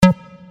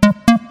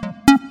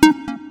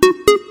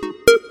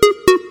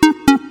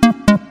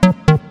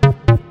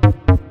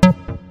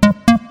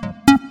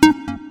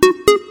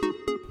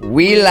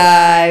We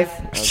live.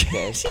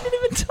 Okay. She didn't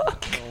even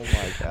talk. Oh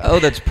my god. Oh,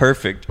 that's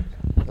perfect.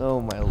 Oh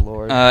my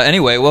lord.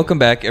 Anyway, welcome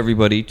back,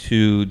 everybody,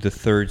 to the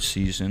third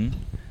season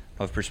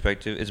of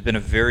Perspective. It's been a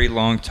very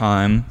long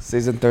time.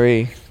 Season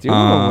 3. Do you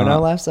remember when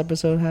our last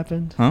episode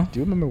happened? Huh? Do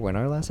you remember when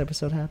our last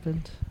episode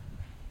happened?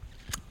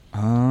 I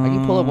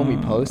can pull up when we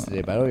posted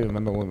it, but I don't even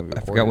remember when we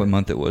recorded. I forgot what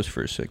month it was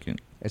for a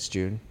second. It's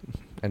June.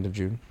 End of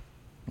June.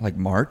 Like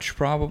March,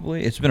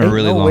 probably? It's been a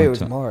really long time. No way, it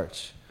was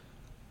March.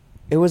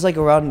 It was like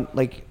around,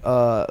 like,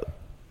 was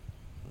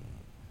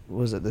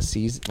it the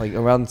season? Like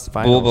around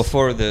finals? Well,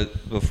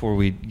 before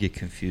we get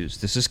confused,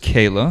 this is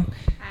Kayla.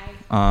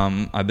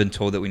 Hi. I've been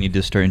told that we need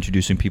to start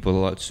introducing people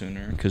a lot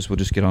sooner because we'll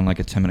just get on like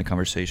a 10-minute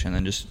conversation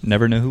and just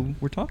never know who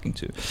we're talking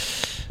to.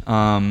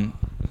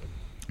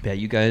 Yeah,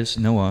 you guys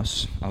know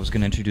us. I was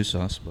going to introduce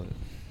us, but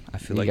I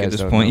feel like at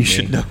this point you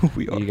should know who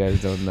we are. You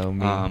guys don't know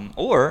me.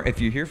 Or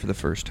if you're here for the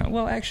first time,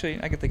 well,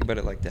 actually, I can think about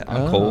it like that.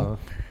 I'm Cole.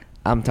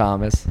 I'm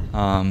Thomas.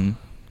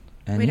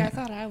 Wait, I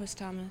thought I was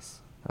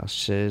Thomas. Oh,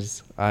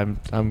 shiz. I'm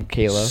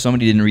Kayla.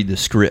 Somebody didn't read the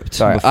script.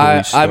 Sorry, before we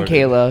I'm started.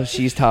 Kayla.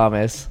 She's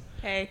Thomas.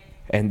 Hey.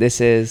 And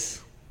this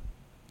is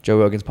Joe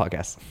Rogan's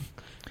podcast.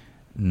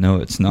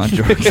 No, it's not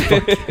Joe Rogan's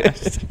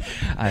podcast.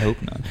 I hope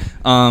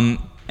not.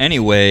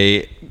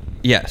 Anyway,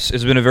 yes,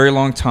 it's been a very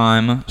long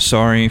time.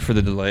 Sorry for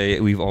the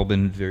delay. We've all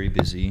been very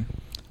busy.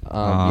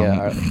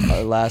 Our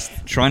last...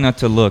 Try not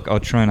to look. I'll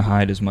try and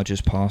hide as much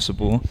as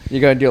possible.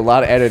 You're going to do a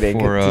lot of editing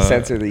to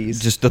censor these.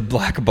 Just the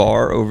black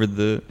bar over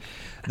the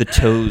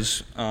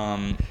toes.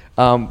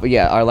 But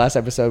yeah, our last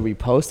episode we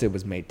posted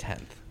was May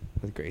 10th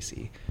with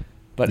Gracie.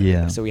 But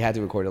yeah. So we had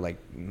to record it like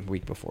a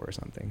week before or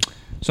something.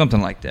 Something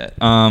like that.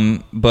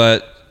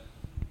 But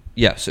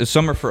yes, it's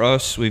summer for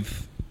us.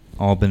 We've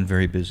all been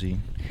very busy.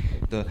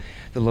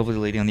 The lovely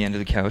lady on the end of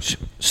the couch,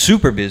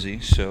 super busy.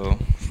 So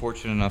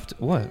fortunate enough to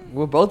what?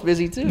 We're both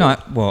busy too.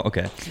 Not well.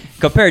 Okay,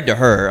 compared to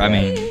her, I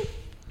mean,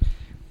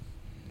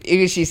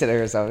 even she said it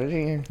herself.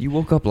 you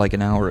woke up like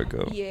an hour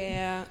ago.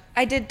 Yeah.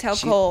 I did tell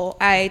Cole.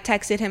 I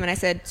texted him and I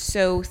said,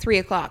 so 3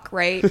 o'clock,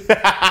 right?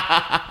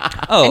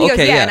 Oh, And he goes,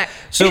 okay, yeah, yeah. and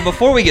So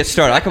before we get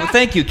started,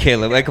 thank you,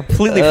 Caleb. I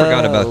completely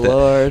forgot about that.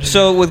 Lord.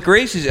 So with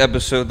Gracie's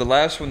episode, the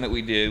last one that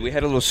we did, we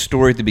had a little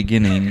story at the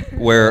beginning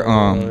where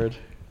Lord.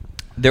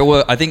 there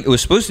was, I think it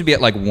was supposed to be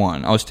at like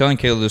 1. I was telling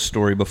Caleb this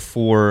story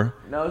before.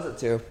 No, it was at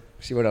 2.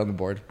 She went on the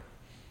board.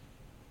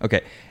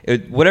 Okay,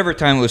 whatever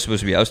time it was supposed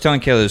to be. I was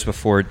telling Caleb this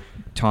before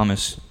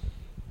Thomas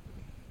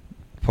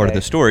part of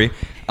the story.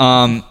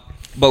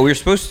 But we were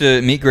supposed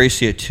to meet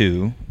Gracie at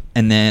 2,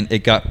 and then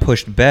it got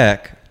pushed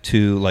back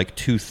to like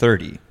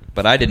 2:30.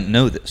 But I didn't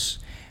know this.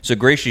 So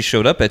Gracie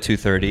showed up at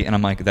 2:30, and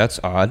I'm like, that's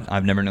odd.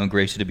 I've never known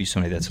Gracie to be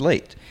somebody that's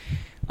late.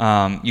 You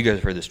guys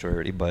have heard this story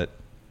already, but...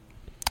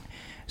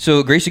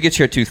 So Gracie gets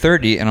here at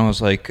 2:30, and I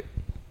was like,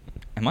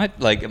 am I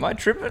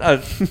tripping? I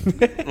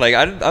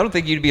don't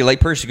think you'd be a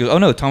late person. She goes, oh,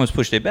 no, Thomas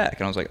pushed it back.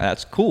 And I was like,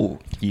 that's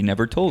cool. He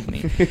never told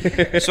me.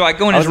 So I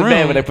go in his room. I was a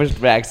man when I pushed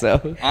it back,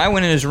 so... I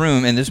went in his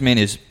room, and this man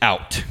is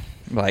out.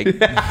 Like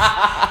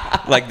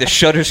the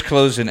shutters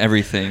closed and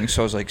everything.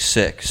 So I was like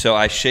sick. So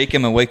I shake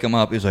him and wake him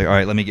up. He's like, all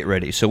right, let me get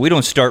ready. So we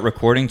don't start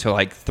recording till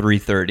like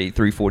 3:30,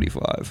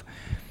 3:45.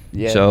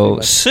 Yeah. So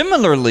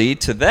similarly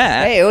to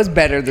that. Hey, it was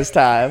better this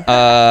time.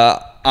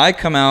 I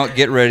come out,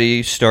 get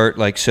ready, start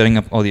like setting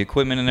up all the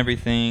equipment and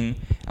everything.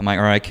 I'm like,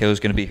 all right, Kayla's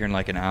going to be here in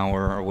like an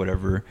hour or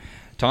whatever.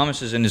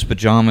 Thomas is in his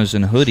pajamas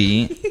and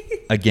hoodie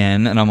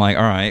again. And I'm like,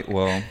 all right,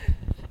 well...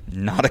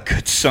 Not a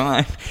good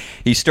sign.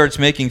 He starts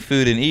making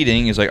food and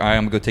eating. He's like, all right,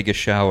 I'm going to go take a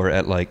shower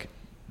at like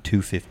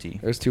 2:50.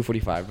 It was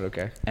 2:45, but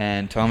okay.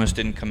 And Thomas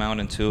didn't come out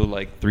until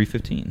like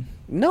 3:15.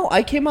 No,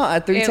 I came out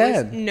at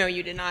 3:10. No,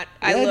 you did not.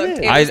 Yeah, I looked.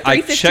 did. It was I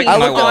 3:15 checked I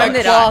my looked watch. at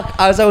my clock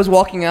as I was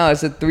walking out. I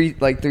said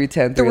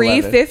 3:10,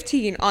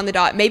 3:15 on the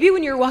dot. Maybe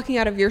when you were walking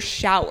out of your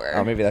shower.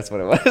 Oh, maybe that's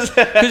what it was.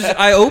 Because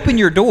I opened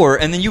your door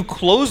and then you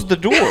closed the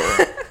door.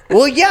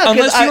 Well, yeah.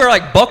 Unless you were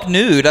like buck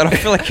nude. I don't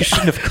feel like you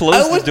shouldn't have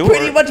closed the door. I was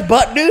pretty much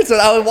butt nude, so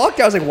I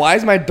walked out. I was like, why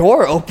is my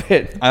door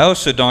open? I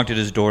also knocked at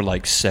his door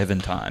like 7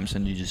 times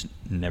and you just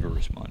never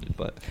responded.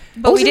 But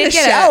we did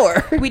get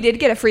shower. We did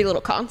get a free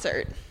little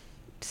concert.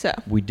 So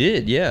we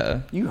did, yeah.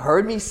 You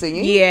heard me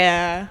singing?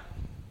 Yeah.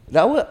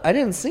 I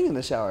didn't sing in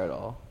the shower at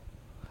all.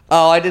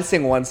 Oh, I did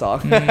sing one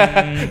song.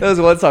 There was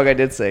one song I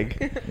did sing.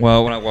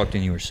 Well, when I walked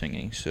in, you were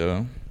singing,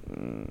 so...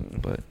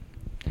 But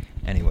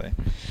anyway.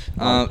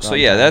 So,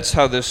 yeah, that's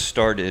how this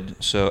started.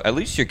 So, at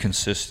least you're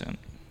consistent.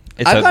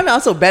 I've gotten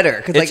also better,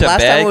 because like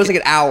last time it was like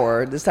an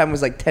hour. This time it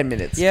was like 10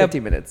 minutes, yeah,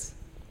 15 minutes.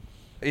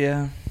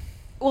 Yeah.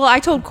 Well, I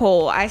told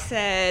Cole, I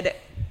said...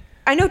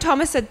 I know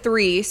Thomas said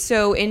 3,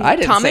 so in I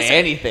didn't Thomas say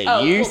anything.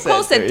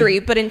 Cole said 3,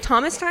 but in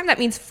Thomas time that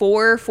means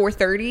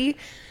 4:30.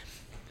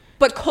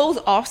 But Cole's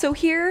also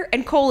here,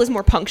 and Cole is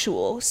more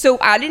punctual, so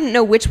I didn't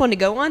know which one to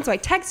go on. So I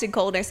texted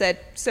Cole and I said,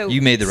 "So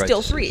you made the right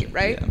still decision. 3,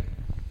 right?"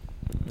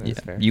 Yeah.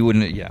 Fair. You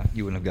wouldn't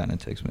have gotten a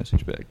text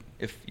message back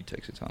if you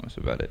texted Thomas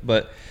about it.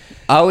 But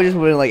I would just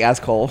wouldn't like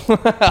ask Cole,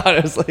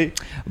 honestly.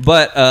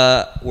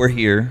 But we're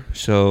here,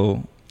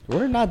 so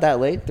We're not that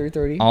late.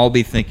 3:30. I'll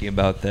be thinking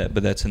about that,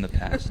 but that's in the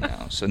past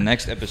now. So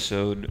next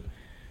episode,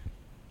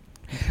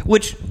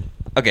 which,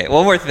 okay,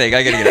 one more thing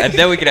I gotta get, and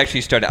then we can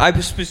actually start it. I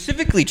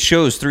specifically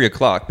chose 3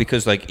 o'clock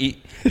because like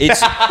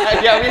it's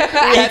Yeah, we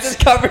had this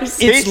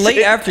conversation. it's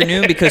late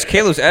afternoon because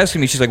Kayla's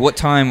asking me. She's like, "What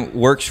time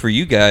works for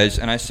you guys?"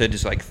 And I said,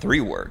 "Just like 3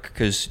 work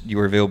because you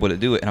were available to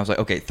do it." And I was like,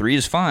 "Okay, 3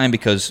 is fine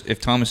because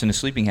if Thomas and his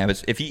sleeping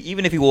habits,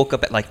 even if he woke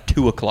up at like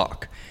 2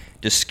 o'clock."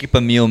 Just skip a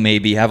meal,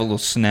 maybe have a little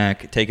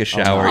snack, take a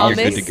shower, Thomas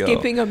you're good to go.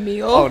 skipping a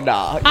meal. Oh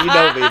nah, you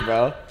know me,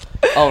 bro.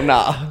 Oh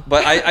nah.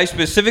 But I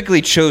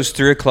specifically chose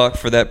 3 o'clock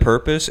for that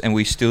purpose, and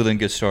we still didn't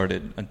get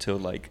started until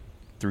like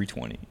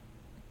 3:20.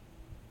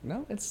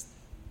 No, it's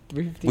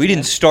 3:15. We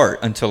didn't start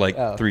until like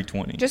Oh.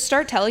 3:20. Just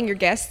start telling your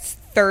guests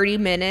 30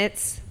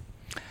 minutes.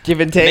 Give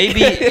and take.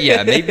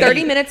 Maybe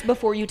 30 minutes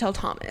before you tell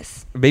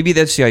Thomas. Maybe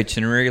that's the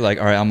itinerary. Like,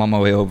 all right, I'm on my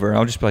way over.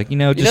 I'll just be like, You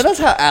know just that's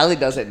how Allie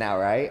does it now,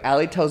 right?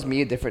 Allie tells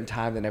me a different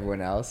time than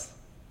everyone else.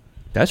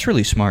 that's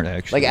really smart,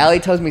 actually. Like Allie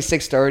tells me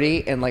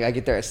 6:30, and like I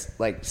get there at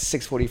like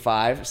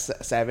 6:45,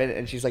 7,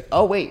 and she's like,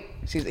 "Oh wait,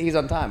 he's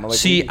on time." I'm like,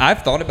 See,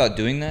 I've thought about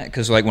doing that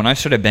because like when I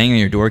started banging on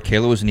your door,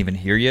 Kayla wasn't even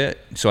here yet.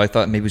 So I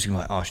thought maybe it was gonna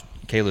be like,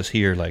 oh, Kayla's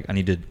here. Like, I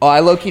need to. "Oh, I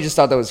low key just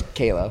thought that was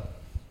Kayla."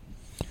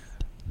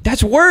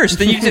 That's worse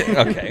than you did.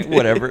 Okay,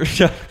 whatever.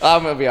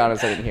 I'm gonna be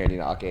honest, I didn't hear any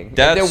knocking. If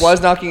That's- there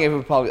was knocking,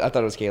 I thought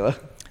it was Kayla.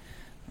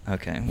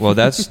 Okay, well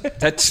that's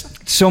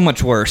so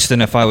much worse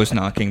than if I was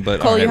knocking.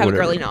 But Cole, all right, you have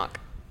whatever. a girly knock.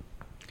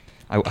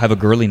 I have a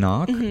girly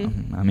knock.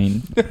 Mm-hmm. I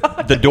mean,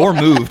 the door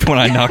moved when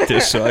I knocked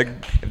this, so if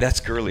that's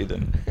girly,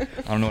 then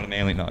I don't know what a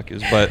manly knock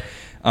is. But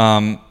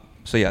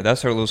so yeah,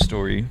 that's our little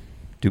story.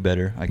 Do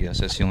better, I guess.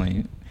 That's the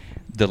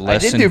I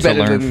lesson did do to better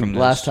learn than from this.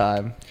 last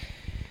time.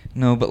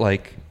 No, but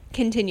like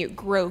Continue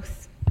growth.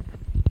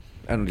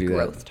 I don't do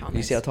Growth, that. Thomas.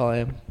 You see how tall I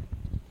am?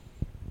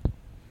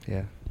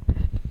 Yeah.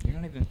 you're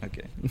not even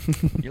okay.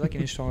 You're like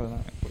an inch taller than I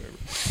am.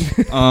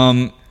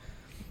 Whatever.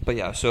 But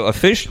yeah, so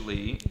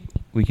officially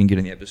we can get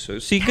in the episode.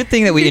 See, good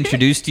thing that we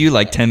introduced you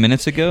like 10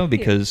 minutes ago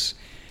because.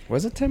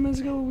 Was it 10 minutes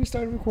ago when we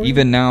started recording?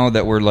 Even now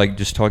that we're like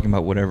just talking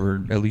about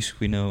whatever, at least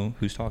we know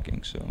who's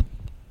talking. So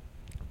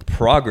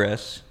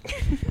progress.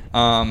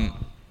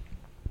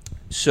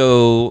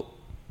 So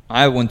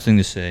I have one thing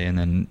to say, and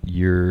then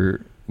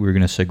we're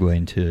gonna segue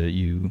into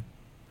you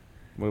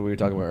What we were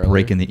talking about earlier.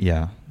 breaking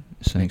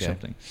saying Okay.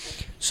 something.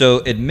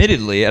 So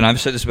admittedly, and I've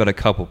said this about a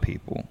couple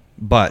people,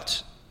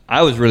 but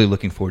I was really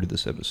looking forward to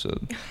this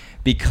episode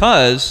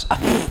because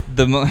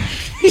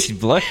she's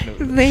blushing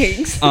over there.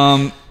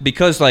 Thanks.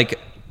 Because like,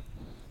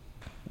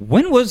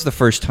 when was the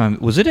first time?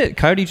 Was it at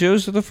Coyote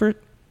Joe's the first?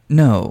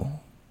 No,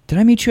 did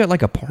I meet you at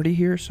like a party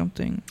here or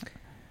something?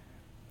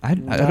 I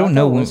don't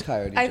know. It When, was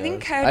Coyote I Joe's.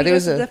 think I Coyote think it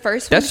was was the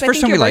first one. That's the 'cause first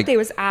I time think we, your like- birthday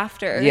was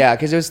after. Yeah,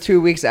 because it was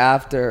 2 weeks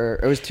after.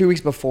 It was 2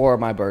 weeks before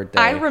my birthday.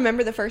 I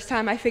remember the first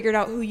time I figured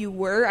out who you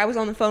were. I was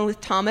on the phone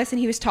with Thomas, and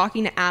he was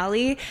talking to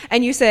Allie,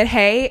 and you said,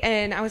 "Hey,"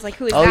 and I was like,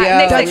 "Who is Oh, that?" yeah,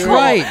 and they that's said, "Cole."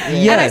 right. And I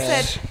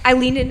Yes. said, I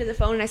leaned into the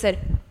phone and I said,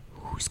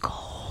 "Who's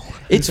Cole?"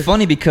 it's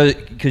funny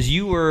because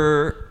you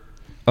were.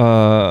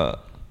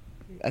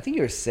 I think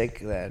you were sick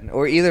then,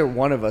 or either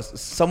one of us.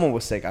 Someone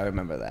was sick. I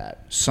remember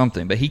that.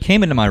 Something, but he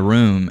came into my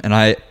room and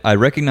I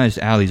recognized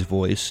Allie's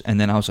voice, and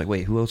then I was like,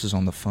 wait, who else is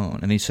on the phone?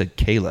 And he said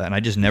Kayla, and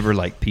I just never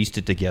like pieced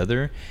it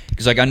together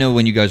because like I know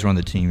when you guys were on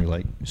the team, you're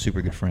like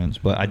super good friends,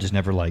 but I just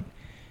never like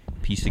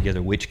pieced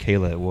together which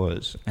Kayla it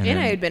was. And then-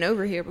 I had been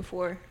over here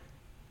before,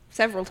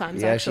 several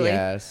times Yeah, actually. she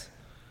has.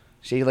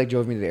 She like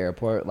drove me to the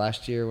airport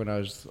last year when I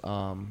was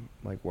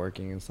like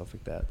working and stuff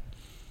like that.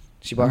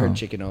 She brought her Oh.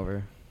 chicken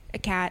over. A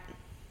cat.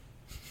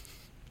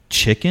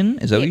 Chicken?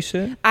 Is that what Yeah. you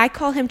said? I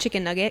call him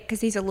Chicken Nugget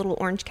because he's a little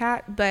orange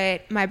cat,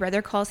 but my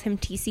brother calls him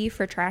TC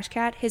for Trash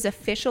Cat. His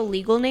official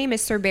legal name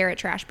is Sir Barrett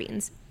Trash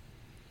Beans.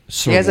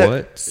 So He has a-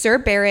 what? Sir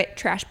Barrett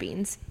Trash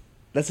Beans.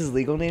 That's his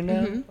legal name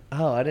now. Mm-hmm.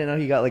 Oh, I didn't know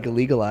he got like a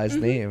legalized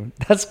name.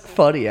 That's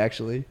funny,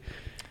 actually.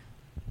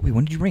 Wait,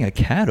 when did you bring a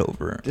cat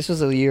over? This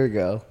was a year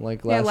ago,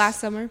 like last. Yeah, last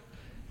summer.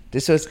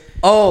 This was.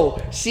 Oh,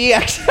 she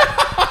actually.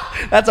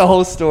 That's a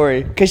whole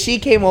story. Cause she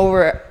came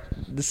over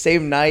the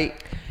same night.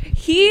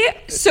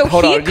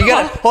 Hold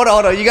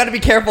on, you gotta be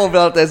careful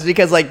about this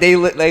because like they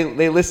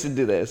listened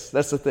to this.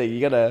 That's the thing.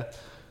 You gotta.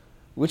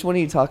 Which one are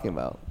you talking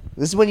about?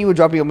 This is when you were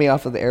dropping me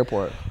off at the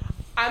airport.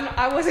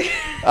 I wasn't.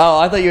 Oh,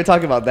 I thought you were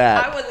talking about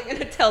that. I wasn't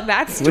gonna tell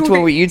that story. Which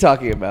one were you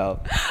talking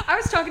about? I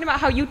was talking about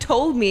how you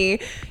told me.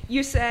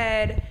 You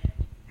said,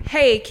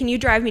 "Hey, can you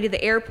drive me to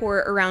the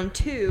airport around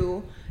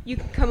 2? You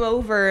can come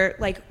over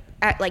like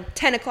at like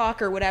 10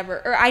 o'clock or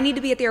whatever. Or I need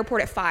to be at the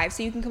airport at 5,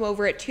 so you can come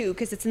over at 2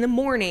 because it's in the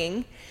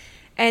morning."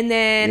 And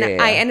then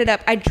Yeah.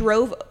 I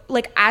drove,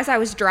 like, as I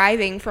was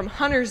driving from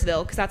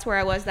Huntersville, because that's where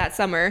I was that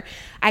summer,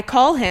 I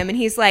call him, and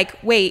he's like,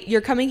 "Wait,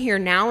 you're coming here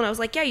now?" And I was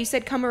like, "Yeah, you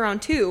said come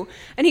around 2.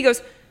 And he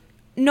goes,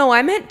 "No,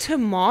 I meant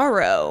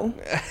tomorrow."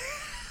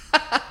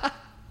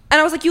 And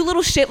I was like, "You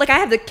little shit. Like, I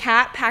have the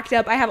cat packed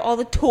up. I have all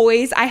the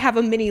toys. I have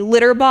a mini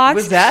litter box.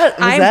 Was that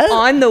I'm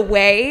on the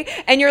way."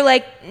 And you're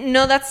like,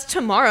 "No, that's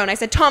tomorrow." And I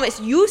said,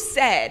 "Thomas, you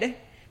said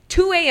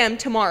 2 a.m.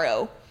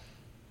 tomorrow,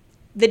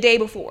 the day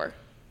before."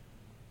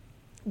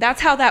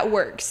 That's how that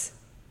works.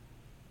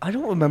 I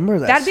don't remember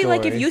that. That'd be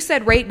like if you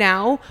said right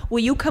now, will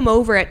you come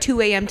over at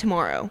 2 a.m.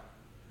 tomorrow?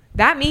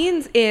 That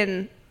means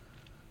in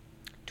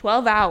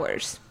 12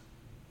 hours.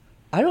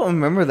 I don't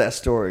remember that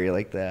story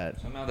like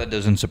that. Somehow that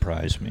doesn't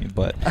surprise me,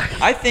 but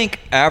I think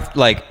after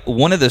like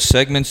one of the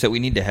segments that we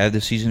need to have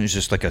this season is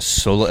just like a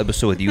solo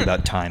episode with you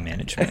about time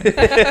management,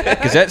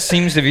 because that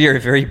seems to be a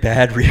very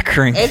bad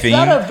recurring theme. It's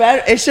not a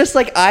bad. It's just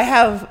like I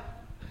have.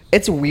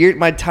 It's weird.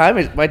 My time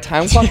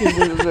clock is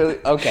really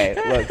okay.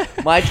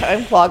 Look, my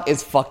time clock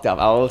is fucked up.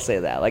 I will say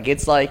that. Like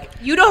it's like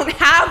you don't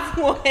have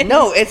one.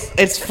 No,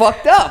 it's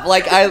fucked up.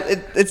 Like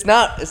it's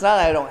not that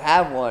I don't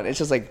have one. It's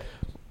just like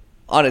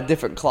on a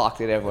different clock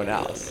than everyone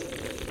else.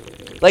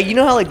 Like you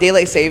know how like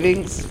daylight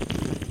savings.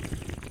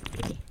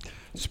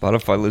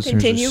 Spotify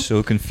listeners are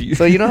so confused.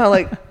 So you know how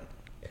like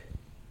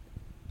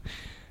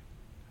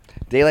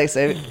daylight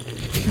savings.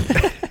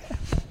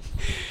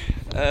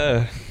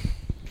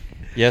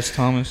 Yes,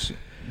 Thomas.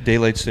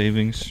 Daylight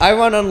savings. I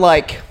run on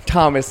like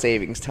Thomas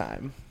savings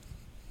time.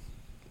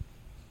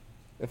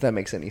 If that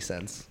makes any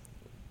sense.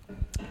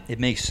 It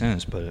makes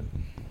sense, but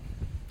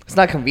it's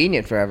not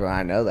convenient for everyone.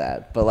 I know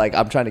that, but like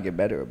I'm trying to get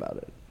better about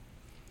it.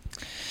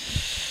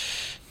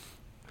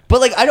 But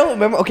like I don't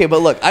remember. Okay,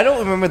 but look, I don't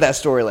remember that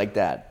story like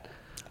that.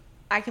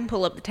 I can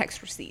pull up the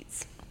text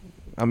receipts.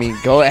 I mean,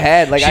 go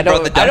ahead. Like I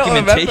don't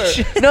remember.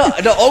 No,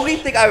 the only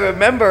thing I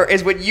remember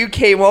is when you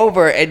came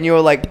over and you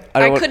were like,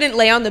 I couldn't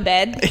lay on the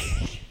bed.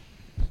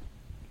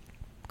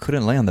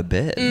 Couldn't lay on the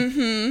bed?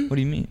 Mm-hmm. What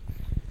do you mean?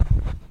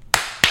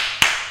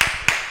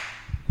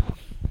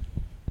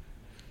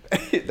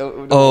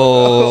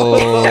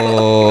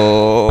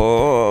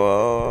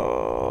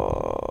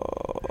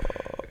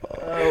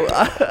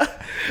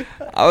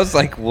 I was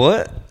like,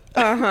 what?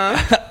 Uh-huh.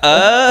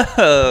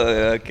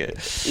 Oh, okay.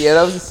 Yeah,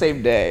 that was the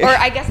same day. Or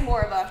I guess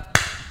more of a...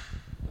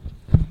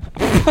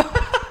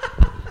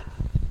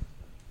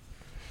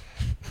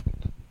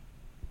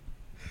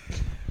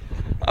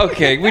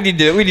 Okay, we need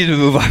to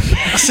move on.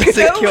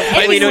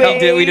 We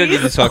don't need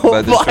to talk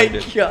about this. Oh my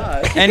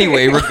god.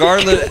 Anyway,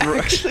 regardless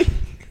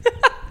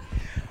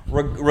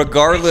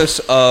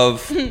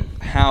of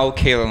how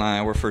Kayla and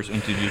I were first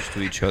introduced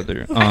to each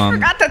other. I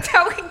forgot that's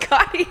how we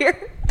got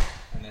here.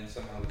 And then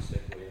somehow we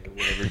segued into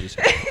whatever just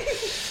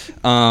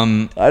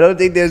happened. I don't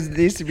think there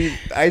needs to be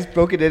ice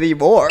broken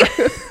anymore.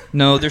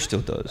 No, there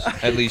still does.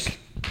 At least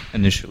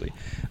initially.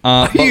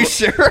 Are you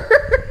sure?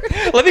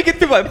 Let me get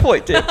through my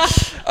point, Dave.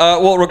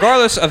 Well,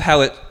 regardless of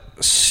how it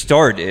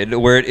started,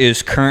 where it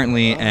is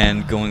currently,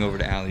 and going over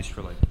to Allie's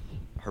for like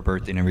her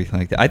birthday and everything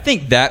like that, I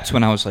think that's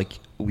when I was like,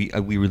 we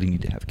really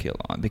need to have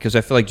Kayla on, because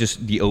I feel like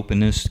just the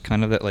openness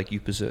kind of that like you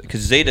possess.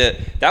 Because Zeta,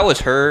 that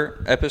was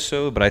her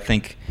episode, but I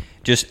think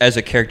just as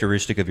a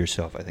characteristic of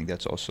yourself, I think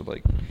that's also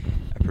like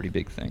a pretty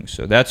big thing.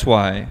 So that's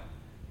why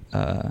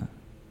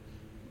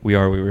we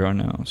are where we are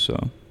now.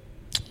 So,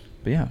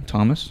 but yeah,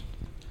 Thomas.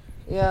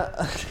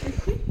 Yeah.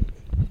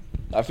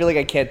 I feel like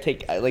I can't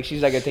take, like,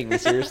 she's not going to take me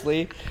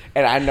seriously,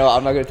 and I know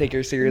I'm not going to take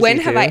her seriously. When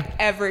have I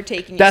ever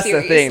taken you seriously?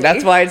 That's the thing.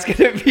 That's why it's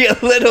going to be a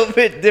little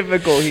bit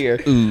difficult here.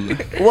 Ooh.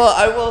 Well,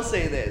 I will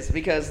say this,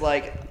 because,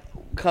 like,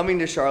 coming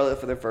to Charlotte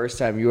for the first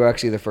time, you were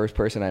actually the first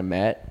person I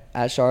met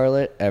at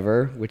Charlotte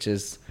ever, which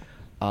is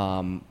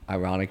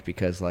ironic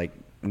because, like,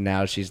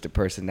 now she's the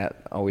person that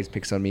always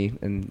picks on me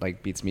and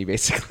like beats me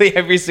basically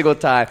every single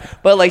time.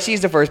 But like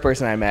she's the first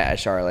person I met at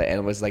Charlotte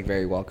and was like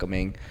very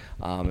welcoming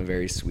and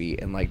very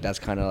sweet, and like that's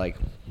kind of like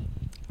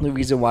the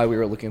reason why we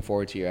were looking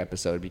forward to your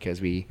episode, because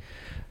we,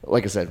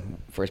 like I said,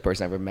 first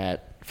person I ever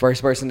met,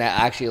 first person that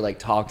actually like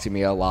talked to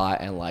me a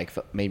lot and like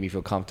made me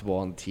feel comfortable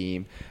on the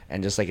team,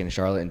 and just like in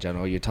Charlotte in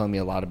general. You're telling me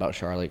a lot about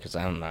Charlotte because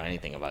I don't know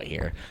anything about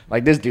here.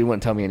 Like this dude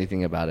wouldn't tell me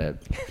anything about it.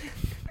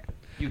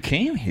 You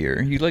came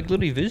here. You like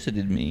literally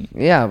visited me.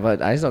 Yeah,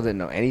 but I still didn't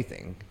know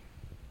anything.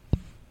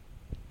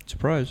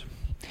 Surprise.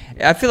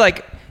 I feel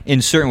like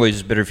in certain ways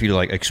it's better for you to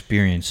like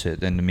experience it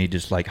than to me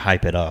just like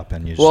hype it up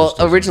and you. Well,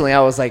 originally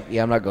I was like,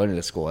 yeah, I'm not going to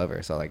this school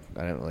ever, so like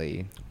I didn't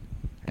really.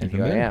 And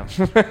here I am.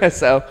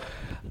 So,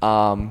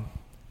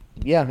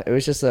 yeah, it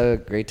was just a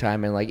great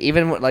time, and like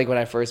even like when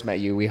I first met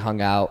you, we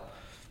hung out.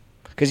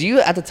 Because you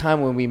at the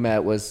time when we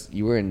met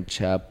you were in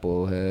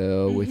Chapel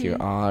Hill with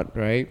your aunt,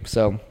 right?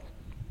 So.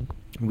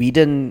 We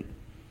didn't.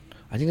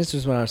 I think this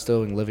was when I was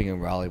still living in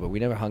Raleigh, but we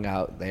never hung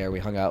out there. We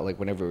hung out like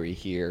whenever we were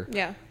here.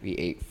 Yeah. We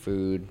ate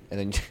food, and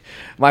then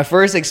my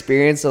first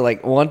experience. So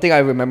like one thing I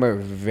remember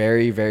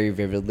very, very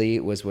vividly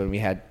was when we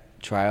had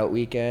tryout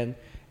weekend,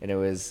 and it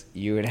was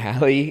you and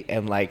Allie,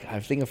 and like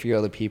I think a few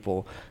other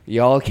people.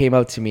 Y'all came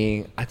up to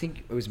me. I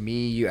think it was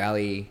me, you,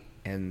 Allie,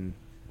 and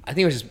I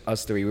think it was just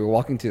us three. We were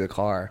walking through the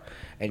car,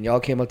 and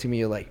y'all came up to me.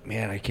 You're like,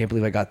 "Man, I can't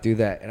believe I got through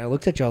that." And I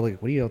looked at y'all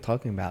like, "What are y'all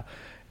talking about?"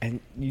 And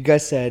you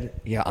guys said,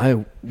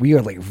 "Yeah, we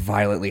are like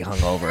violently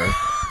hungover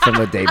from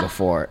the day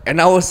before,"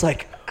 and I was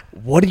like,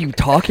 "What are you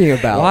talking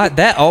about?" What?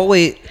 That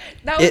always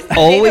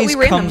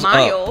comes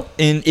up.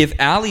 And if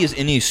Allie is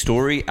in a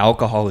story,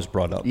 alcohol is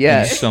brought up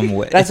in some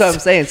way. That's what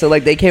I'm saying. So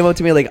like they came up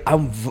to me like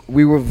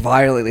we were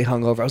violently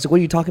hungover. I was like, "What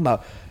are you talking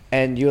about?"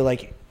 And you were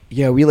like,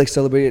 Yeah, we like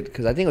celebrated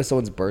because I think it was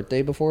someone's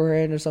birthday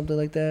beforehand or something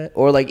like that,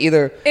 or like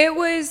either it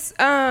was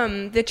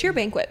the cheer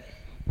banquet.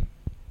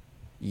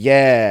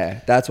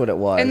 Yeah, that's what it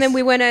was. And then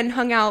we went and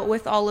hung out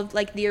with all of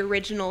like the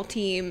original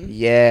team.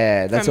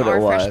 Yeah, that's what it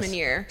was. Freshman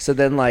year. So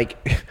then like,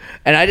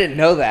 and I didn't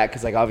know that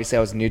because like obviously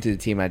I was new to the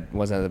team. I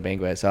wasn't at the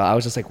banquet, so I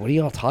was just like, "What are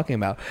y'all talking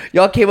about?"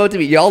 Y'all came up to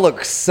me. Y'all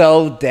look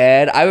so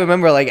dead. I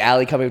remember like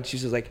Allie coming up. She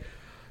was like,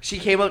 she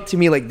came up to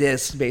me like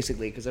this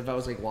basically because if I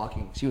was like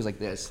walking, she was like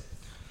this.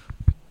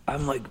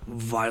 I'm like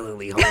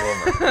violently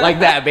hungover, like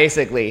that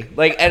basically.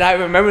 Like, and I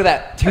remember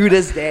that to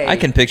this day. I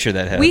can picture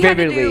that happening.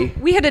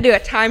 We had to do a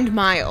timed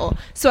mile,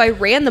 so I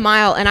ran the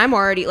mile, and I'm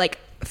already like.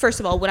 First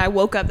of all, when I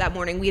woke up that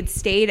morning, we had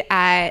stayed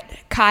at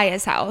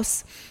Kaya's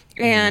house,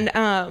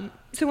 and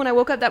so when I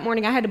woke up that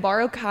morning, I had to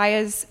borrow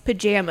Kaya's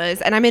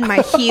pajamas, and I'm in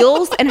my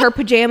heels and her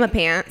pajama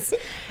pants,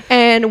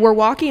 and we're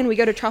walking, and we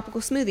go to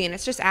Tropical Smoothie, and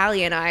it's just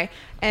Allie and I,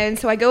 and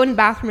so I go in the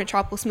bathroom at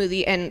Tropical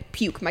Smoothie and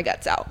puke my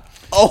guts out.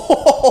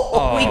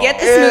 Oh, we get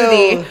the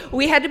smoothie.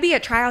 We had to be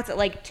at tryouts at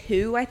like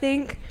 2, I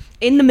think,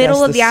 in the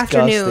middle of the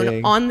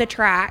afternoon on the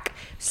track.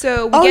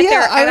 So we get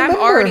there, and I'm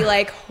already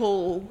like,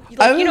 you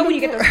know when you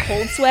get those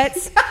cold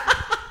sweats?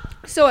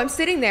 So I'm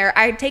sitting there.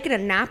 I had taken a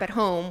nap at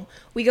home.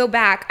 We go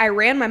back. I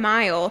ran my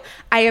mile.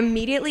 I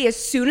immediately, as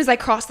soon as I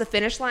crossed the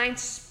finish line,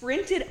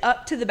 sprinted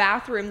up to the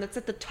bathroom that's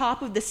at the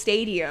top of the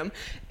stadium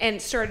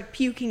and started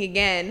puking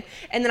again.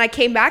 And then I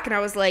came back, and I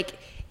was like,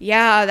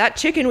 yeah, that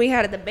chicken we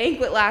had at the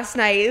banquet last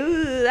night,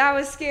 ooh, that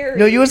was scary.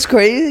 No, you know what's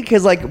crazy?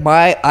 Because like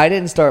I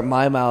didn't start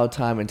my mile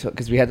time until,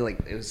 because we had to like,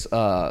 it was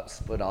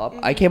split up.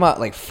 I came out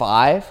like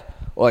 5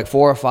 or like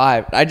 4 or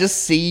 5. I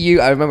just see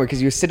you. I remember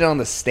because you were sitting on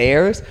the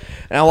stairs,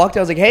 and I walked out.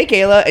 I was like, "Hey,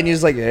 Kayla," and you're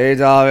just like, "Hey,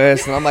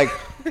 Thomas," and I'm like,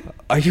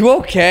 "Are you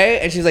okay?"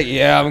 And she's like,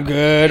 "Yeah, I'm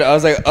good." I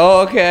was like,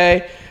 "Oh,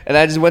 okay." And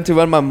I just went to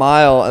run my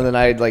mile, and then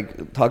I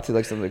like talked to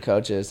like some of the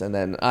coaches, and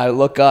then I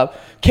look up.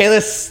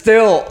 Kayla's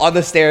still on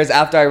the stairs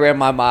after I ran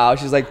my mile.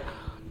 She's like,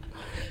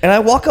 and I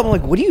walk up. I'm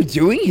like, "What are you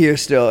doing here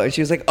still?" And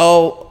she was like,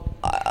 "Oh,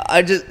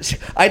 I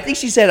think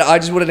she said I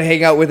just wanted to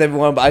hang out with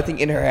everyone." But I think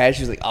in her head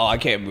she was like, "Oh, I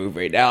can't move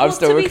right now. I'm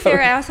still recovering." To be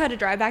fair, I also had to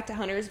drive back to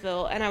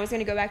Huntersville, and I was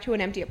going to go back to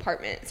an empty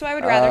apartment, so I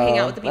would rather hang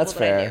out with the people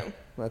that I knew.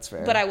 That's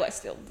fair. But I was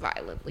still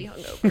violently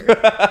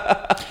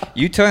hungover.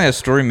 You telling that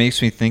story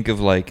makes me think of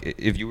like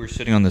if you were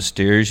sitting on the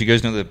stairs. You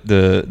guys know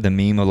the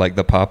meme of like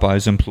the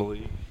Popeyes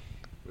employee.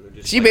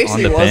 She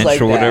basically was like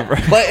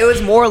that, but it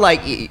was more like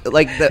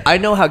I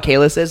know how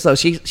Kayla says. So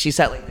she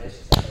sat like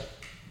this. She sat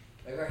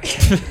like her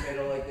hands in the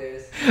middle like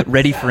this.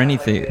 Ready for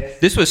anything.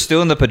 Like this was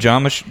still in the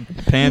pajama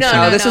pants.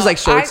 No, this was like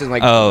shorts and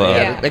like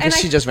yeah. Because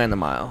she just ran the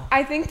mile.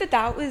 I think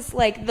that was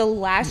like the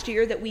last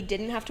year that we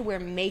didn't have to wear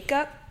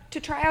makeup to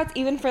tryouts,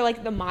 even for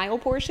like the mile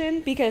portion,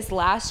 because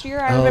last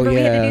year I remember we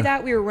had to do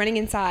that. We were running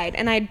inside,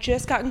 and I had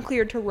just gotten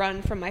cleared to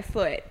run from my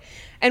foot,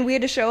 and we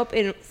had to show up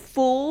in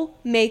full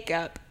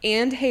makeup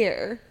and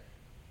hair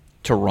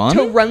to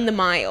run the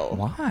mile.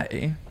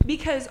 Why?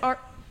 Because our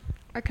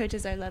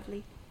coaches are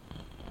lovely.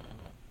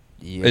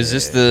 Yeah. Is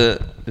this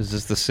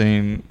the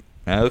same?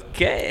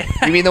 Okay.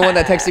 You mean the one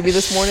that texted me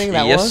this morning?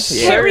 That yes, was?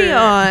 Sir. Carry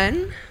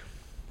on.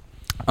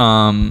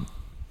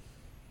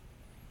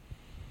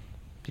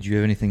 Did you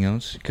have anything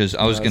else? Because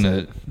I was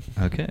gonna.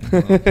 Okay.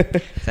 Well,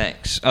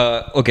 thanks.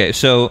 Okay,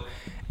 so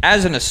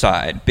as an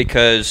aside,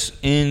 because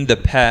in the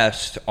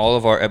past, all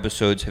of our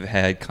episodes have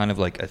had kind of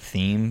like a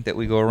theme that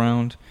we go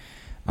around.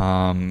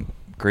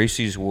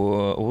 Gracie's.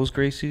 What was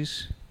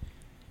Gracie's?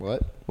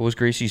 What was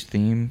Gracie's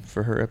theme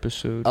for her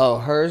episode? Oh,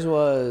 hers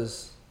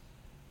was.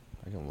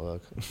 I can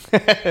look.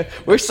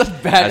 We're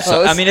such bad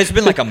hosts. I mean, it's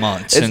been like a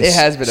month since it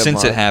has been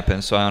since it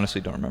happened, so I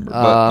honestly don't remember.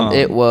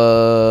 It was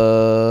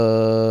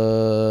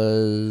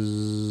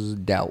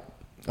doubt.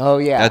 Oh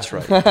yeah, that's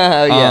right.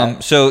 Yeah.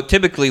 So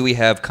typically we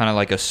have kind of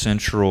like a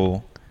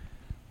central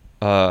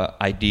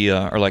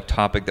idea or like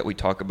topic that we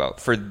talk about.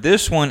 For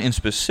this one in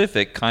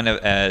specific, kind of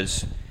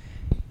as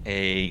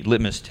a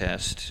litmus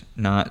test,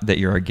 not that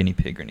you're our guinea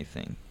pig or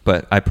anything,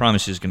 but I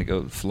promise it's going to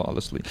go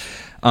flawlessly.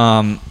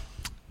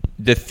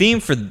 The theme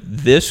for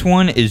this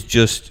one is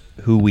just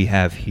who we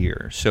have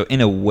here. So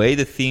in a way,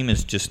 the theme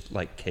is just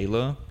like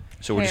Kayla.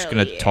 So we're just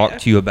going to talk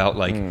to you about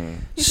like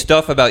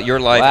stuff about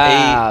your life.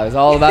 Wow, it's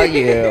all about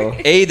you.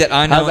 A, that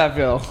I know. How's that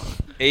feel?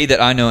 A,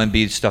 that I know, and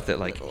B, stuff that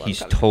like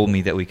he's told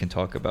me that we can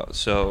talk about.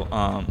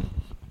 So,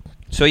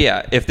 so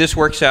yeah, if this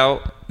works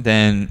out,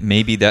 then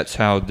maybe that's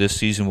how this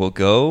season will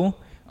go.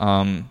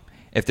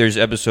 If there's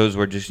episodes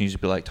where it just needs to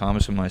be like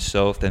Thomas and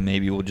myself, then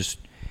maybe we'll just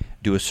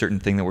do a certain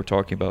thing that we're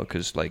talking about.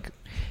 Because like,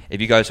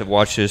 if you guys have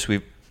watched this,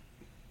 we've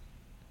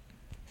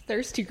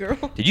thirsty girl.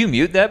 Did you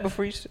mute that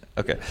before you?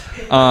 Okay.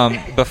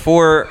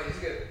 Before.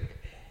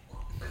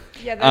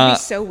 Yeah, that'd be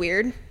so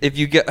weird. If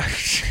you get,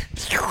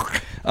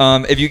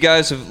 if you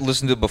guys have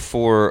listened to it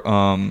before,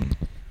 I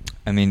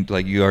mean,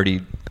 like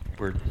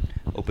we're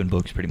open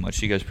books pretty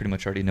much. You guys pretty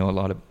much already know a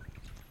lot of.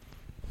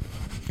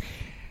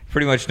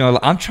 Pretty much know.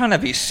 I'm trying to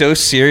be so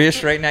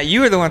serious right now.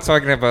 You were the one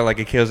talking about like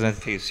Akil's not to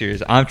take it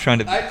serious. I'm trying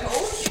to. I told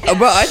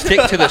you.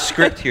 Stick to the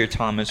script here,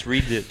 Thomas.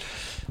 Read it.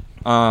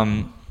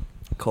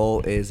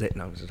 Cole is it?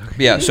 No, I'm just talking.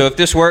 Yeah, so if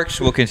this works,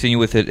 we'll continue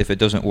with it. If it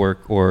doesn't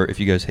work, or if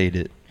you guys hate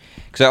it.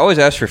 Because I always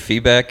ask for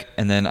feedback,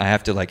 and then I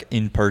have to, like,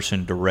 in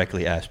person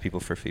directly ask people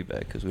for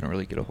feedback because we don't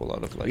really get a whole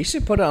lot of, like... We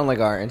should put it on, like,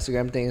 our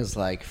Instagram things,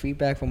 like,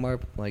 feedback from our,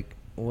 like,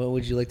 what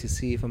would you like to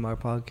see from our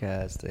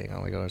podcast thing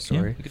on, like, our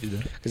story? Yeah, we could do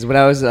that. Because when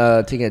I was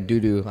taking a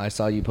doo-doo, I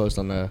saw you post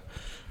on the...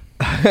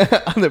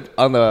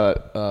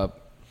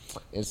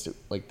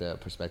 the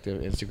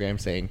perspective Instagram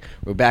saying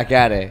we're back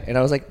at it, and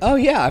I was like, oh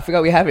yeah, I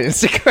forgot we have an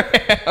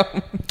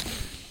Instagram.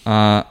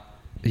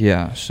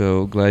 Yeah,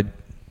 so glad.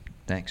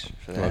 Thanks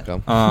for that.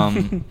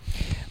 Welcome.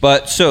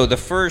 But so the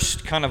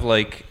first kind of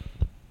like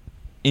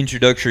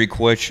introductory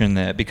question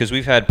that, because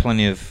we've had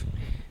plenty of,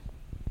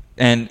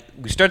 and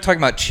we started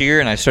talking about cheer,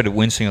 and I started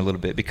wincing a little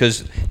bit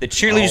because the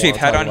cheerleaders we've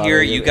had on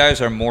here, you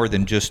guys are more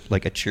than just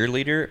like a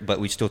cheerleader, but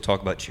we still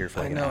talk about cheer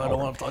for like an hour. I don't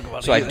want to talk about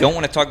it. So I don't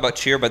want to talk about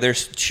cheer, but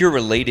there's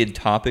cheer-related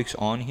topics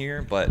on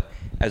here, but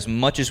as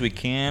much as we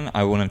can,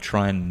 I want to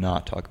try and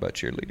not talk about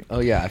cheerleading.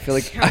 Oh yeah, I feel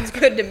like sounds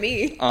good to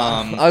me.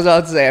 I was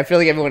about to say, I feel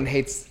like everyone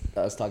hates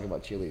us talking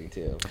about cheerleading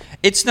too.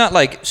 It's not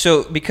like,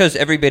 so because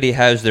everybody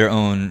has their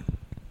own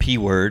P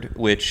word,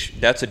 which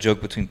that's a joke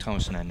between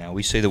Thomas and I now.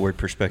 We say the word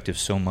perspective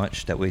so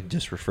much that we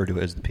just refer to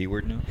it as the P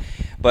word now.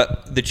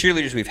 But the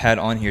cheerleaders we've had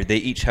on here, they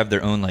each have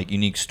their own like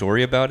unique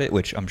story about it,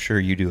 which I'm sure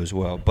you do as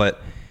well.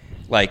 But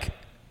like,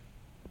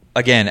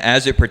 again,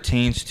 as it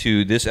pertains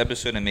to this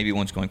episode and maybe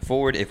ones going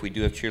forward, if we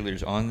do have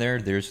cheerleaders on there,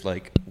 there's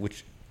like,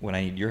 which what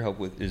I need your help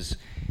with is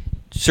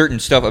certain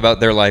stuff about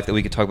their life that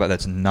we could talk about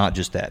that's not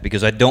just that,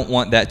 because I don't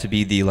want that to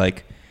be the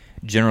like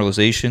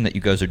generalization that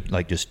you guys are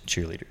like just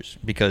cheerleaders,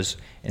 because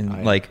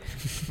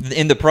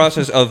in the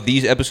process of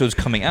these episodes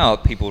coming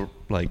out, people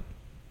like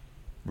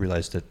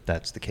realize that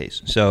that's the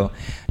case. So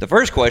the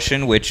first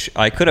question, which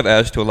I could have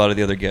asked to a lot of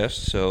the other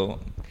guests, so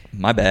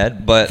my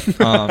bad, but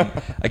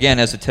again,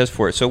 as a test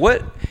for it, so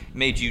what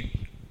made you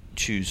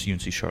choose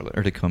UNC Charlotte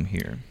or to come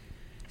here?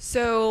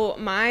 So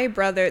my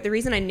brother, the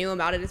reason I knew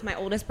about it is my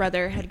oldest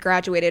brother had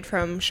graduated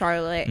from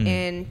Charlotte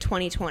in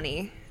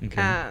 2020.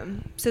 Okay.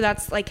 So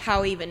that's like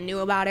how I even knew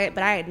about it,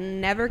 but I had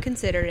never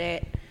considered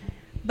it.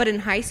 But in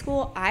high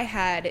school, I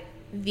had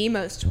the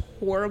most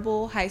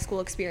horrible high school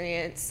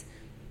experience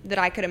that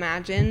I could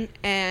imagine,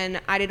 and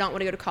I did not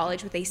want to go to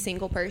college with a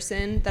single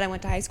person that I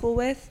went to high school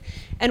with.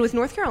 And with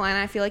North Carolina,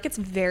 I feel like it's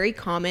very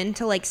common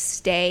to like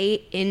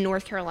stay in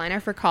North Carolina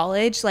for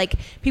college. Like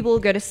people will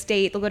go to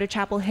state, they'll go to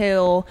Chapel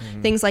Hill,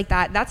 things like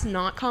that. That's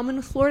not common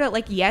with Florida.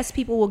 Like yes,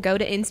 people will go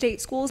to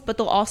in-state schools, but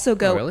they'll also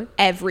go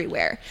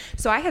everywhere.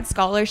 So I had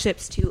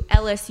scholarships to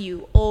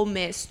LSU, Ole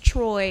Miss,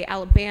 Troy,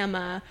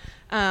 Alabama,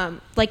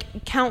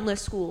 like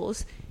countless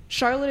schools.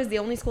 Charlotte is the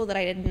only school that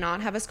I did not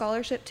have a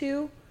scholarship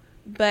to.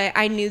 But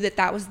I knew that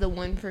that was the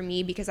one for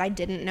me because I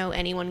didn't know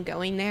anyone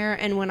going there.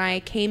 And when I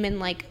came and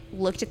like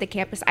looked at the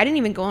campus, I didn't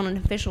even go on an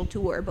official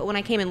tour, but when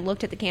I came and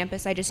looked at the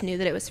campus, I just knew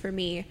that it was for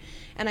me.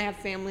 And I have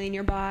family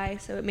nearby,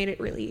 so it made it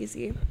really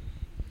easy.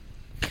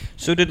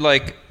 So did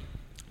like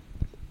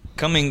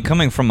coming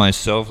from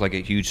myself, like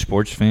a huge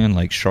sports fan,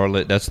 like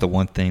Charlotte, that's the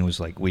one thing was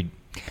like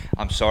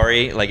I'm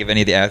sorry, like if any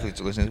of the athletes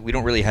are listening, we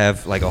don't really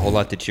have like a whole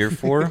lot to cheer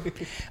for.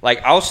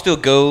 Like I'll still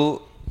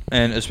go.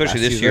 And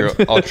especially this year,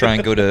 I'll try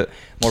and go to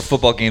more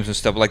football games and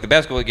stuff. Like the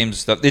basketball games and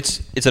stuff,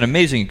 it's an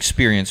amazing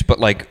experience. But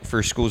like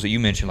for schools that you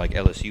mentioned, like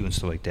LSU and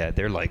stuff like that,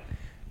 they're like,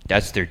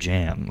 that's their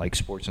jam, like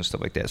sports and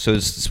stuff like that. So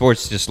is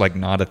sports just like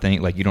not a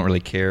thing? Like you don't really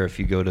care if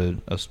you go to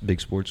a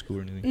big sports school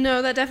or anything?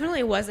 No, that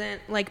definitely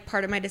wasn't like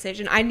part of my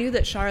decision. I knew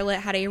that Charlotte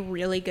had a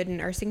really good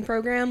nursing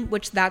program,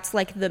 which that's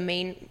like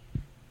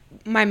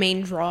my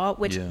main draw,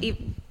 which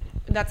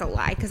that's a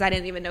lie because I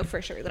didn't even know for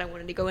sure that I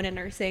wanted to go into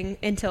nursing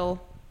until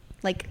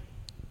like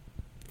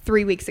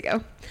 3 weeks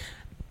ago.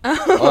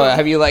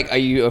 Are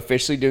you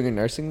officially doing a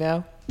nursing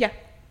now? Yeah.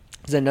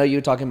 Because I know you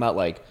were talking about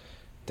like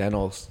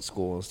dental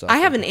school and stuff. I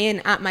have an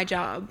in at my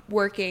job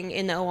working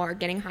in the OR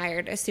getting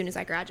hired as soon as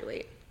I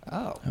graduate.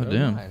 Oh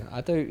damn.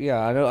 I thought,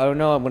 I don't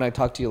know when I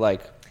talked to you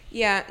like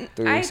 3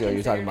 weeks ago, you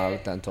were talking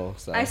about dental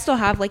stuff. I still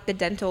have like the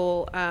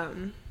dental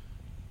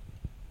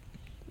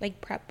like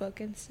prep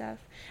book and stuff.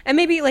 And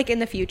maybe like in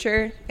the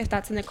future, if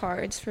that's in the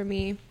cards for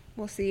me,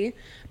 we'll see.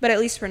 But at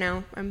least for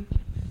now, I'm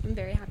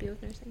very happy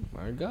with nursing.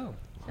 There you go.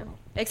 So,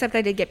 except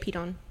I did get peed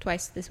on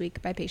twice this week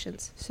by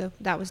patients, so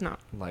that was not.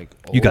 Like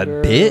older, you got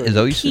bit? Is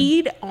that what you said?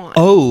 Peed on.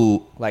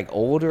 Oh, like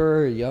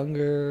older,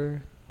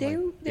 younger. They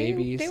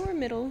babies. They were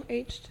middle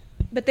aged,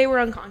 but they were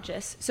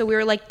unconscious. So we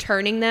were like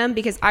turning them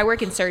because I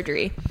work in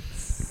surgery.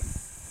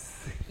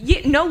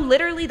 Yeah, no,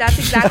 literally, that's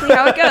exactly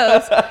how it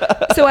goes.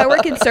 So I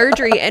work in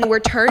surgery, and we're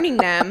turning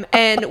them.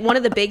 And one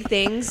of the big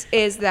things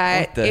is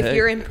that if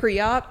you're in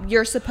pre-op,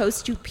 you're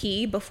supposed to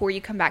pee before you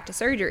come back to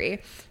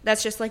surgery.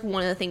 That's just like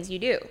one of the things you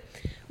do.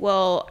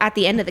 Well, at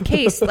the end of the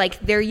case, like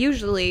they're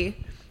usually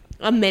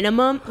a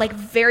minimum, like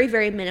very,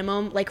 very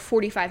minimum, like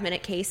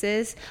 45-minute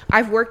cases.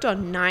 I've worked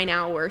on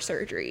 9-hour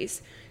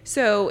surgeries.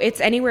 So it's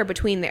anywhere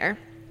between there.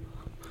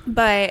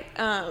 But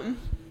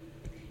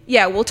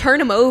Yeah, we'll turn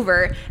him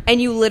over,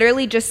 and you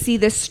literally just see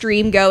this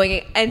stream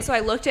going. And so I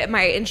looked at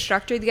my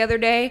instructor the other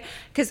day,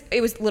 because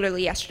it was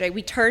literally yesterday.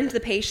 We turned the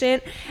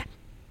patient,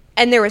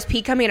 and there was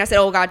pee coming, and I said,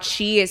 oh, God,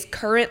 she is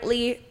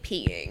currently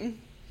peeing.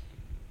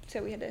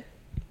 So we had to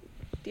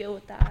deal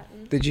with that.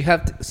 Did you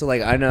have to, so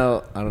like I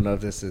don't know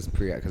if this is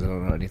pre-op because I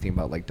don't know anything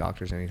about like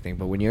doctors or anything,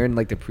 but when you're in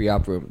like the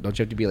pre-op room, don't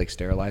you have to be like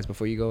sterilized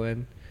before you go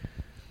in?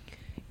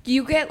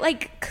 You get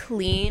like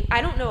clean.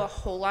 I don't know a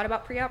whole lot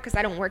about pre-op because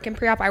I don't work in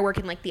pre-op. I work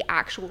in like the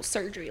actual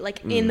surgery,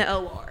 like in the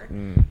OR.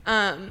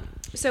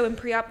 So in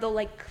pre-op they'll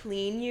like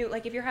clean you,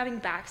 like if you're having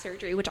back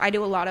surgery, which I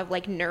do a lot of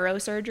like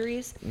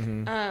neurosurgeries.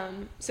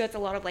 So it's a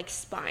lot of like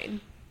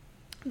spine.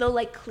 They'll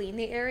like clean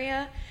the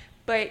area,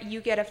 but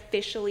you get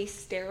officially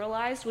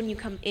sterilized when you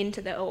come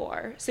into the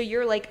OR. So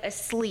you're like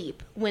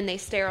asleep when they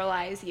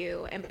sterilize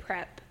you and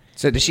prep.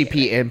 So does she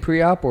pee in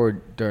pre-op or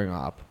during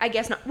op? I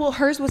guess not. Well,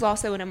 hers was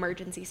also an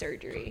emergency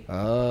surgery.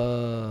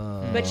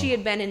 Oh. But she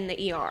had been in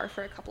the ER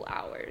for a couple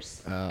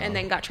hours and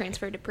then got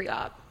transferred to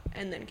pre-op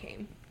and then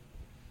came.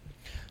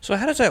 So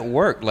how does that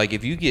work? Like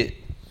if you get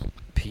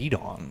peed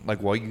on, like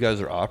while you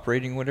guys are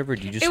operating, whatever,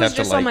 do you just have to like? It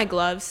was just on my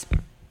gloves.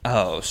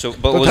 Oh, so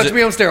but Don't was touch it?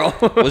 Me, I'm sterile.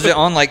 Was it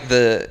on like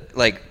the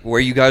where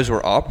you guys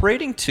were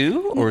operating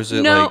too, or is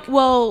it no?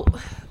 Well,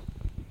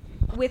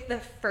 with the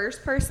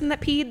first person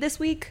that peed this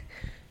week,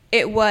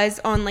 it was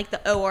on like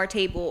the OR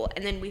table,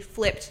 and then we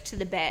flipped to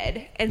the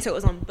bed, and so it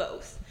was on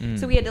both.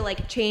 So we had to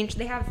like change.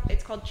 They have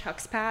it's called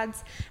Chuck's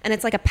pads, and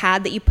it's like a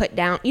pad that you put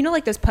down. You know,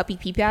 like those puppy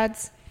pee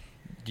pads.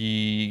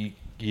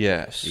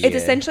 Yes. It's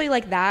essentially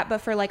like that, but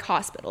for like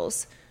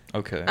hospitals.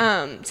 Okay.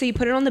 So you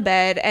put it on the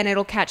bed, and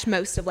it'll catch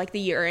most of like the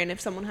urine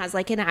if someone has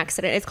like an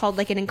accident. It's called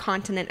like an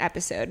incontinent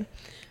episode.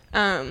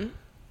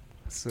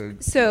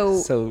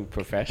 So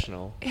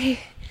professional.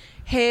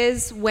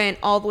 His went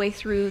all the way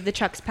through the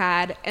Chuck's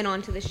pad and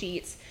onto the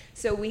sheets.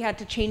 So we had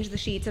to change the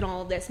sheets and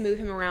all of this, move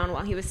him around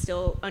while he was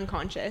still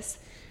unconscious,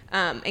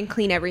 and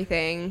clean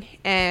everything.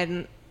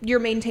 And you're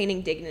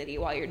maintaining dignity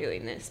while you're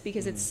doing this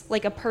because it's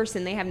like a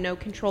person. They have no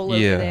control over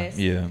this.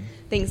 Yeah.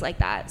 Things like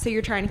that. So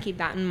you're trying to keep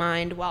that in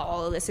mind while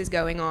all of this is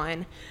going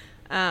on.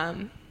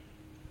 And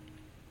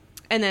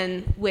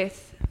then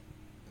with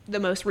the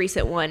most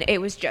recent one, it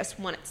was just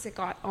once they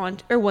got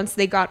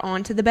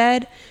onto the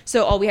bed.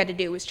 So all we had to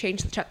do was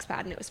change the Chuck's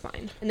pad and it was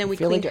fine. And then we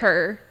cleaned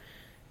her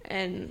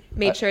and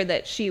made sure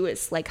that she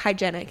was like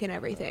hygienic and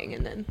everything.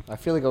 And then I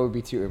feel like I would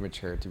be too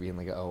immature to be in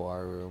like an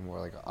OR room or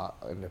like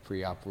in the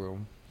pre-op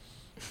room.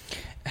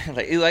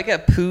 like I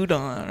pooed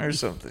on or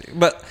something.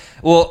 But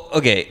well,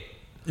 okay,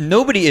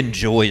 nobody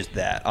enjoys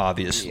that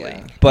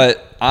obviously,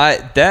 but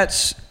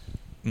that's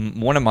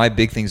one of my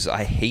big things.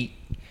 I hate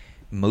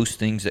most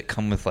things that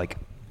come with like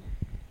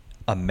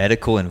a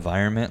medical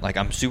environment. Like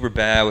I'm super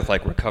bad with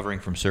like recovering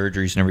from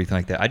surgeries and everything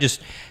like that.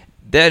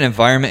 That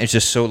environment is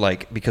just so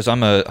like, because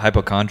I'm a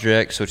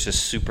hypochondriac, so it's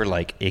just super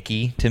like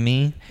icky to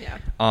me.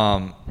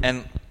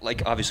 And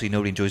like obviously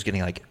nobody enjoys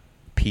getting like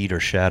peed or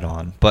shat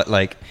on, but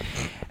like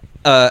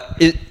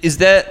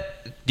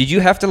did you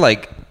have to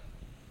like,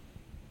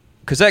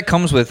 because that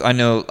comes with,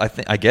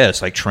 I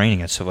guess like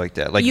training and stuff like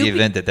that, like the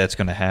event that's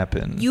going to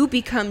happen, you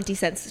become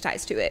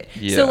desensitized to it.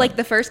 So like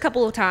the first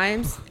couple of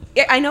times,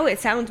 I know it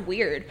sounds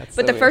weird,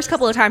 but the first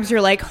couple of times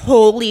you're like,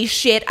 holy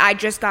shit, I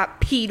just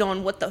got peed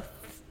on, what the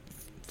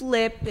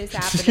flip is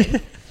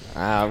happening?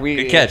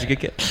 Good catch.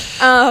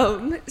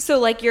 So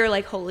like you're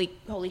like, holy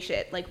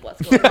shit, like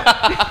what's going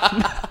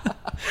on?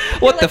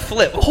 What the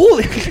flip?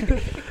 Holy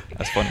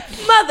that's funny.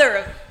 Mother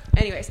of...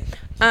 Anyways,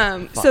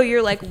 so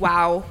you're like,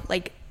 wow,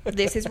 like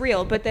this is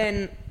real. But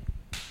then,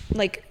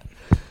 like,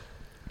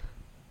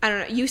 I don't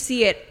know, you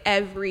see it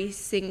every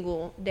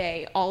single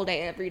day, all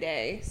day, every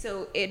day.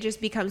 So it just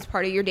becomes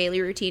part of your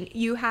daily routine.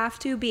 You have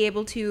to be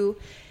able to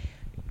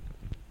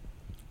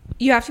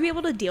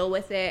deal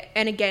with it,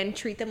 and again,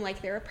 treat them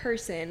like they're a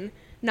person,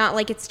 not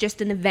like it's just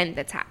an event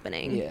that's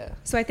happening. Yeah.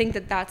 So I think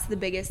that that's the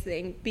biggest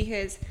thing,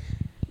 because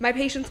my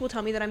patients will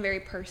tell me that I'm very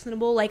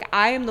personable. Like,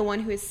 I am the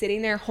one who is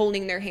sitting there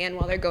holding their hand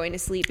while they're going to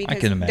sleep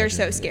because they're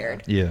so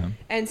scared. Yeah.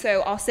 And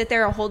so I'll sit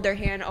there, I'll hold their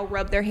hand, I'll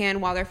rub their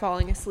hand while they're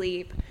falling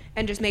asleep,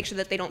 and just make sure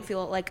that they don't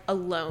feel like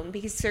alone,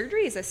 because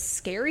surgery is a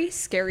scary,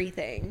 scary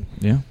thing.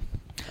 Yeah.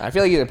 I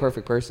feel like you're the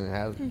perfect person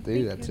to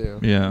do that too.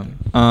 Yeah.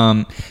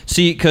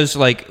 See, because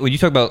like when you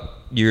talk about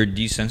you're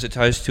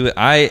desensitized to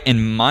it,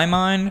 in my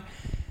mind,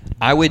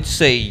 I would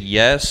say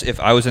yes if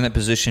I was in that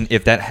position,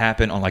 if that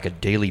happened on like a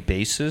daily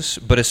basis,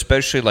 but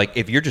especially like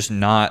if you're just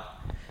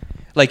not,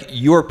 like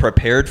you're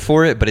prepared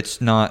for it, but it's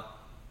not,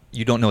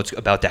 you don't know what's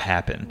about to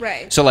happen.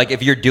 Right. So like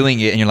if you're doing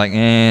it and you're like,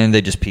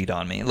 they just peed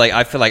on me. Like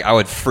I feel like I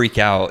would freak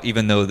out,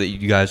 even though that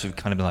you guys have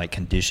kind of been like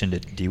conditioned to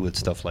deal with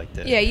stuff like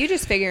that. Yeah, you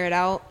just figure it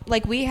out.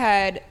 Like we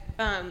had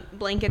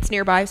blankets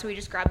nearby, so we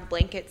just grabbed the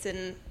blankets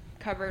and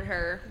covered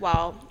her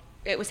while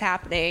it was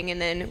happening, and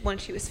then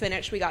once she was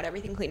finished, we got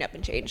everything cleaned up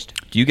and changed.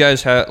 Do you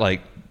guys have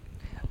like,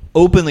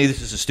 openly,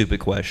 this is a stupid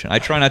question. I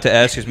try not to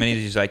ask as many of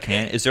these as I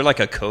can. Is there like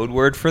a code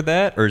word for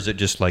that, or is it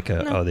just like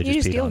a No, they you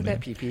just peed deal on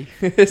with me?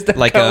 it. PP.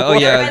 Like oh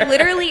yeah.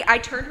 I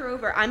turned her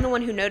over. I'm the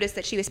one who noticed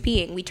that she was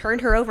peeing. We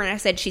turned her over and I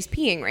said, she's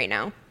peeing right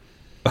now.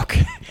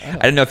 Okay. I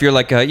didn't know if you're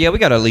like yeah, we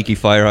got a leaky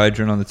fire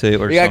hydrant on the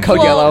table or We got something.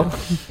 code yellow.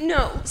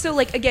 No. So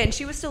like again,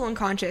 she was still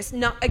unconscious.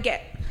 No, again,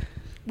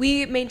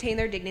 we maintain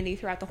their dignity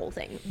throughout the whole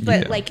thing.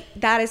 But Yeah. like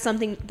that is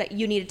something that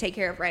you need to take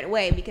care of right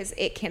away because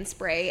it can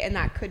spray and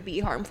that could be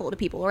harmful to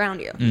people around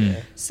you.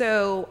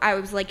 So I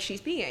was like, she's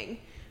peeing.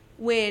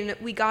 When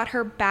we got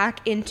her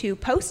back into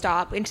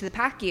post-op, into the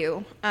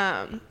PACU,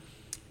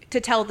 to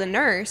tell the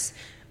nurse,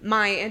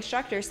 my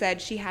instructor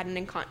said she had an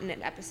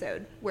incontinent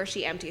episode where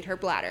she emptied her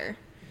bladder.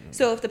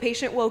 So if the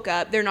patient woke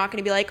up, they're not going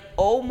to be like,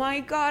 oh my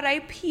God, I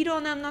peed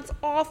on them. That's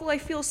awful. I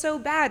feel so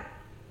bad.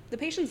 The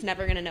patient's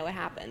never going to know what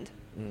happened.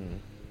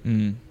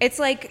 It's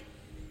like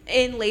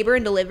in labor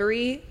and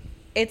delivery,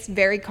 it's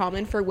very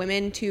common for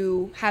women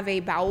to have a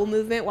bowel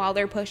movement while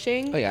they're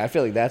pushing. Oh yeah, I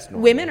feel like that's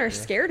normal. Women are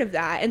scared of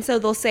that. And so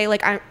they'll say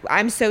like,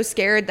 I'm so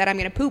scared that I'm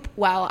going to poop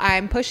while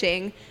I'm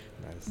pushing.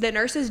 The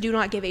nurses do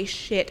not give a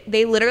shit.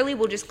 They literally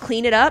will just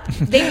clean it up.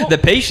 They will. The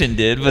patient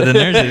did, but the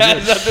nurse I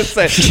was about to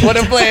say, what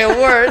a play of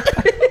word.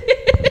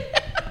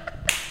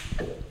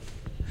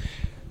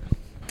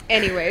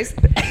 Anyways,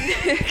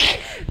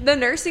 the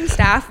nursing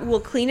staff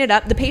will clean it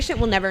up. The patient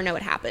will never know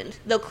what happened.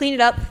 They'll clean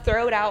it up,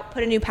 throw it out,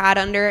 put a new pad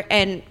under,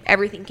 and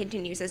everything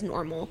continues as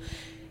normal.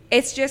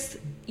 It's just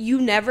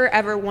you never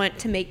ever want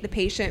to make the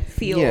patient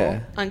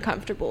feel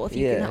uncomfortable if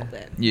you can help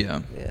it.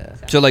 Yeah. Yeah.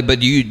 So like, but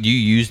do you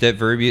use that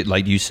verbiage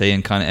like you say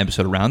in kind of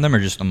episode around them, or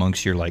just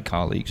amongst your like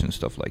colleagues and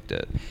stuff like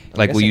that?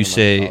 Like, will you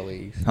say,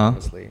 colleagues, huh?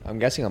 honestly. I'm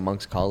guessing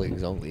amongst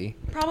colleagues only.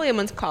 Probably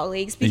amongst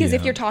colleagues, because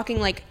if Yeah. you're talking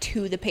like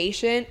to the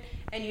patient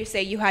and you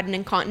say you had an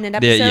incontinent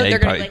episode, Yeah, they're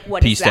gonna be like,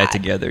 "What is piece that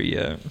together.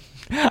 Yeah.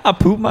 I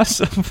poop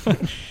myself.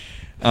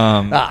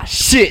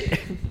 Shit.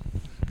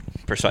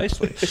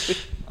 Precisely.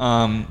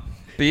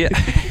 But yeah,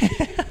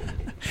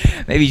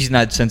 maybe he's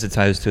not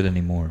sensitized to it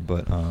anymore.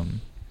 But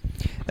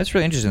that's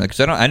really interesting because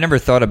I never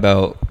thought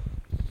about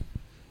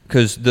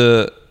because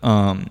it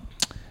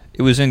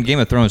was in Game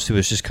of Thrones too.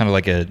 It's just kind of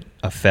like a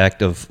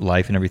fact of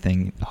life and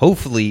everything.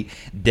 Hopefully,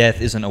 death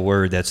isn't a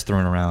word that's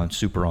thrown around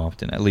super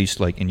often, at least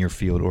like in your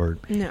field or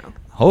No.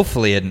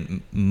 Hopefully,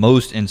 in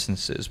most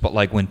instances, but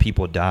like when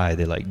people die,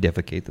 they like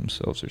defecate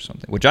themselves or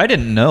something, which I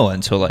didn't know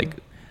until like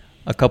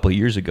a couple of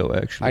years ago.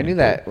 Actually, I knew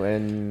that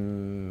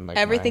when like,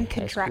 Everything my high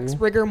contracts,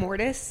 school. rigor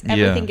mortis. Yeah.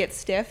 Everything gets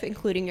stiff,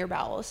 including your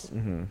bowels.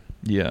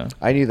 Yeah.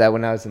 I knew that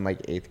when I was in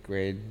like 8th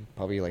grade,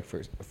 probably like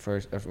first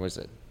was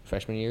it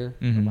freshman year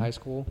of high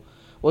school.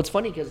 Well, it's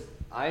funny because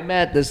I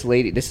met this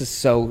lady. This is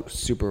so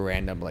super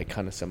random, like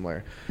kind of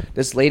similar.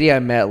 This lady I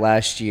met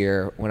last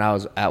year when I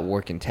was at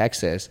work in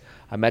Texas.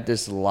 I met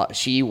this.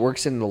 She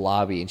works in the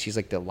lobby, and she's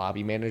like the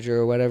lobby manager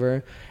or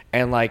whatever.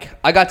 And like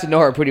I got to know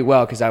her pretty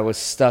well because I was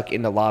stuck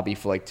in the lobby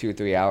for like 2 or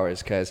 3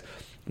 hours because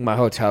my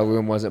hotel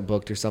room wasn't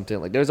booked or something.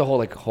 Like there was a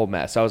whole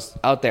mess. I was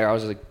out there. I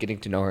was like getting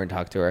to know her and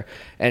talk to her,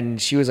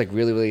 and she was like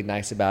really really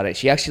nice about it.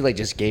 She actually like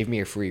just gave me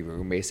a free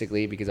room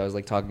basically because I was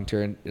like talking to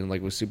her and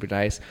like was super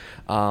nice.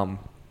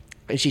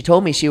 And she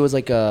told me she was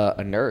like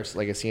a nurse,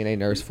 like a CNA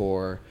nurse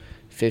for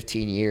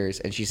 15 years,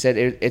 and she said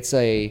it's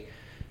a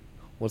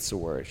what's the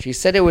word? She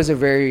said it was a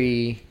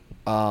very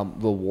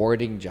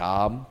rewarding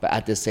job, but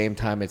at the same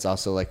time, it's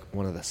also like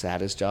one of the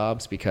saddest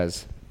jobs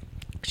because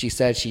she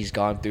said she's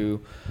gone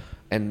through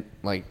and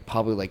like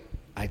probably like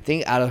I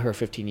think out of her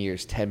 15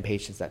 years, 10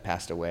 patients that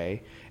passed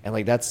away, and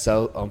like that's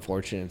so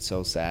unfortunate and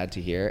so sad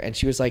to hear. And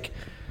she was like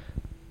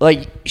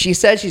she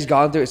said she's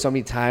gone through it so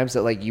many times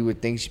that like you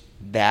would think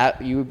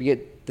that you would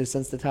get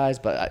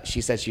desensitized, but she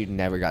said she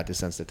never got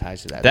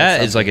desensitized to that.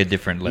 That is like a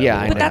different level. Yeah,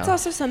 I But know. that's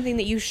also something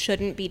that you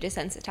shouldn't be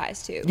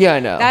desensitized to. Yeah, I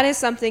know. That is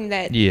something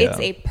that Yeah. it's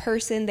a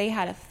person, they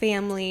had a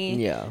family,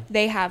 Yeah.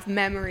 they have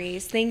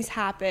memories, things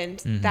happened.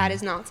 Mm-hmm. That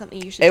is not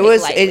something you should take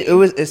lightly.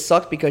 It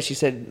sucked because she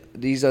said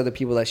these are the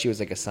people that she was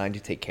like assigned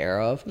to take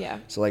care of. Yeah.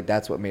 So like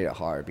that's what made it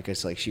hard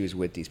because like she was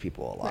with these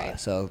people a lot. Right.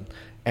 So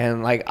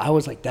and like I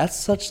was like that's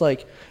such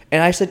like,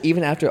 and I said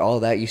even after all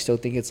that you still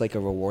think it's like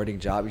a rewarding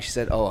job. She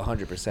said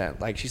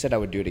 100%. Like she said I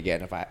would do it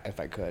again if I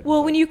could.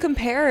 Well, when you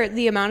compare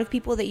the amount of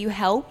people that you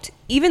helped,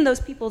 even those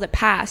people that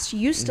passed,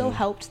 you still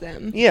helped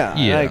them. yeah,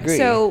 Yeah. I agree.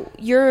 So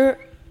you're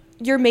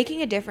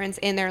making a difference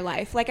in their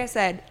life. Like I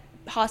said,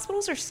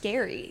 hospitals are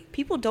scary.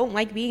 People don't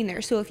like being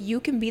there. So if you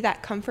can be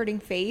that comforting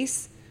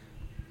face,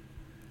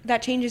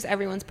 that changes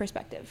everyone's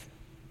perspective.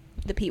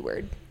 The P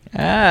word.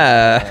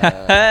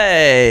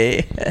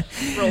 Hey.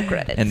 Roll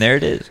credits. And there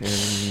it is.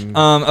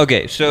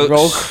 Okay, so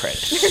Roll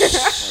credits.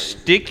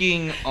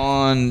 sticking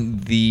on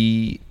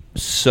the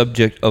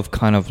subject of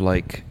kind of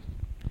like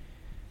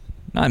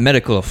not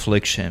medical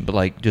affliction, but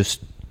like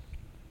just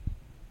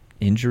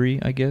injury,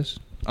 I guess.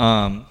 You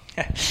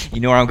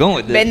know where I'm going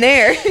with this. Been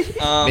there.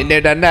 Been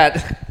there, done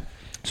that.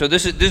 So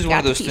this is one Got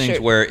of those the things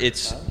t-shirt. where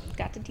it's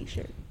Got the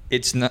t-shirt.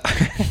 not.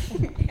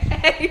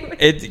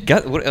 It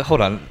got. Hold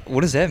on.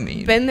 What does that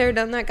mean? Been there,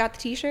 done that, got the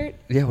T-shirt.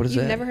 Yeah. What is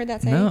that? You've never heard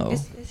that saying? No.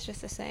 It's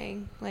just a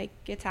saying. Like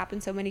it's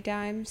happened so many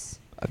times.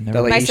 I've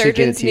never. Like, My you should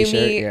get a surgeons knew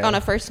me t-shirt, on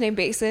a first name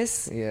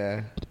basis.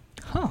 Yeah.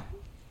 Huh.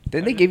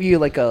 Didn't they give you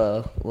like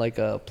a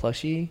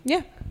plushie?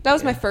 Yeah, that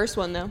was my first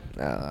one though.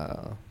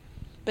 Oh.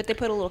 But they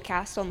put a little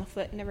cast on the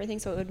foot and everything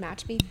so it would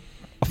match me.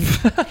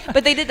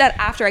 But they did that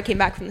after I came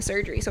back from the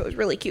surgery, so it was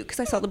really cute because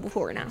I saw the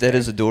before and after. That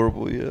is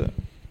adorable. Yeah.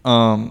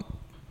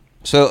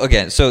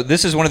 So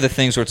this is one of the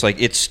things where it's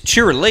like it's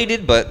cheer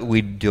related, but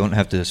we don't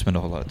have to spend a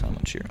whole lot of time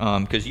on cheer.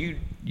 Because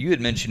you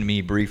had mentioned to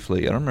me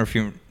briefly. I don't know if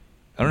you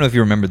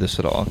remember this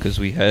at all because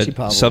we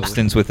had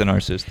substance within our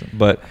system,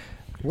 but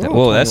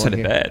that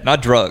sounded bad.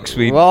 Not drugs.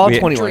 We're all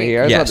 21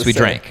 here. Yes, we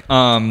drank.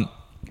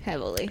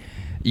 Heavily.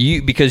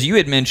 Because you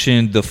had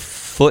mentioned the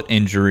foot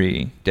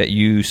injury that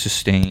you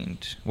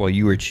sustained while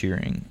you were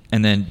cheering,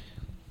 and then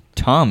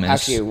Thomas.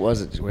 Actually, it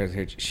wasn't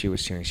where she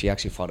was cheering. She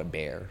actually fought a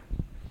bear.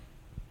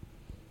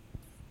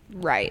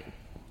 Right.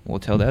 We'll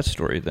tell that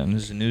story then.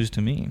 This is news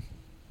to me.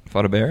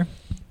 Fought a bear?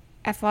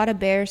 I fought a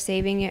bear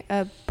saving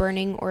a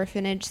burning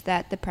orphanage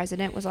that the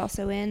president was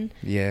also in.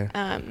 Yeah.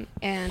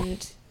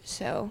 And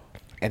so.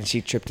 And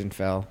she tripped and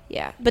fell.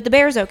 Yeah, but the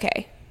bear's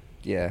okay.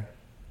 Yeah.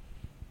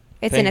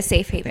 It's in a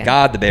safe haven.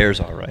 God, the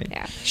bear's all right.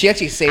 Yeah. She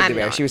actually saved the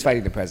bear. Not. She was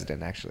fighting the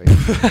president, actually.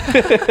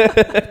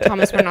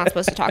 Thomas, we're not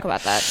supposed to talk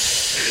about that.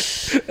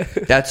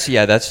 That's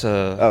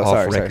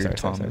off record,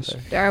 Thomas.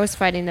 Sorry. I was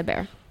fighting the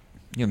bear.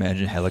 Can you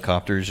imagine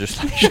helicopters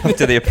just like come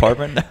to the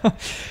apartment now?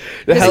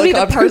 This would be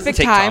the perfect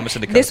take time. Thomas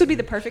into This would be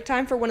the perfect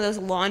time for one of those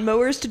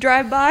lawnmowers to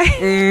drive by.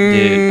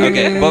 Dude,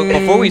 okay, but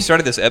before we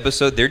started this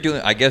episode, they're doing,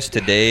 I guess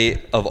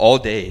today of all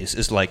days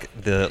is like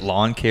the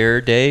lawn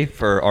care day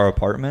for our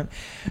apartment.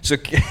 So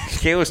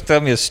Kayla was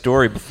telling me a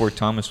story before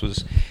Thomas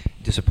was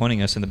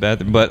disappointing us in the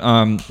bathroom, but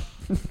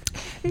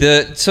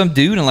some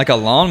dude in like a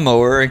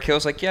lawnmower, and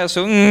Kayla's like, yeah,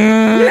 so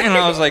and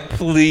I was like,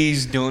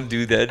 please don't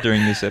do that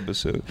during this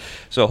episode.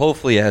 So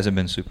hopefully it hasn't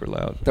been super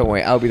loud. Don't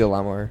worry, I'll be the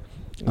lawnmower.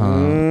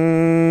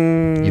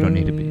 You don't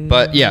need to be.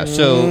 But yeah,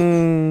 so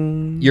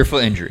your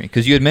foot injury,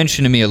 because you had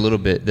mentioned to me a little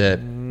bit that,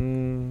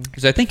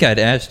 because I think I'd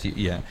asked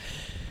you,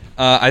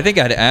 I think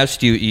I'd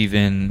asked you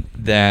even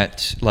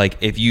that, like,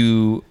 if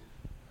you,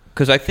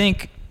 because I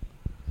think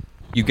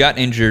you got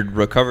injured,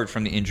 recovered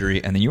from the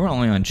injury, and then you were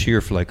only on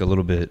cheer for like a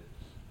little bit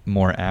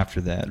more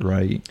after that,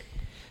 right?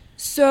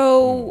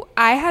 So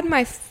I had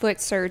my foot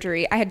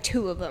surgery. I had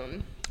 2 of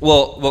them.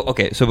 Well,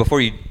 okay. So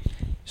before you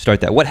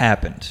start that, what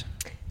happened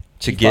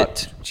She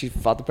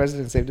fought the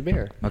president and saved a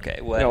bear. Okay,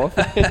 what? No.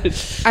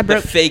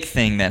 The fake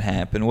thing that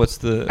happened.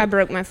 I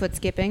broke my foot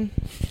skipping.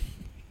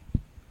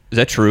 Is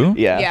that true?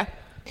 Yeah.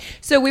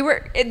 So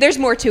there's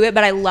more to it,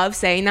 but I love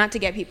saying that to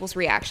get people's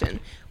reaction.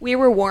 We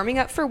were warming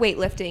up for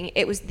weightlifting.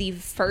 It was the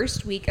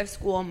first week of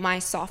school my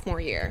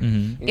sophomore year.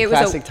 Mm-hmm. In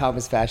classic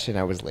Thomas fashion,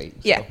 I was late. So.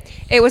 Yeah.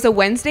 It was a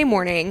Wednesday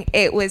morning.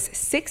 It was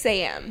 6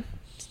 a.m.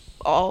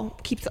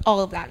 Keeps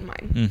all of that in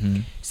mind. Mm-hmm.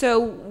 So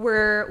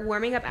we're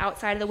warming up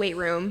outside of the weight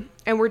room,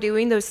 and we're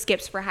doing those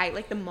skips for height,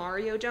 like the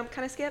Mario jump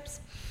kind of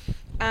skips.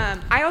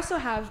 I also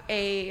have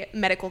a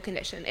medical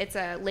condition. It's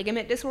a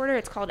ligament disorder.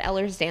 It's called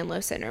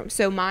Ehlers-Danlos syndrome.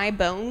 So my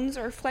bones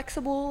are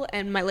flexible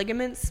and my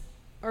ligaments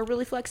are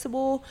really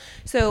flexible.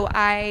 So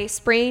I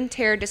sprain,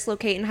 tear,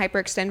 dislocate, and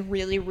hyperextend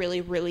really, really,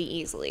 really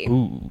easily.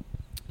 Ooh.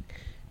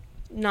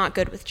 Not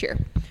good with cheer.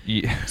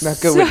 Yeah. Not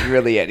good with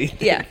really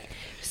anything. Yeah.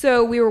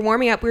 So we were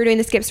warming up. We were doing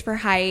the skips for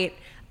height.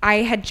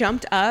 I had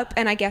jumped up,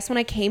 and I guess when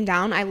I came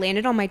down, I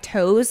landed on my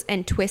toes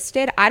and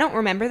twisted. I don't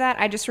remember that.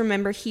 I just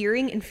remember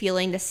hearing and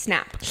feeling the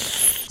snap.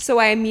 So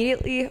I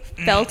immediately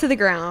fell to the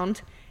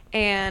ground,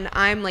 and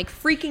I'm like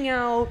freaking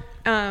out.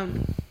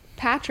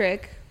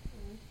 Patrick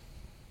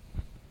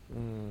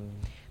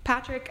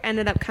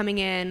ended up coming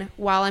in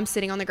while I'm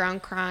sitting on the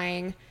ground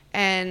crying,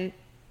 and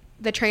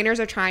the trainers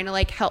are trying to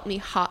like help me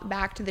hop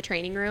back to the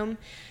training room.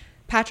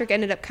 Patrick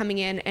ended up coming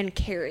in and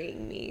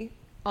carrying me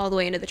all the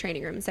way into the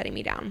training room and setting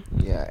me down.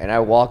 Yeah, and I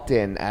walked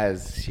in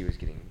as she was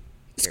getting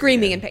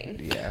screaming in pain.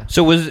 Yeah.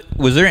 So was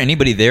there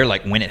anybody there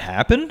like when it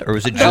happened, or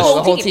was it just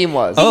the whole team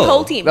was? The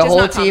whole team. The just whole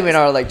not team Thomas. and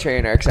our like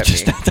trainer except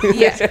me.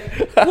 Yeah.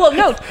 Well,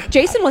 no,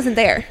 Jason wasn't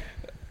there.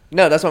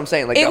 No, that's what I'm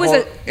saying. Like It was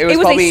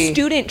probably a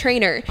student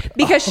trainer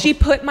because she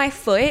put my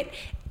foot.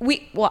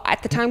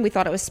 At the time we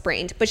thought it was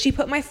sprained, but she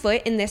put my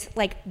foot in this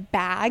like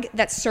bag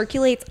that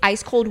circulates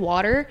ice cold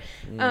water.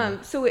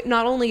 So it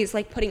not only is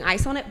like putting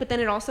ice on it, but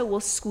then it also will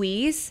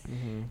squeeze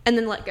and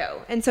then let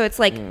go. And so it's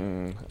like, I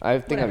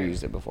think whatever. I've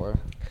used it before.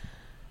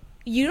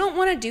 You don't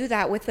want to do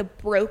that with a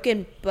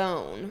broken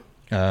bone,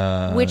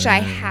 which I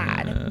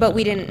had, but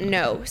we didn't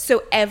know.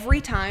 So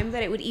every time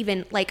that it would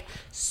even like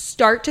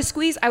start to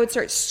squeeze, I would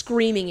start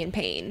screaming in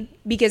pain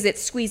because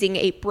it's squeezing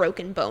a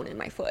broken bone in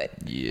my foot.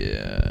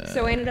 Yeah.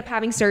 So I ended up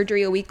having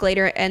surgery a week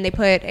later, and they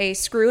put a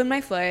screw in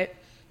my foot.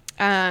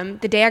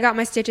 The day I got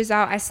my stitches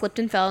out, I slipped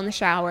and fell in the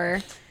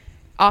shower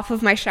off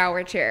of my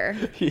shower chair.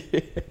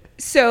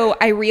 So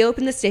I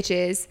reopened the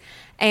stitches,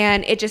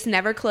 and it just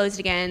never closed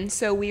again.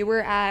 So we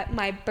were at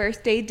my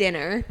birthday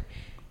dinner,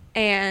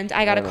 And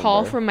I got a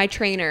call from my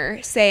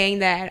trainer saying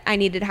that I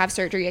needed to have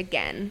surgery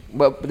again.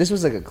 Well, this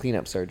was like a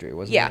cleanup surgery,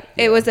 wasn't it? Yeah,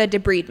 it was a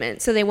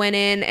debridement. So they went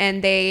in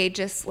and they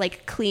just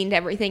like cleaned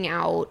everything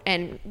out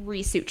and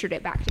resutured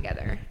it back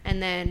together.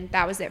 And then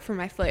that was it for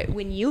my foot.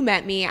 When you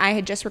met me, I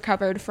had just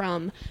recovered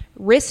from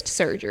wrist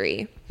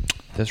surgery.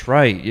 That's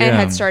right, yeah. And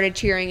had started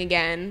cheering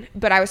again,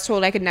 but I was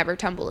told I could never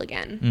tumble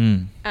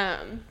again.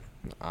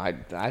 I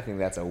think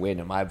that's a win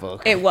in my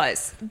book. It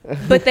was.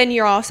 But then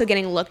you're also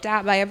getting looked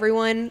at by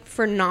everyone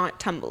for not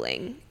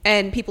tumbling.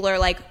 And people are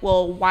like,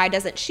 well, why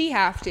doesn't she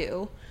have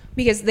to?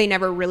 Because they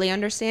never really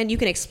understand. You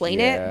can explain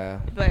it,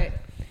 but...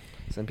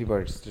 Some people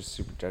are just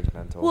super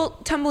judgmental. Well,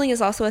 tumbling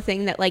is also a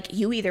thing that, like,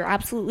 you either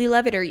absolutely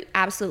love it or you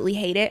absolutely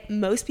hate it.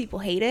 Most people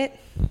hate it.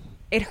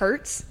 It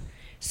hurts.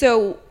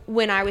 So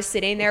when I was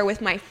sitting there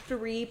with my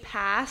free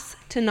pass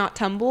to not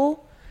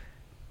tumble,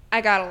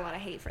 I got a lot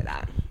of hate for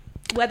that.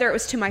 Whether it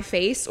was to my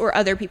face or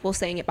other people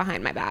saying it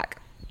behind my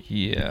back.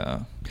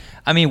 Yeah.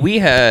 I mean, we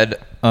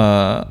had,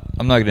 I'm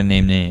not going to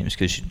name names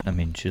because, she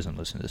doesn't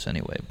listen to this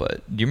anyway,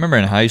 but do you remember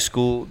in high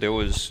school, there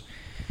was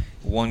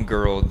one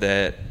girl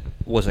that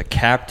was a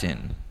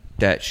captain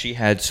that she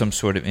had some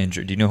sort of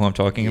injury. Do you know who I'm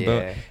talking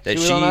about? That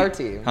she was on our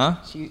team. Huh?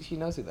 She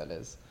knows who that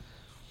is.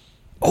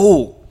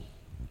 Oh.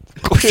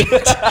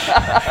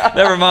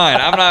 Never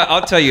mind.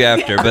 I'll tell you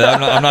after, but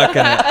I'm not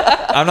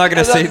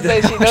gonna say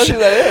that. She knows who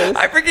that is.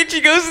 I forget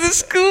she goes to the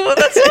school.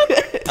 That's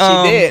it.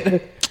 She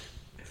did.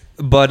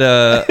 But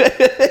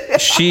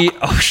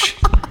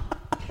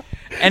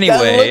anyway,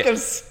 that look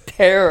of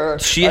terror.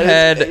 She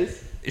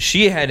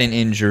had an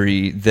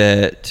injury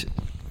that,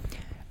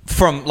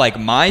 from like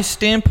my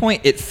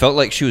standpoint, it felt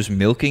like she was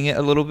milking it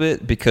a little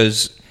bit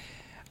because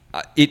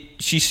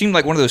she seemed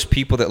like one of those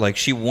people that like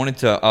she wanted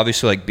to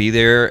obviously like be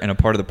there and a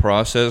part of the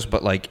process,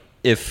 but like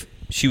if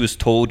she was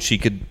told she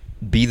could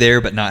be there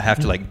but not have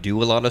to like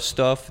do a lot of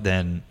stuff,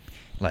 then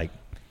like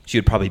she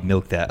would probably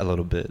milk that a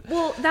little bit.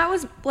 Well, that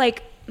was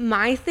like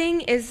my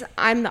thing is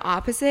I'm the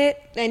opposite,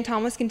 and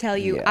Thomas can tell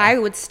you I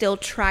would still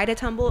try to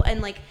tumble.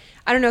 And like,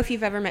 I don't know if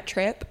you've ever met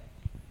Tripp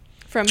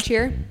from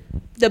cheer,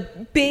 the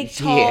big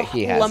tall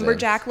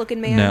lumberjack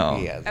looking man. No.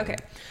 He hasn't. Okay.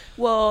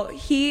 Well,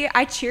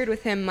 I cheered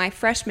with him my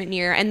freshman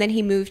year, and then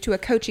he moved to a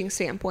coaching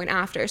standpoint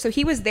after. So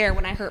he was there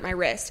when I hurt my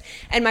wrist,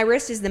 and my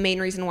wrist is the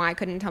main reason why I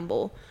couldn't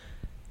tumble.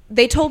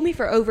 They told me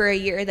for over a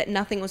year that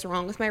nothing was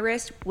wrong with my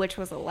wrist, which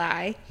was a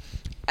lie,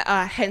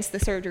 hence the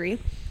surgery.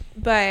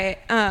 But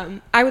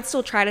I would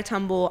still try to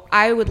tumble.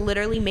 I would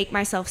literally make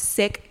myself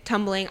sick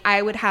tumbling.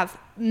 I would have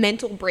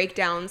mental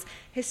breakdowns,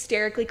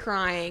 hysterically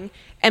crying,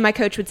 and my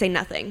coach would say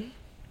nothing.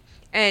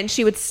 And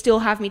she would still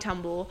have me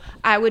tumble.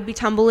 I would be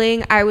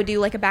tumbling. I would do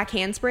like a back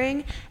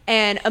handspring.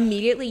 And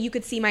immediately you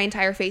could see my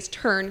entire face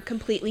turn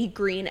completely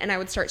green and I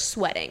would start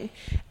sweating.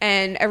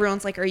 And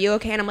everyone's like, are you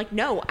okay? And I'm like,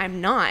 no,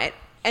 I'm not.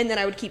 And then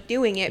I would keep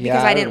doing it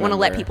because I didn't want to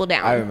let people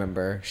down. I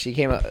remember. She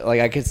came up,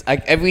 like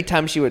every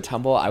time she would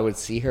tumble, I would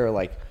see her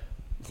like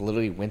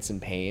literally wince in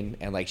pain.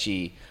 And like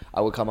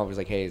I would come up and was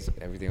like, hey, is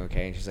everything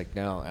okay? And she's like,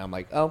 no. And I'm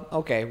like, oh,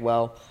 okay,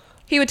 well.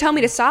 He would tell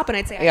me to stop and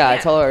I'd say, I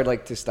tell her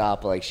like to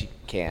stop, but like she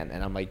can.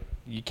 And I'm like,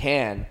 you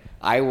can.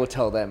 I will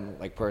tell them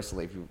like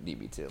personally if you need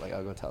me to. Like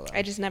I'll go tell them.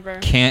 I just never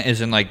can't.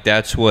 Isn't like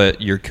that's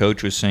what your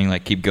coach was saying,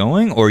 like keep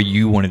going, or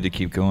you wanted to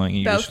keep going?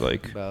 You both. Just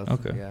like both.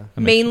 Okay. Yeah.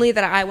 Mainly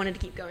that I wanted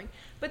to keep going,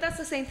 but that's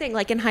the same thing.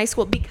 Like in high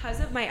school,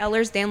 because of my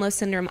Ehlers-Danlos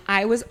syndrome,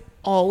 I was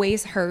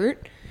always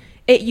hurt.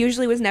 It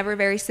usually was never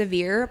very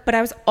severe, but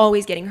I was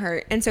always getting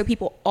hurt. And so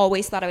people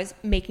always thought I was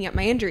making up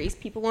my injuries.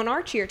 People on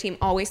our cheer team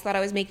always thought I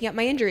was making up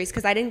my injuries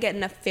because I didn't get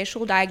an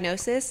official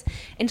diagnosis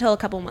until a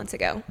couple months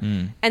ago.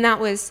 And that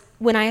was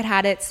when I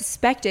had it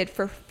suspected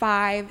for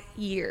 5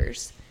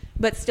 years.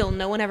 But still,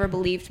 no one ever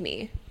believed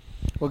me.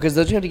 Well, because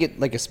don't you have to get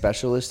like a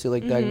specialist to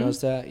like diagnose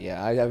that?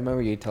 Yeah, I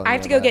remember you telling me. I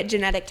have to go get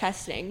genetic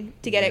testing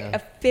to get it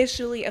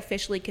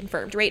officially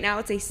confirmed. Right now,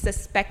 it's a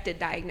suspected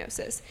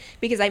diagnosis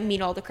because I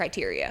meet all the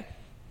criteria.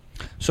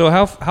 So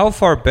how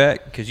far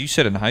back? Because you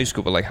said in high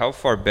school, but like how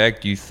far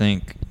back do you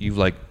think you've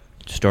like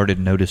started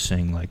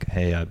noticing like,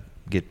 hey, I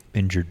get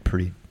injured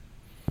pretty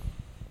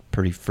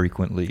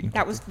frequently?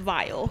 That was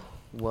vile.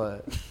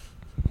 What?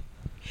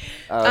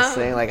 I was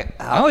saying like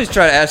I always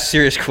try to ask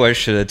serious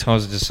questions that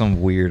Tom's just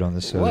some weird on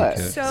the subject. What?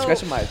 So,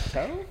 scratching my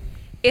toe?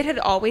 It had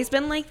always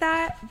been like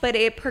that, but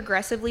it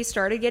progressively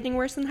started getting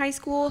worse in high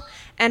school.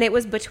 And it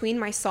was between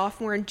my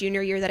sophomore and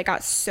junior year that it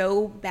got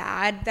so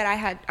bad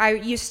that I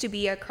used to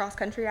be a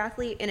cross-country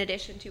athlete in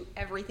addition to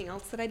everything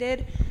else that I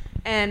did.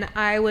 And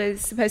I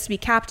was supposed to be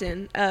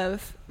captain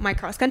of my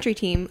cross-country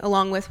team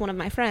along with one of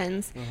my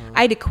friends.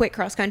 I had to quit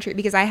cross-country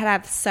because I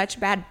had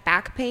such bad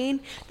back pain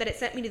that it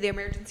sent me to the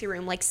emergency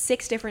room like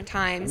 6 different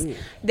times. Ooh.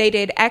 They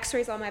did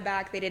x-rays on my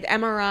back. They did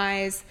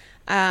MRIs.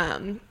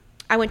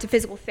 I went to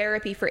physical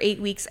therapy for 8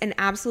 weeks and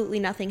absolutely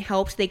nothing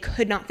helped. They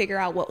could not figure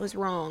out what was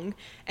wrong.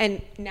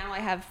 And now I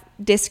have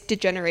disc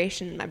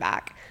degeneration in my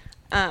back.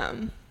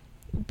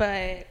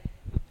 But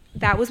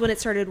that was when it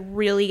started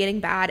really getting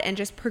bad and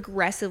just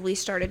progressively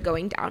started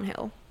going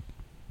downhill.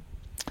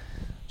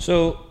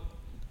 So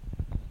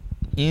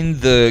in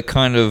the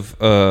kind of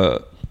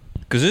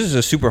because this is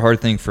a super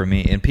hard thing for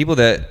me, and people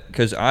that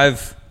because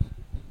I've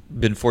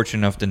been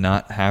fortunate enough to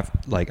not have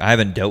like I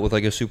haven't dealt with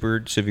like a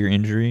super severe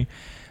injury,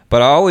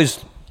 but I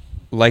always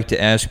like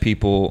to ask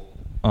people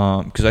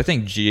because I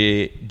think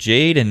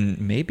Jade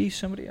and maybe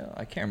somebody else,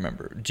 I can't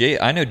remember.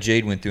 I know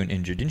Jade went through an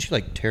injury. Didn't she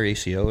like tear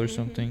ACL or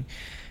something?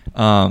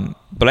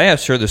 But I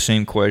asked her the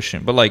same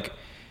question. But like,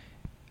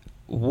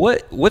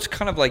 what's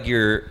kind of like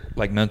your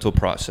like mental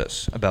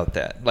process about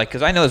that? Like,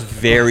 because I know it's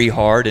very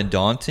hard and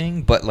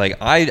daunting, but like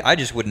I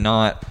just would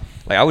not.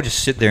 Like, I would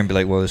just sit there and be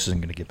like, well, this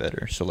isn't going to get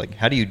better. So, like,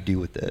 how do you deal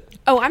with that?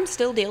 Oh, I'm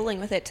still dealing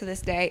with it to this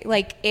day.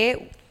 Like,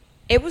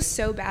 it was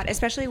so bad,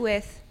 especially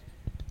with...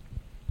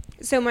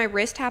 So, my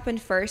wrist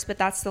happened first, but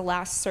that's the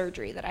last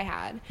surgery that I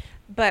had.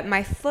 But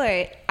my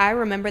foot, I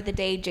remember the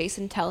day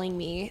Jason telling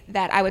me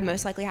that I would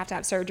most likely have to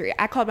have surgery.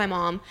 I called my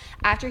mom.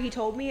 After he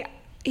told me,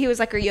 he was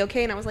like, are you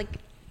okay? And I was like,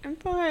 I'm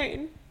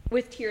fine.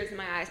 With tears in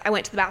my eyes. I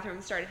went to the bathroom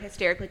and started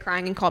hysterically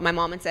crying and called my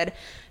mom and said...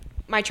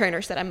 My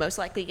trainer said I'm most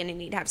likely going to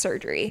need to have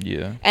surgery.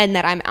 Yeah. And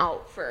that I'm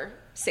out for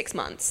 6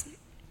 months.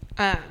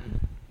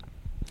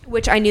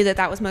 Which I knew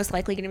that was most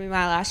likely going to be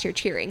my last year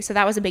cheering. So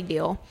that was a big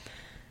deal.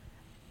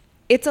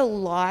 It's a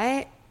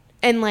lot.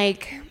 And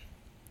like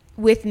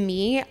with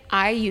me,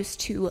 I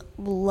used to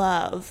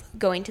love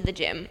going to the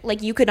gym.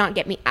 Like you could not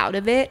get me out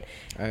of it.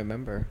 I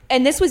remember.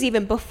 And this was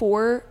even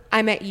before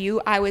I met you.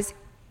 I was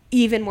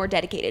even more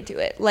dedicated to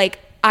it. Like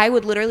I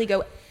would literally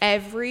go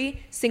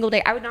every single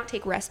day. I would not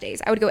take rest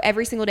days. I would go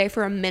every single day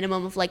for a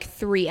minimum of like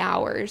 3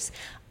 hours.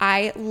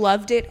 I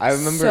loved it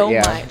so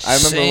much. I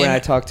remember when I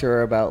talked to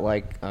her about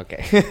like,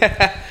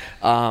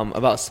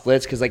 about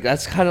splits. Cause like,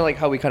 that's kind of like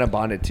how we kind of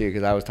bonded too.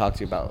 Cause I was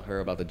talking to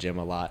her about the gym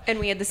a lot. And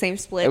we had the same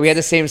split. And we had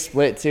the same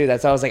split too.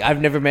 That's why I was like, I've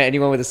never met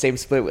anyone with the same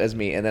split as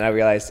me. And then I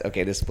realized,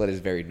 okay, this split is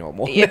very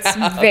normal. It's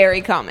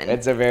very common.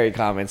 It's a very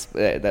common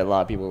split that a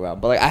lot of people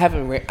around. But like, I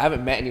haven't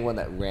met anyone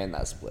that ran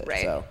that split.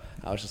 Right. So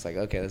I was just like,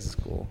 okay, this is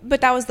cool.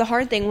 But that was the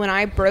hard thing when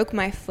I broke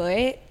my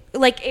foot.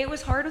 Like, it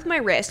was hard with my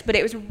wrist, but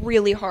it was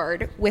really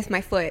hard with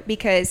my foot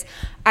because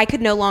I could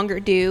no longer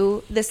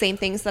do the same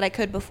things that I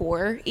could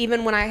before.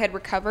 Even when I had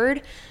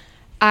recovered,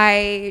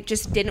 I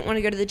just didn't want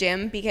to go to the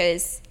gym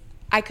because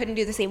I couldn't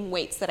do the same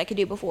weights that I could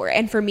do before.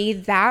 And for me,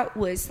 that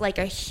was like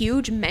a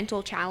huge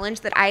mental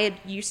challenge that I had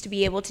used to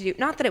be able to do.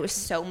 Not that it was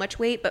so much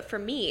weight, but for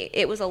me,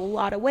 it was a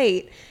lot of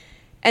weight.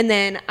 And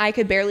then I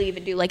could barely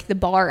even do like the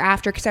bar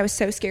after because I was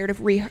so scared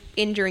of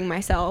re-injuring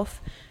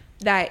myself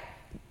that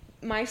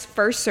my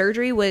first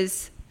surgery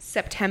was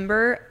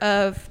September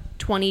of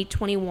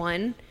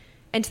 2021.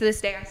 And to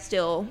this day, I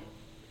still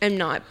am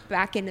not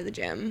back into the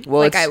gym. Well,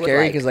 like it's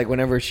scary because like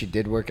whenever she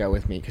did work out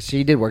with me, because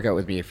she did work out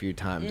with me a few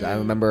times. I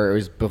remember it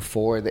was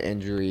before the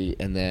injury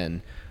and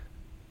then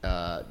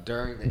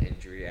during the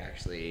injury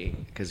actually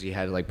because you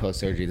had like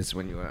post-surgery. This is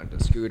when you went on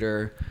the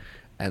scooter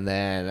and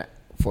then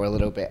for a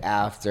little bit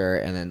after,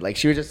 and then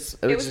like it was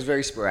just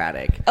very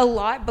sporadic. A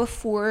lot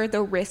before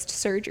the wrist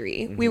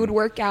surgery, we would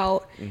work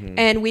out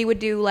and we would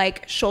do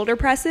like shoulder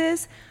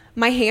presses.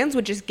 My hands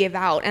would just give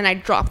out and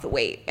I'd drop the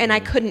weight and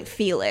I couldn't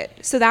feel it.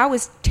 So that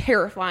was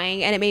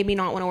terrifying and it made me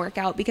not want to work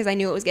out because I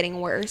knew it was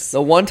getting worse.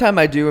 The one time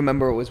I do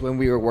remember was when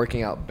we were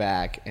working out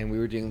back and we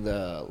were doing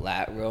the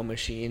lat row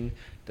machine,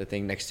 the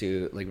thing next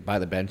to like by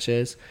the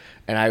benches,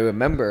 and I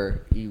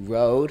remember you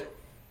rode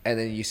and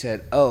then you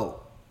said,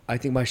 "Oh, I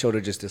think my shoulder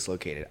just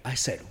dislocated." I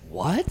said,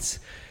 "What?"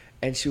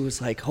 And she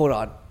was like, "Hold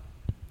on.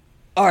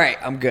 All right,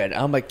 I'm good."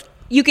 I'm like,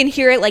 you can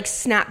hear it like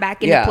snap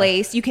back into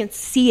place. You can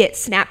see it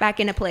snap back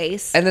into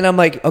place. And then I'm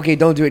like, "Okay,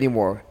 don't do it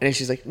anymore." And then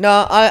she's like,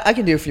 "No, I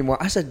can do a few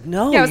more." I said,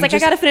 "No." Yeah, I was like, I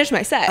got to finish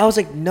my set. I was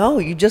like, "No,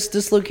 you just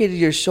dislocated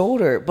your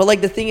shoulder." But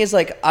like the thing is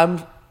like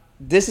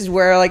this is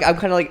where like I'm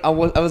kind of like I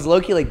was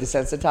low-key like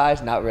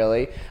desensitized, not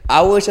really.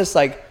 I was just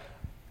like,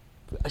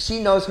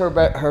 she knows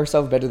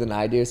herself better than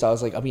I do. So I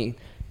was like, I mean,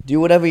 do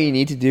whatever you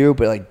need to do,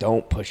 but like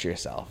don't push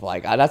yourself.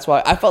 Like that's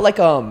why I felt like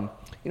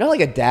like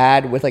a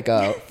dad with like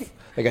a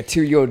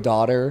 2-year-old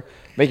daughter,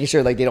 making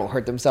sure like they don't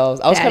hurt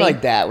themselves. I was kind of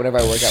like that whenever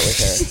I worked out with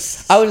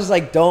her. I was just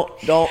like,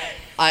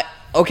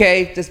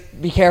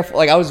 just be careful.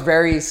 Like I was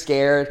very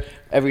scared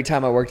every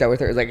time I worked out with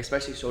her, like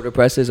especially shoulder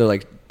presses or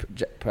like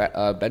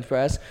bench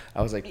press.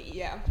 I was like,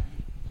 I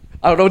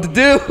don't know what to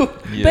do.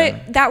 Yeah.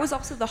 But that was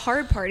also the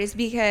hard part is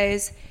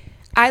because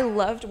I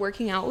loved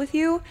working out with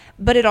you,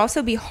 but it'd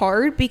also be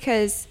hard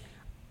because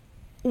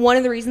one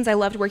of the reasons I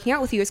loved working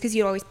out with you is because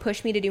you'd always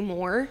push me to do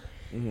more.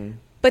 Mm-hmm.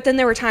 But then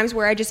there were times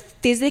where I just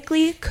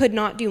physically could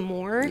not do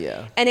more.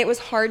 Yeah. And it was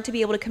hard to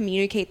be able to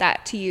communicate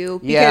that to you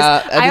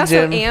because I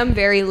also am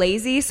very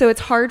lazy. So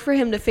it's hard for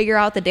him to figure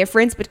out the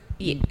difference, but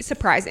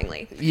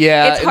surprisingly.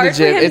 Yeah. It's hard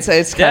for him.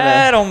 It's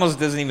that almost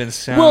doesn't even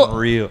sound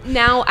real.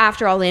 Now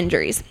after all the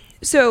injuries.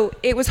 So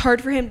it was hard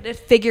for him to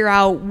figure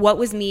out what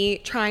was me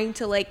trying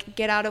to like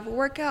get out of a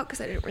workout because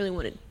I didn't really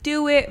want to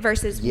do it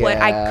versus what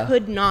I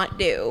could not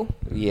do.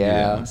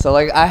 Yeah. So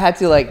like I had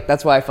to like,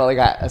 that's why I felt like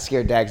a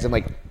scared dad because I'm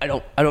like, I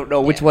don't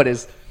know which one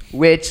is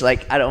which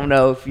like I don't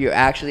know if you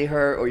actually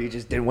hurt or you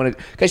just didn't want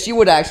to, because she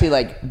would actually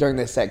like during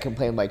this set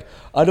complain like,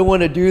 I don't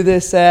want to do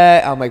this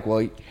set. I'm like,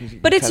 well,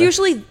 but it's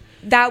usually,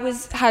 that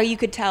was how you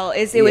could tell,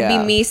 is it would be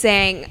me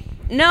saying,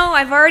 no,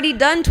 I've already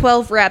done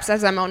 12 reps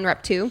as I'm on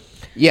rep 2.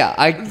 Yeah,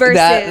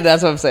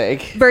 that's what I'm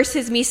saying.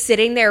 Versus me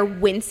sitting there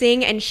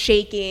wincing and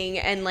shaking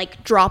and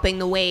like dropping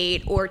the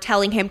weight or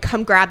telling him,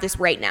 come grab this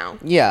right now.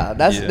 Yeah,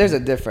 there's a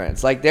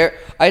difference. Like there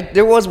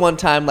was one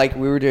time like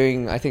we were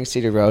doing, I think,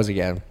 Cedar Rose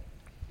again.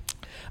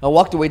 I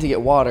walked away to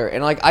get water,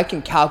 and like I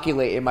can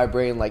calculate in my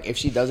brain like if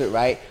she does it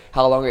right,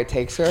 how long it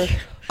takes her.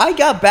 I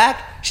got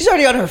back, she's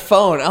already on her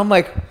phone. I'm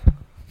like,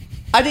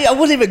 I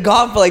wasn't even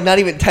gone for like not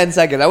even 10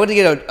 seconds. I went to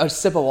get a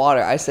sip of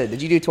water. I said,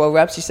 did you do 12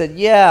 reps? She said,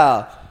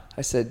 yeah.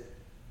 I said,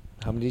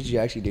 how many did you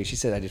actually do? She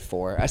said, I did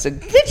 4. I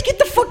said, bitch, get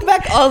the fuck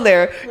back on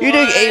there. You're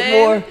doing 8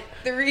 more.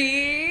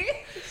 3,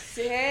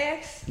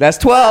 6. That's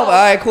 12. All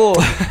right, cool.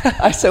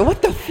 I said,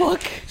 what the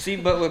fuck? See,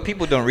 but what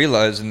people don't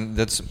realize, and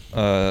that's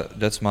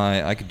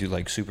I could do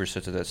like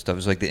supersets of that stuff.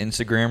 Is like the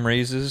Instagram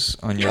raises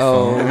on your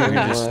phone. Where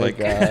you're just like,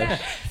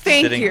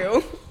 thank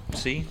you.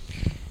 See,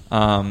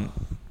 I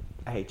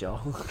hate y'all.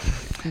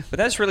 But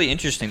that's really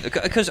interesting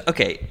because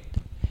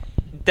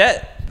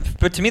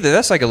but to me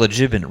that's like a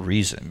legitimate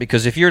reason,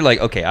 because if you're like,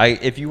 okay,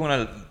 if you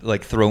want to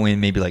like throw in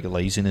maybe like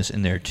laziness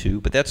in there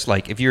too, but that's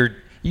like if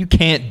you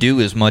can't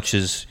do as much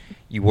as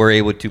you were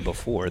able to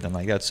before, then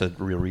like that's a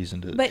real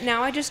reason to. But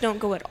now I just don't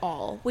go at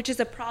all, which is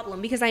a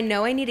problem because I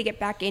know I need to get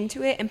back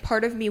into it, and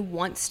part of me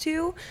wants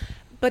to,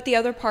 but the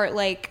other part,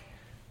 like,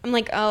 I'm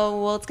like,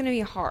 oh well, it's gonna be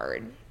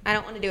hard. I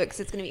don't want to do it because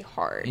it's gonna be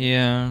hard.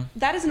 Yeah.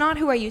 That is not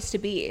who I used to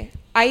be.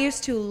 I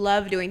used to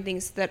love doing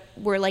things that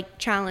were like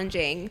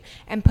challenging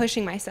and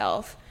pushing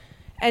myself.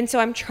 And so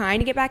I'm trying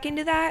to get back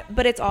into that,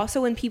 but it's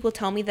also when people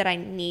tell me that I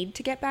need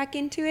to get back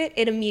into it,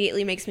 it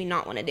immediately makes me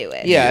not want to do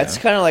it. Yeah, it's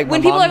kind of like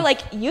when people are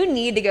like, you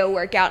need to go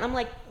work out, and I'm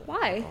like,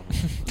 why?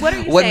 What are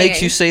you saying? What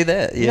makes you say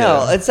that? Yeah.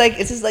 No, it's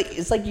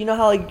like you know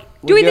how like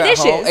doing the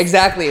dishes. Home,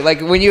 exactly.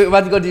 Like when you're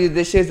about to go do the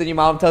dishes and your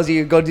mom tells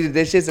you go do the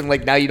dishes and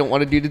like now you don't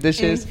want to do the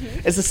dishes.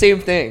 Mm-hmm. It's the same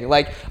thing.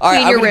 Like, all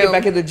right, I'm gonna get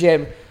back in the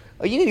gym.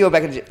 Oh, you need to go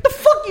back in the gym. The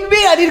fuck you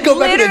mean I need to go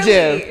back in the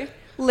gym?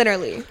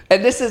 Literally.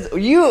 And this is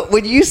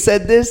when you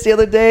said this the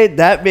other day,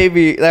 that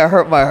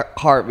hurt my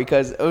heart,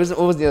 because what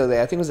was the other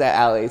day? I think it was at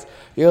Allie's.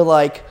 You're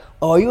like,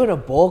 oh, you in a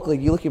bulk? Like,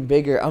 you looking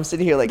bigger. I'm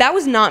sitting here like... That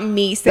was not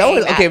me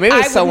saying that. Okay, maybe it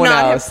was someone else.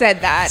 I would not have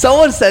said that.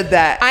 Someone said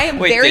that. I am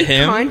very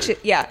conscious.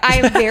 Yeah, I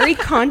am very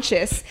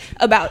conscious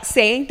about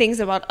saying things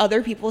about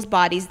other people's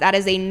bodies. That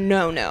is a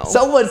no-no.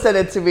 Someone said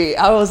it to me.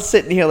 I was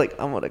sitting here like,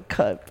 I'm going to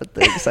cut, but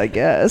thanks, I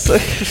guess.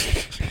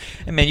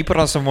 Hey, man, you put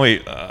on some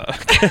weight.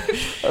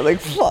 I'm like,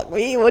 fuck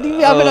me. What do you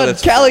mean? I've been on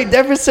calorie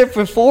deficit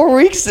for 4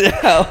 weeks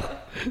now.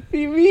 What do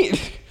you mean?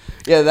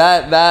 Yeah,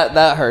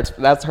 that hurts.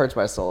 That hurts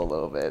my soul a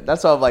little bit.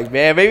 That's why I'm like,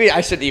 man, maybe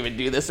I shouldn't even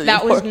do this anymore.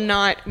 That was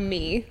not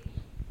me.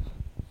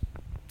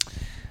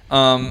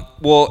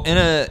 Well,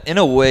 in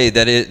a way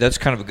that's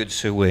kind of a good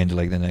segue into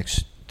like the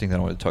next thing that I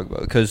want to talk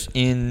about, because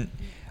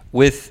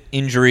with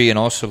injury and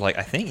also like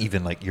I think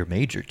even like your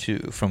major too,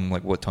 from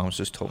like what Thomas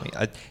just told me,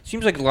 it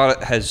seems like a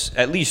lot has,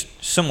 at least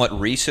somewhat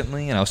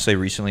recently, and I'll say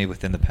recently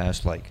within the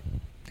past like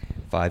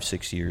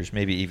 5-6 years,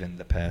 maybe even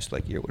the past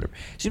like year, whatever.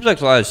 It seems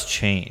like a lot has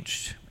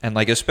changed. And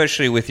like,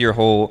 especially with your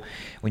whole,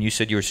 when you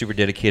said you were super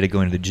dedicated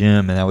going to the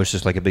gym and that was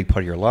just like a big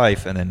part of your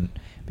life, and then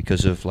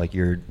because of like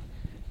your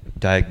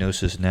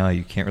diagnosis now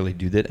you can't really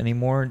do that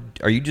anymore.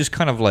 Are you just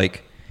kind of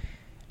like,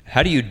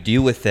 how do you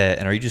deal with that?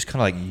 And are you just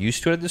kind of like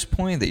used to it at this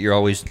point, that you're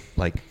always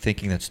like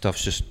thinking that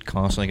stuff's just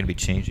constantly going to be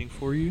changing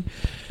for you?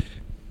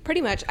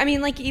 Pretty much. I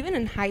mean, like even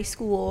in high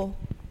school,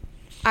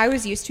 I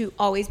was used to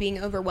always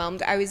being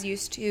overwhelmed. I was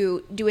used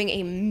to doing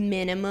a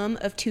minimum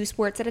of 2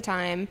 sports at a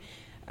time.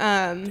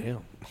 Damn.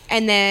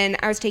 And then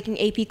I was taking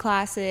AP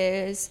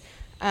classes.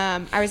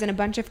 I was in a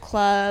bunch of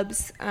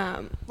clubs.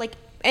 Like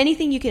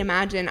anything you can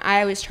imagine,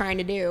 I was trying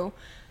to do.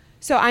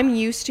 So I'm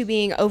used to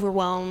being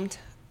overwhelmed.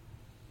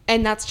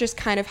 And that's just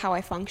kind of how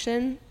I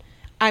function.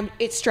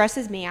 It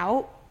stresses me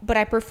out, but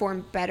I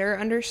perform better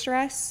under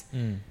stress.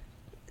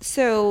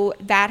 So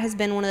that has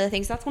been one of the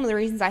things. That's one of the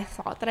reasons I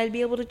thought that I'd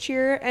be able to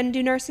cheer and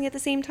do nursing at the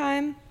same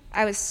time.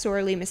 I was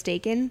sorely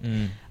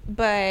mistaken.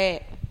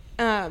 But,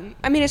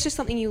 I mean, it's just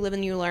something you live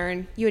and you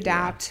learn. You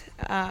adapt.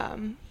 Yeah.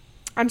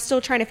 I'm still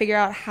trying to figure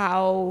out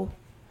how,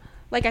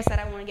 like I said,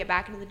 I want to get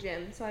back into the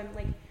gym. So I'm,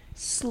 like,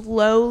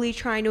 slowly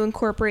trying to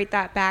incorporate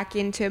that back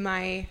into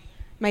my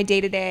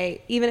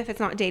day-to-day, even if it's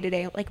not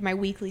day-to-day, like my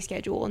weekly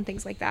schedule and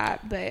things like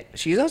that. But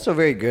she's also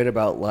very good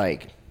about,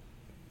 like,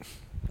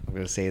 I'm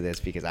going to say this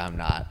because I'm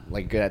not,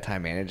 like, good at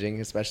time managing,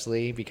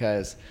 especially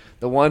because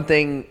the one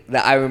thing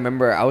that I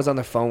remember, I was on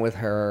the phone with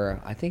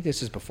her, I think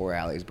this was before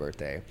Allie's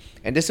birthday,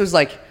 and this was,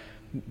 like,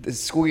 the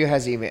school year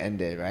hasn't even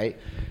ended, right?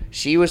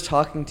 She was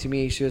talking to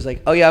me, she was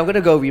like, oh, yeah, I'm going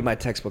to go read my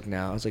textbook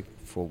now. I was like,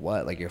 for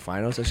what? Like, your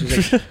finals? So she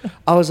was like,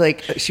 I was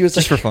like, she was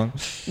just like, for fun.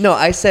 No,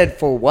 I said,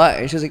 for what?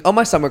 And she was like, oh,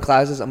 my summer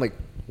classes. I'm like,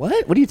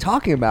 what are you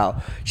talking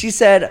about? She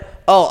said,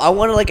 oh, I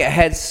wanted like a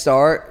head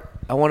start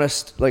I want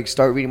to like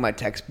start reading my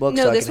textbooks.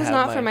 No, this was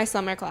not for my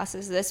summer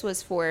classes. This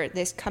was for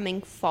this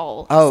coming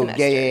fall. Oh,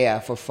 semester. yeah,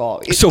 for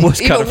fall. So what's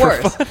kind of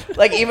worse?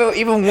 Like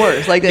even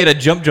worse. Like get a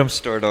jump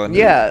start on.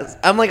 Yeah,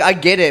 I'm like, I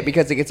get it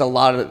because it gets a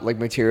lot of like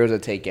material to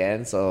take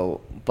in. So,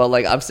 but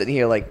like I'm sitting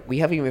here like we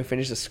haven't even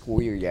finished the school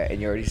year yet,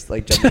 and you're already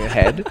like jumping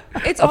ahead.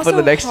 It's up also for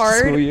the next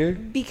hard school year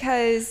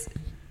because.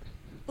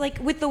 Like,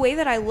 with the way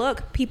that I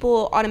look,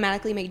 people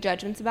automatically make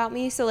judgments about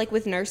me. So, like,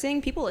 with nursing,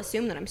 people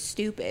assume that I'm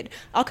stupid.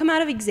 I'll come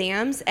out of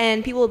exams,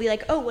 and people will be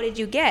like, oh, what did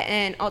you get?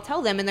 And I'll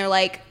tell them, and they're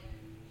like,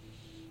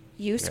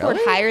 you scored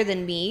higher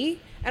than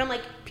me? And I'm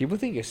like... People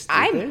think you're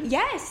stupid?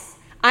 Yes.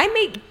 I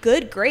make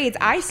good grades.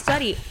 I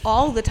study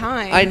all the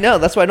time. I know.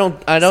 That's why I don't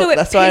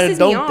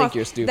think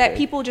you're stupid. That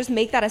people just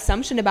make that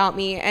assumption about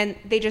me, and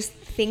they just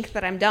think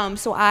that I'm dumb.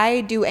 So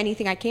I do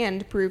anything I can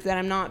to prove that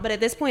I'm not. But at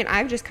this point,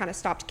 I've just kind of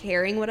stopped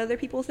caring what other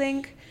people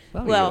think.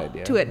 Well,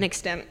 to an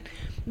extent.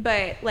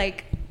 But,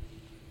 like,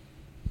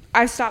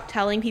 I've stopped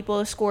telling people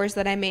the scores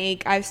that I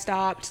make. I've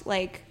stopped,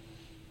 like...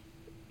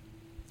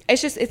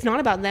 It's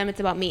not about them. It's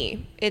about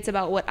me. It's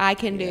about what I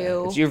can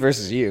do. It's you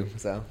versus you,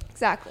 so...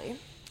 Exactly.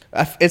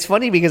 It's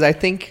funny because I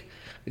think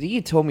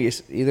you told me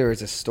either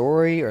it's a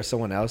story or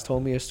someone else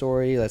told me a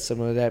story that's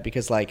similar to that.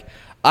 Because, like,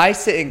 I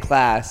sit in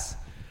class,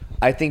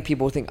 I think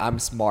people think I'm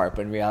smart,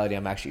 but in reality,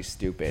 I'm actually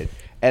stupid.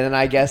 And then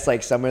I guess,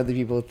 like, some other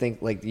people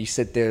think, like, you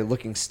sit there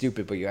looking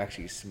stupid, but you're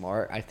actually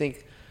smart. I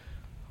think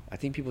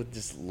people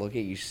just look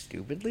at you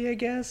stupidly, I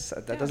guess.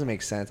 That doesn't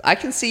make sense. I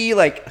can see you,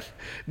 like,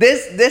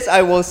 this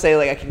I will say,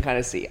 like, I can kind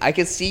of see. I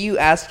can see you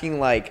asking,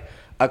 like,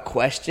 a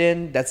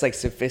question that's like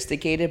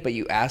sophisticated, but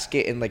you ask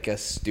it in like a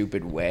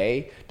stupid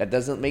way that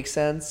doesn't make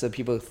sense, so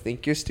people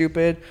think you're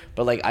stupid.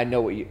 But like I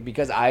know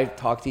because I've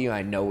talked to you,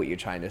 I know what you're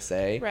trying to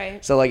say.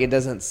 Right. So like it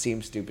doesn't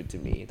seem stupid to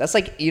me. That's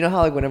like, you know how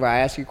like whenever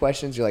I ask you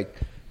questions, you're like,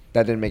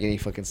 that didn't make any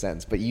fucking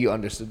sense, but you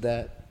understood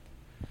that.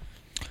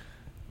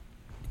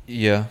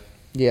 Yeah.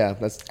 Yeah,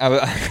 that's. I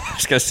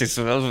was gonna say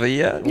something else, but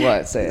yeah.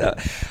 What? Say it.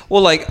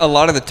 Well, like a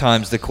lot of the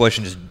times, the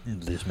question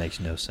just makes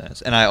no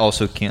sense, and I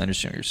also can't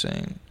understand what you're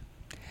saying.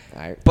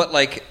 Right. But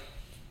like,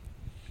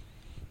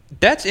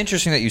 that's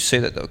interesting that you say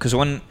that though,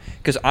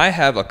 because I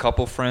have a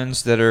couple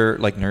friends that are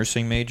like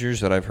nursing majors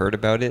that I've heard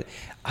about it,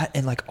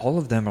 and like all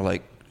of them are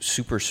like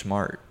super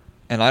smart,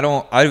 and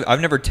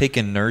I've never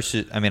taken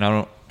nurses. I mean, I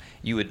don't.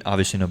 You would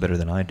obviously know better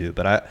than I do,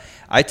 but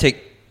I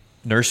take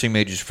nursing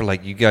majors for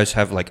like you guys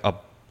have like a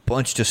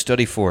bunch to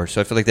study for,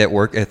 so I feel like that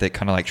work ethic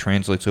kind of like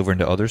translates over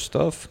into other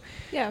stuff.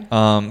 Yeah.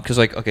 Because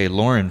like okay,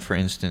 Lauren for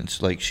instance,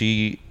 like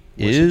she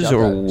is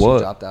or what?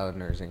 She dropped out of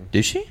nursing.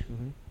 Did she?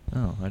 Mm-hmm.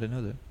 Oh, I didn't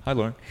know that. Hi,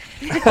 Lauren.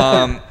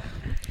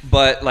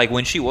 But like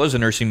when she was a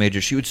nursing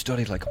major, she would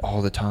study like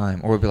all the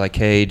time, or would be like,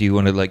 "Hey, do you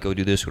want to like go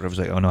do this?" Or I was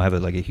like, "Oh no, I have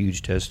like a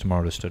huge test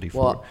tomorrow to study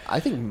for." Well, I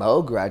think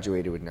Mo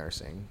graduated with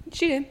nursing.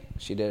 She did.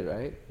 She did,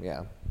 right?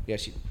 Yeah. Yeah,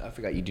 I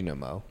forgot you do know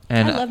Mo.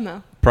 And I love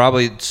Mo.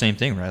 Probably the same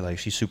thing, right? Like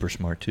she's super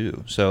smart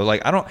too. So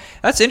like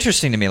that's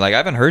interesting to me. Like I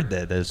haven't heard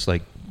that. That's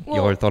like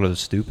y'all thought it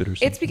was stupid or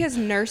something. It's because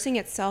nursing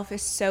itself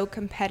is so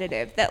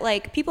competitive that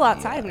like people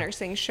outside of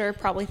nursing sure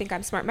probably think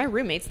I'm smart. My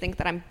roommates think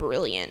that I'm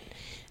brilliant.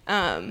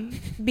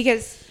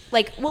 Because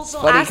like, well, it's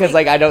funny because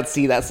like I don't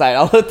see that side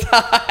all the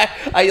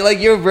time.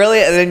 You're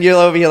brilliant, and then you're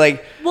over here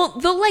like. Well,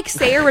 they'll like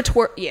say a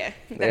retort. Yeah,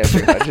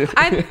 pretty much.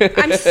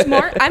 I'm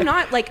smart. I'm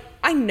not like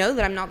I know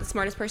that I'm not the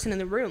smartest person in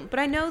the room, but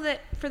I know that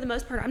for the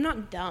most part I'm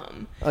not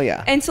dumb. Oh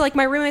yeah. And so like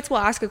my roommates will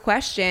ask a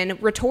question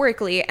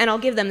rhetorically, and I'll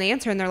give them the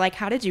answer, and they're like,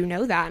 "How did you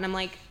know that?" And I'm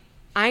like,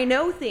 "I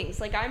know things.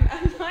 Like I'm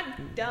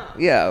not dumb."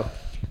 Yeah.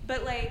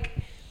 But like.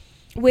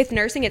 With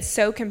nursing, it's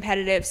so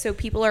competitive, so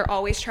people are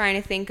always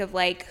trying to think of,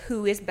 like,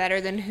 who is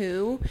better than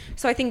who.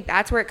 So I think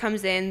that's where it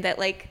comes in that,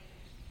 like,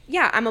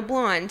 yeah, I'm a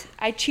blonde.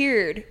 I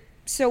cheered.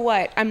 So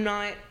what? I'm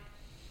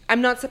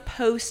not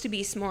supposed to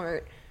be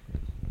smart.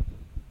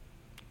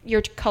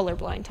 You're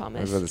colorblind, Thomas.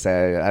 I was going to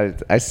say,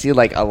 I see,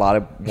 like, a lot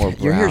of more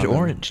brown. Your hair's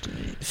orange to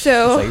me.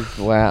 So... It's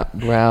like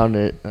brown,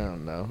 I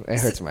don't know. It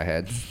hurts my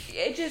head.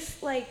 It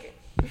just, like...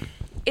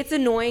 It's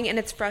annoying and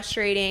it's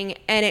frustrating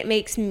and it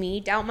makes me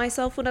doubt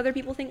myself when other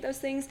people think those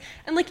things.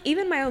 And like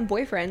even my own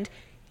boyfriend,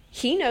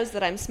 he knows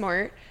that I'm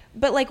smart,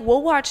 but like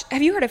we'll watch,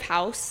 have you heard of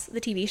House,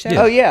 the TV show?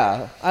 Yeah. Oh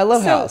yeah, I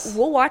love House. So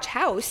we'll watch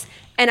House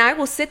and I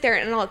will sit there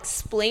and I'll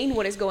explain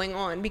what is going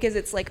on because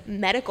it's like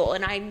medical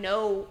and I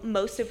know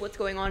most of what's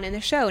going on in the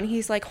show. And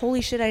he's like,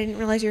 holy shit, I didn't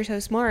realize you're so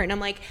smart. And I'm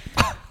like,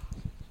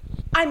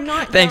 I'm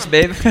not Thanks, dumb.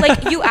 babe.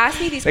 Like you ask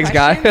me these Thanks,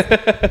 questions.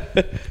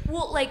 guy.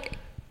 Well, like,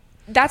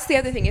 that's the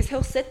other thing is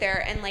he'll sit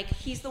there and like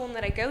he's the one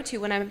that I go to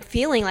when I'm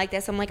feeling like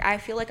this. I'm like, I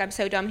feel like I'm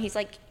so dumb. He's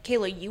like,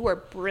 Kayla, you are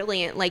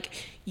brilliant. Like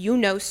you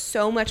know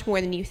so much more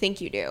than you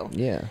think you do.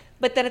 Yeah.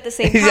 But then at the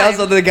same time, he's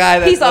also the guy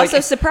that's he's like, also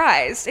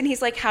surprised. And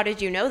he's like, how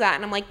did you know that?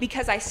 And I'm like,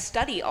 because I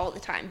study all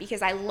the time,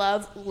 because I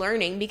love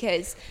learning,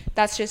 because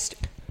that's just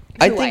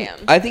who I am.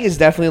 I think it's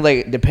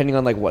definitely like depending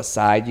on like what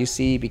side you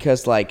see,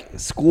 because like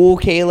school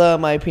Kayla,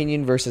 in my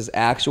opinion, versus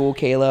actual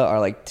Kayla are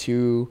like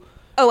two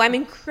Oh, I'm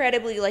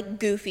incredibly like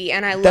goofy,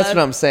 and That's what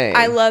I'm saying.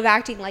 I love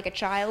acting like a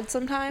child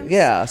sometimes.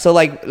 Yeah, so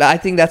like I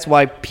think that's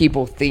why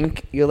people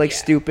think you're like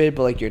stupid,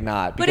 but like you're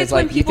not, because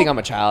like you think I'm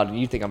a child and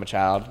you think I'm a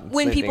child.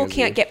 When people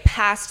can't get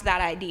past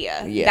that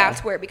idea,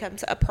 that's where it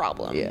becomes a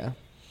problem. Yeah,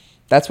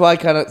 that's why I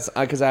kind of,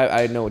 because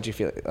I know what you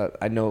feel.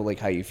 I know like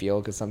how you feel,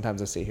 because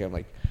sometimes I sit here, I'm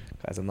like,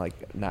 guys, I'm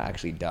like not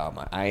actually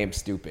dumb. I am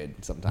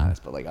stupid sometimes,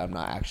 but like I'm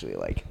not actually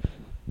like,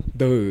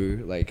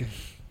 duh, like.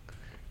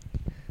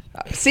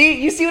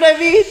 See, you see what I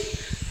mean?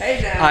 Hey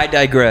now. I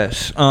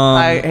digress.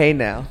 Hey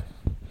now.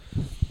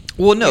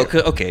 Well, no,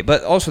 okay,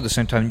 but also at the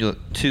same time,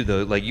 too,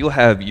 though, like you'll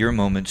have your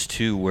moments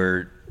too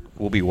where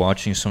we'll be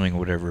watching something or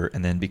whatever,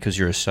 and then because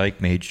you're a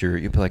psych major,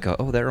 you'll be like,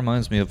 oh, that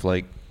reminds me of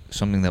like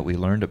something that we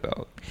learned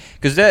about.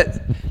 Because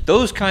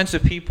those kinds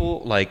of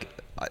people, like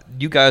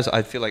you guys,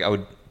 I feel like I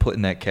would put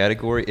in that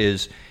category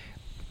is,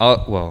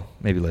 well,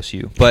 maybe less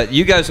you, but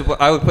you guys,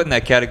 I would put in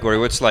that category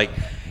where it's like,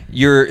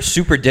 you're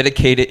super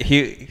dedicated.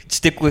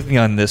 Stick with me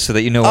on this so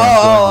that you know where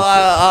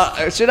I'm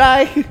going. Should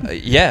I?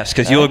 Yes,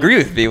 because you'll agree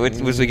with me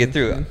once we get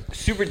through.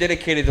 Super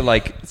dedicated to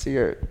like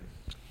to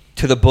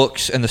the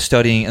books and the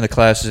studying and the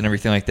classes and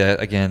everything like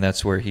that. Again,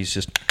 that's where he's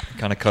just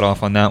kind of cut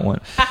off on that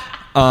one.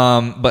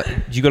 But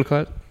did you go to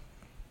class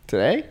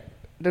today?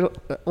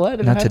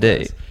 What? Not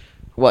today. Class?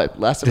 What,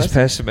 last semester? This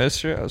past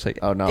semester, I was like,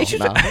 oh no,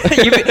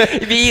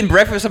 you'd be eating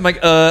breakfast. I'm like,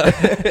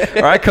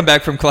 or I come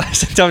back from class.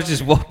 Sometimes I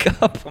just woke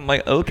up. I'm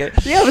like, okay.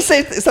 Yeah, but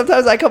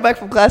sometimes I come back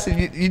from class and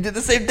you did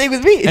the same thing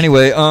with me.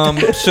 Anyway,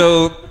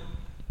 so,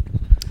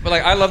 but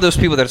like, I love those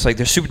people that it's like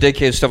they're super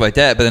dedicated and stuff like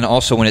that. But then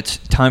also when it's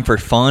time for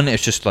fun,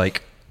 it's just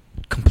like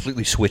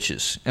completely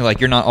switches. And like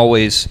you're not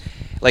always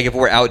like if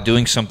we're out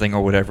doing something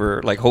or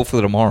whatever. Like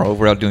hopefully tomorrow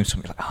we're out doing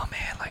something. Like, oh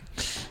man, like.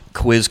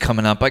 Quiz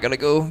coming up. I gotta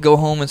go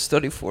home and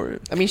study for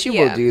it. I mean, she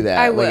will do that.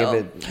 I will.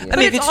 I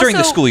mean, if it's during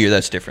the school year,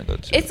 that's different though.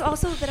 It's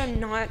also that I'm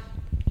not.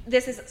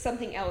 This is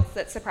something else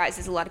that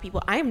surprises a lot of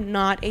people. I am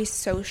not a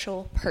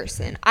social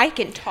person. I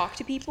can talk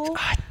to people.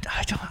 I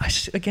don't.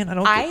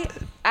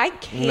 I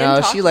can.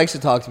 No, she likes to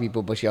talk to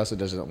people, but she also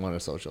doesn't want to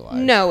socialize.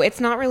 No, it's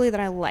not really that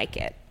I like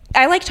it.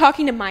 I like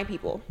talking to my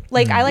people.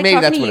 Like I like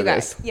talking to you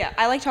guys. Yeah,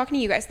 I like talking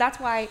to you guys. That's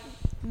why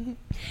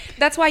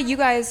you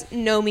guys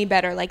know me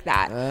better like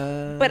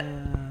that. But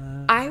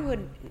I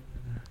would,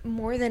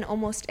 more than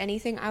almost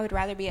anything, I would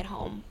rather be at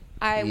home.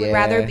 I would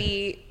rather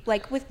be,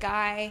 like, with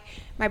Guy.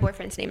 My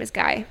boyfriend's name is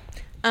Guy.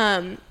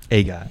 A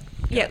Guy.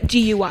 Yeah,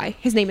 G-U-Y.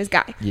 His name is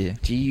Guy. Yeah.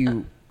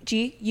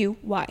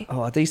 G-U-Y.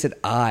 Oh, I thought you said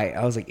I.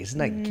 I was like, isn't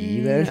that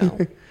Guy then?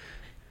 No.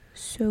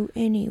 So,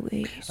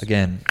 anyways.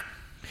 Again.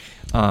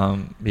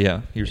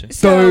 Yeah, you were saying.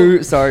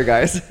 So, sorry,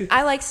 guys.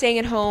 I like staying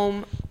at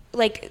home.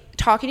 Like,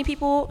 talking to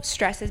people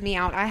stresses me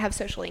out. I have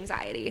social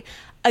anxiety.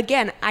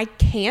 Again, I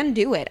can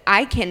do it.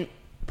 I can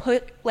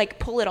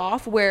pull it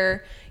off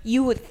where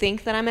you would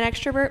think that I'm an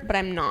extrovert, but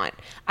I'm not.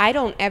 I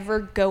don't ever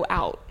go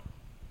out.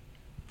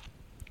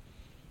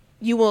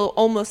 You will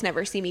almost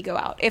never see me go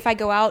out. If I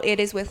go out,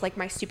 it is with like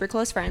my super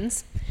close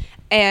friends,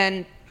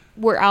 and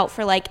we're out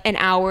for like an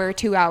hour,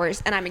 2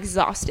 hours, and I'm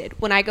exhausted.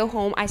 When I go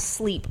home, I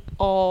sleep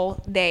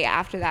all day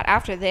after that.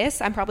 After this,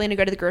 I'm probably going to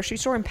go to the grocery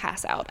store and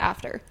pass out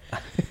after.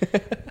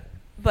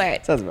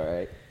 But sounds about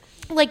right.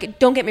 Like,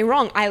 don't get me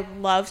wrong, I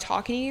love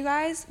talking to you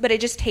guys, but it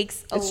just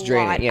takes a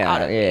lot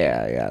out of me.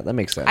 Yeah, that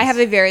makes sense. I have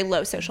a very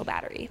low social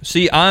battery.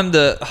 See, I'm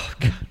the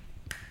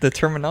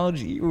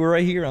terminology. You were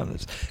right here on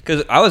this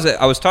because I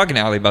was talking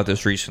to Allie about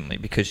this recently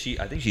because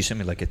I think she sent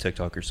me like a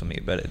TikTok or something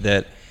about it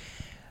that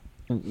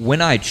when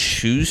I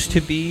choose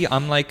to be,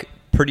 I'm like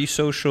pretty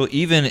social,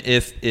 even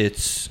if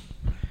it's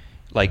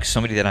like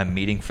somebody that I'm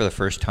meeting for the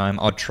first time.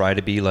 I'll try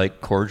to be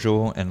like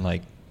cordial and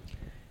like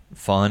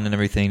fun and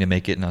everything to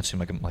make it not seem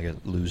like I'm like a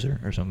loser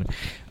or something.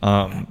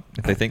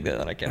 If they think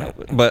that, I can't help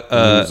it.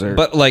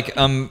 But like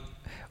I'm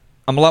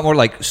a lot more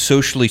like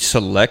socially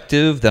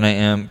selective than I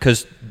am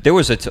because there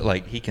was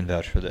like he can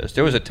vouch for this.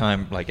 There was a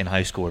time like in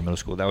high school or middle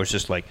school that was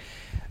just like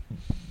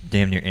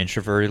damn near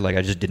introverted. Like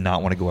I just did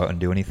not want to go out and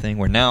do anything.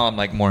 Where now I'm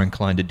like more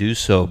inclined to do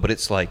so, but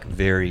it's like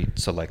very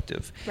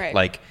selective. Right.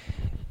 Like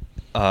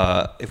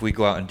if we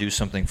go out and do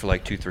something for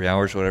like 2-3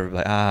 hours or whatever,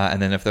 like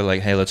and then if they're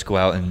like, hey, let's go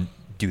out and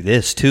do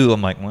this too,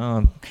 I'm like,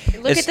 well,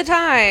 look at the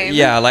time.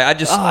 Yeah, like I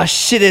just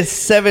shit, it's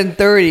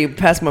 7:30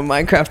 past my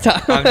Minecraft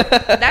time.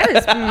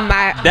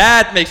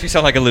 That makes me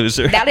sound like a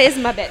loser. That is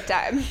my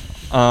bedtime.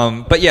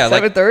 But yeah,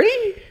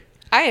 7:30.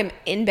 I am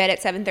in bed at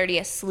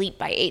 7:30, asleep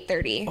by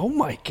 8:30. Oh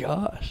my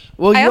gosh.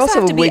 Well, you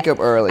also wake up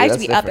early. I have to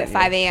be up at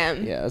 5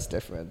 a.m. Yeah, that's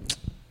different.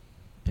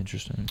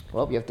 Interesting.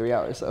 Well, you have 3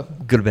 hours, so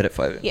go to bed at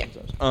 5 a.m. Yeah.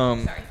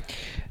 Sorry.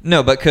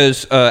 No,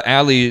 because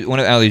Allie, one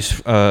of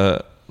Allie's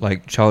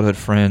like childhood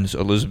friends,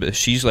 Elizabeth,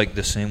 she's like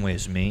the same way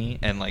as me,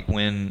 and like you were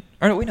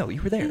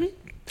there.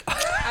 Mm-hmm.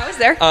 I was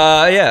there.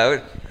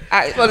 Yeah.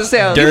 I was about to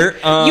say dirt.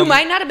 You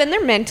might not have been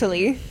there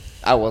mentally.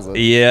 I wasn't.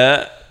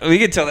 Yeah, we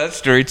can tell that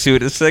story too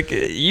in a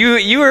second.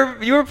 You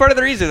were part of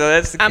the reason though.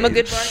 That's the case. I'm a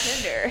good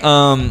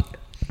bartender.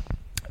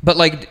 But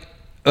like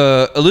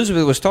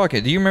Elizabeth was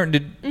talking. Do you remember?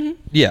 Mm-hmm.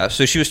 Yeah.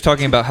 So she was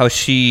talking about how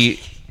she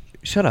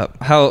shut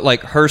up. How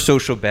like her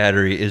social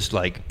battery is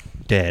like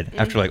dead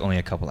after like only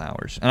a couple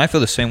hours, and I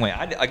feel the same way.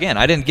 I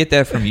didn't get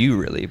that from you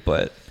really,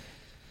 but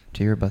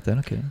to hear about that,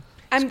 okay.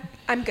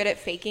 I'm good at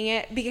faking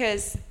it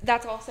because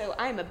that's also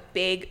I'm a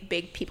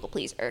big people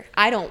pleaser.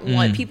 I don't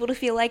want people to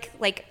feel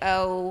like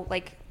oh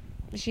like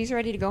she's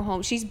ready to go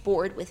home. She's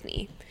bored with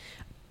me.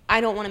 I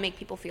don't want to make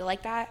people feel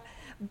like that.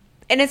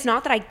 And it's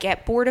not that I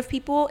get bored of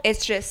people.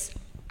 It's just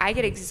I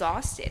get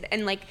exhausted.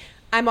 And like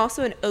I'm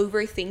also an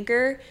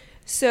overthinker.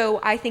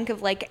 So I think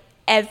of like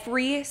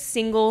every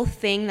single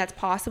thing that's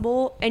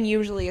possible, and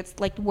usually it's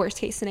like the worst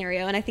case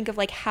scenario, and I think of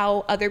like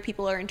how other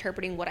people are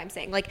interpreting what I'm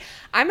saying. Like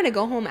I'm gonna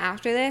go home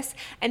after this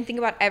and think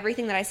about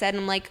everything that I said,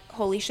 and I'm like,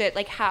 holy shit,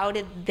 like how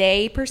did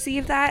they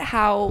perceive that?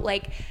 How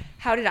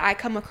did I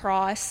come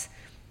across?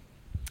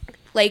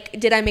 Like,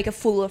 did I make a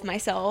fool of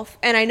myself?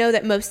 And I know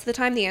that most of the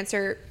time the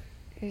answer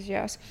is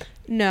yes.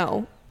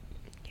 No.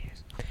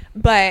 Yes.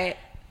 But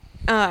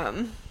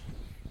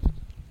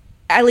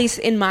at least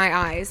in my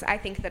eyes, I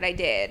think that I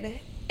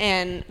did.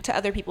 And to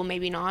other people,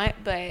 maybe not,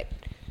 but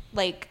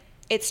like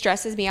it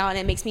stresses me out and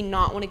it makes me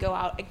not want to go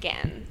out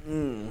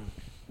again.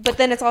 But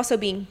then it's also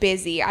being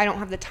busy. I don't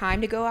have the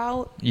time to go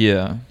out.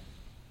 Yeah.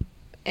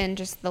 And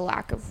just the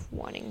lack of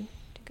wanting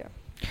to go.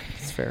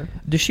 That's fair.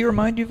 Does she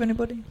remind you of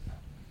anybody?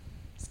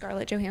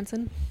 Scarlett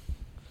Johansson.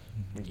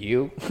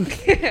 You?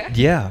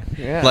 Yeah.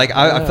 Like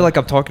I feel like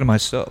I'm talking to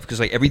myself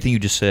because like everything you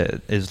just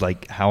said is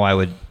like how I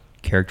would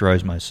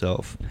characterize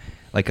myself,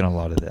 like in a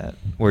lot of that,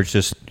 where it's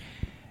just.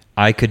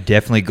 I could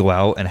definitely go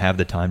out and have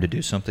the time to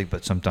do something,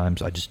 but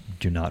sometimes I just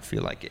do not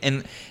feel like it.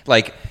 And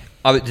like,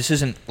 this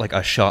isn't like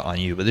a shot on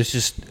you, but there's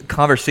just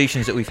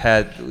conversations that we've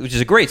had, which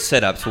is a great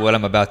setup to what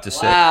I'm about to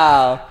say.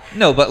 Wow.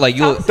 No, but like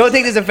you'll don't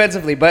take this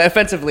offensively, but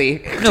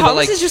offensively. No, Thomas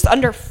like, is just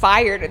under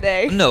fire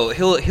today. No,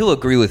 he'll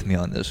agree with me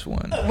on this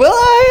one. Will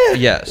I?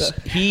 Yes,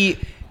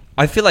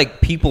 I feel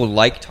like people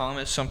like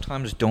Thomas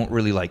sometimes don't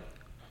really like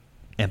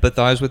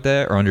empathize with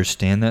that or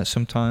understand that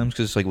sometimes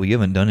because it's like, well, you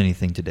haven't done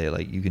anything today.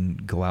 Like you can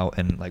go out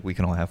and like we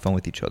can all have fun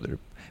with each other.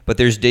 But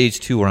there's days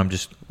too where I'm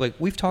just like,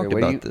 we've talked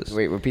about this.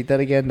 Wait, repeat that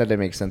again. That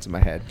didn't make sense in my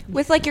head.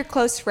 With like your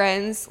close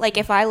friends, like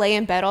if I lay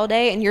in bed all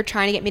day and you're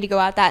trying to get me to go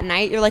out that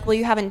night, you're like, well,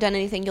 you haven't done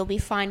anything. You'll be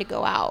fine to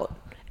go out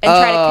and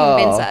try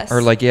to convince us.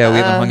 Or like, yeah, we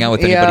haven't hung out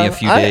with anybody in a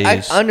few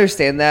days. I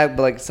understand that,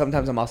 but like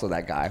sometimes I'm also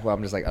that guy where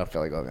I'm just like, I don't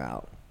feel like going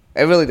out.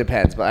 It really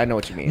depends, but I know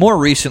what you mean. More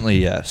recently,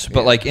 yes.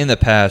 But like in the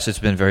past, it's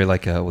been very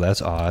like, well, that's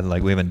odd.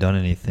 Like we haven't done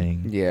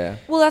anything. Yeah.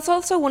 Well, that's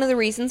also one of the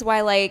reasons why,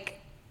 like,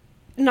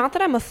 not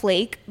that I'm a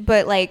flake,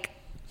 but like,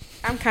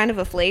 I'm kind of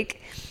a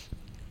flake.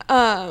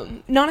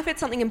 Not if it's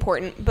something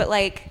important, but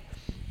like,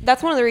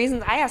 that's one of the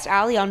reasons I asked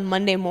Allie on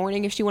Monday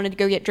morning if she wanted to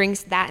go get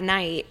drinks that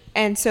night.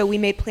 And so we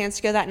made plans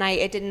to go that night.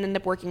 It didn't end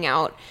up working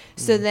out.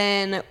 So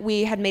then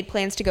we had made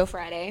plans to go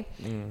Friday.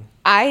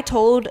 I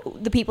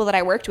told the people that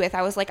I worked with,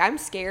 I was like, I'm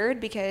scared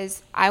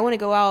because I want to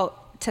go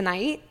out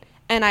tonight.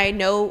 And I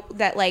know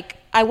that, like,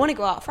 I want to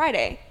go out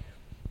Friday.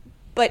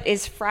 But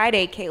is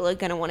Friday Kayla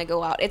going to want to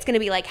go out? It's going to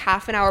be like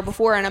half an hour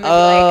before. And I'm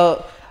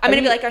going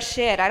to be like, oh,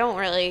 shit, I don't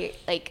really,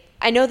 like...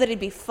 I know that it'd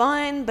be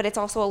fun, but it's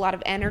also a lot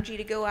of energy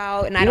to go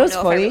out, and I don't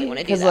know if I really want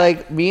to do that. Because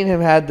like me and him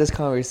had this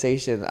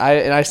conversation.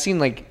 I've seen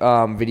like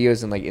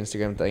videos and like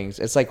Instagram things.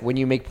 It's like when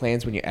you make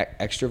plans when you're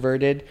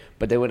extroverted,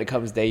 but then when it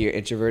comes day, your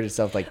introverted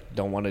self like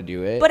don't want to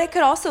do it. But it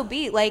could also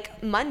be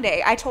like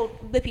Monday. I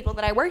told the people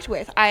that I worked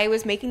with I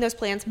was making those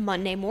plans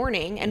Monday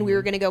morning, and we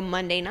were going to go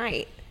Monday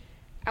night.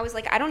 I was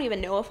like, I don't even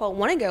know if I'll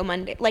want to go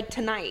Monday, like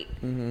tonight,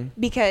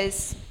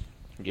 because.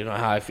 You know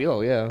how I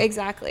feel, yeah.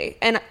 Exactly.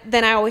 And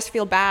then I always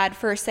feel bad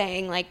for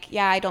saying, like,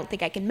 yeah, I don't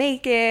think I can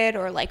make it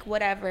or, like,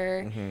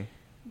 whatever.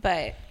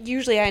 But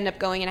usually I end up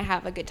going and I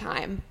have a good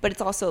time. But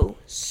it's also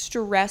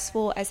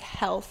stressful as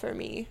hell for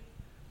me.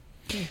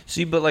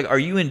 See, but, like, are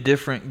you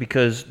indifferent?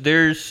 Because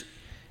there's,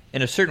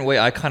 in a certain way,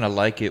 I kind of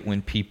like it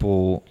when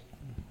people...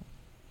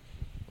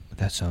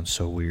 That sounds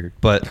so weird.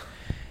 But,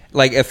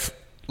 like, if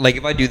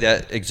I do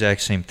that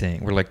exact same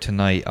thing, where like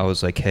tonight I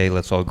was like, hey,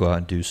 let's all go out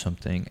and do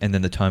something, and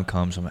then the time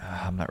comes, I'm like,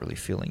 I'm not really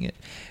feeling it.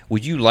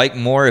 Would you like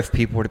more if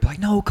people were to be like,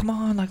 no, come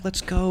on, like let's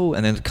go,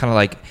 and then kind of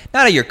like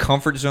not out of your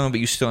comfort zone, but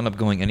you still end up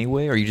going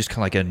anyway, or you just kind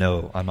of like,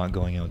 no, I'm not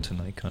going out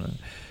tonight, kind of?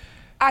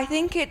 I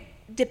think it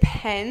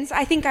depends.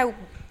 I think I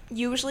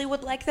usually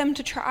would like them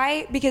to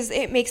try because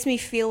it makes me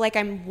feel like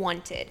I'm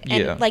wanted,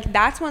 and like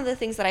that's one of the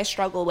things that I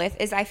struggle with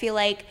is I feel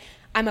like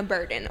I'm a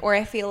burden, or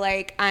I feel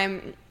like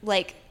I'm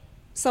like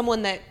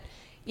someone that,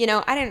 you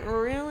know, I didn't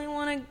really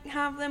want to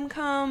have them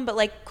come, but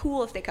like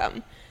cool if they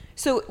come.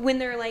 So when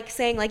they're like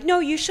saying like, no,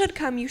 you should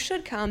come,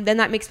 then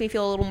that makes me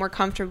feel a little more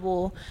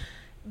comfortable.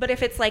 But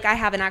if it's like I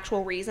have an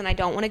actual reason I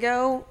don't want to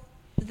go,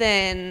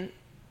 then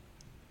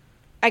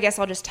I guess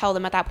I'll just tell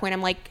them at that point,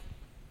 I'm like,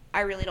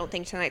 I really don't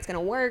think tonight's going to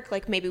work.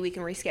 Like maybe we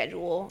can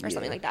reschedule or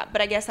something like that.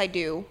 But I guess I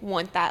do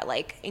want that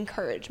like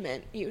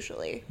encouragement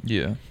usually.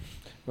 Yeah.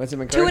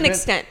 To an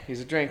extent.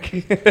 He's a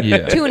drink.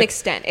 Yeah. To an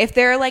extent. If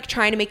they're like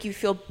trying to make you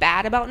feel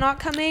bad about not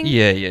coming.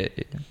 Yeah.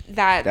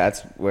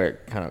 That's where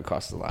it kind of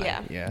crosses the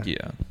line.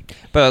 Yeah.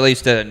 But at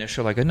least that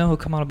initial like, no,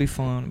 come on, it'll be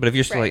fun. But if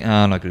you're still like,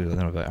 I'm not gonna do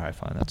that, all right,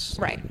 fine. That's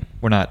right.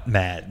 We're not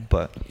mad,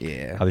 but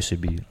yeah, obviously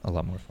it'd be a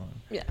lot more fun.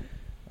 Yeah.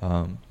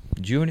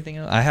 Did you have anything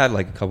else? I had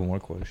like a couple more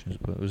questions,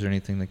 but was there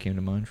anything that came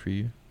to mind for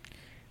you?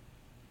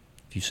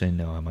 If you say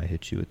no, I might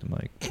hit you with the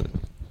mic.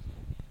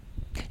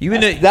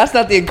 But that's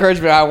not the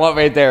encouragement I want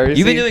right there.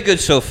 You've been doing good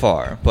so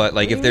far, but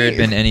like if there had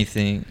been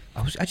anything,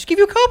 I just give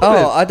you a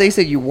compliment. Oh, I thought you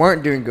said you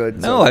weren't doing good.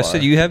 No, so I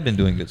said you have been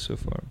doing good so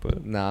far,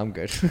 but no, I'm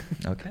good.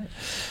 Okay.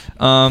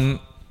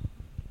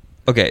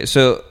 Okay,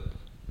 so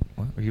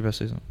what were you about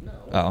to say something? No.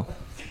 Oh,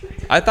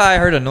 I thought I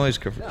heard a noise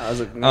cover. No, I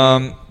was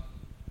like,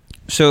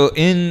 so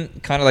in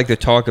kind of like the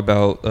talk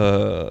about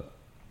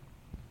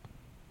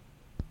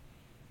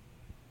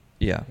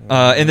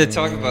in the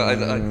talk about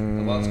a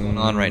lot's going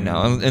on right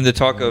now, in the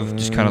talk of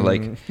just kind of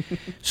like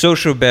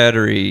social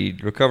battery,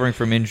 recovering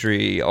from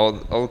injury,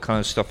 all kind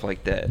of stuff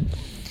like that.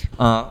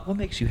 What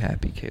makes you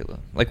happy, Kayla?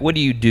 Like, what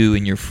do you do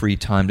in your free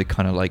time to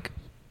kind of like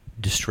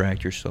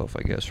distract yourself,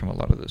 I guess, from a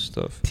lot of this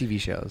stuff? TV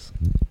shows.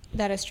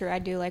 That is true. I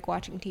do like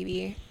watching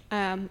TV.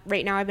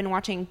 Right now I've been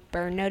watching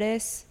Burn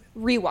Notice.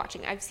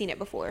 Rewatching. I've seen it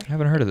before. I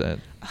haven't heard of that.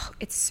 Oh,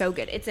 it's so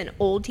good. It's an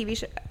old TV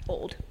show.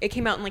 Old. It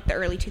came out in like the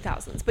early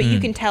 2000s, but you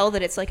can tell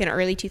that it's like an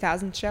early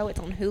 2000s show. It's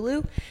on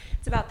Hulu.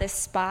 It's about this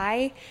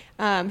spy.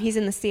 He's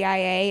in the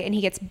CIA and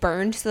he gets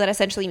burned. So that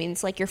essentially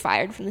means like you're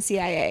fired from the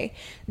CIA.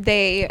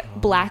 They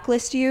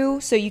blacklist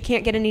you so you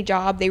can't get any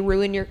job. They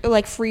ruin your,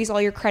 like freeze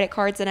all your credit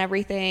cards and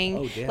everything.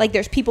 Oh, damn. Like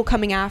there's people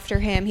coming after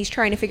him. He's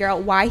trying to figure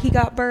out why he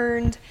got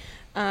burned.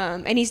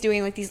 And he's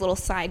doing like these little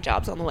side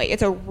jobs on the way.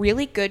 It's a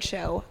really good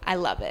show. I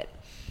love it.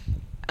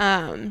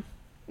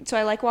 So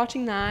I like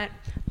watching that.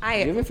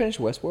 Did you ever finish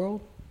Westworld?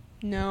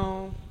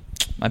 No.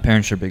 My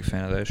parents are a big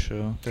fan of that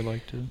show. They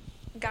like to.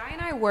 Guy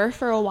and I were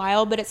for a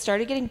while, but it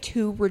started getting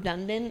too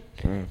redundant.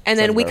 And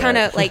then we kind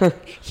of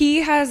like,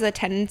 he has a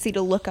tendency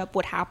to look up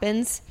what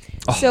happens.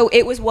 Oh. So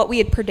it was what we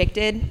had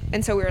predicted.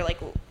 And so we were like,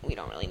 we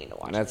don't really need to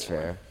watch it. That's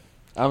fair.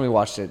 I only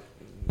watched it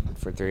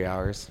for 3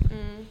 hours.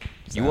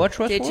 So. You watch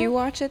Westworld? Did you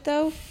watch it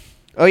though?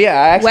 Oh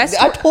yeah,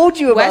 I told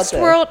you about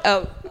Westworld.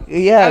 That. Oh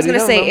yeah. I was gonna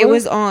say it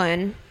was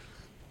on.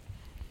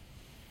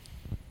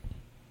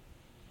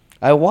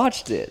 I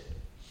watched it.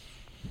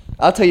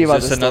 I'll tell you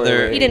about this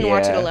He didn't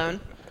watch it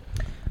alone.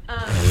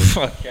 That's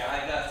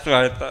what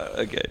I thought.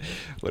 Okay,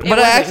 but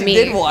I actually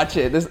did watch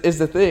it. This is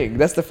the thing.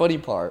 That's the funny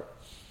part.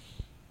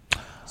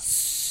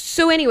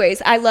 So,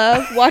 anyways, I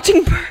love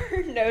watching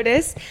Burn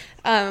Notice.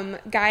 Guy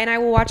and I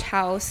will watch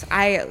House.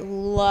 I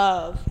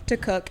love to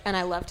cook and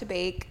I love to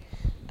bake.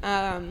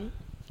 I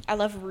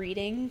love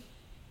reading.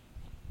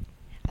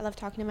 I love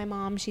talking to my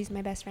mom. She's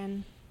my best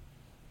friend.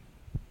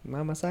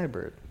 Mama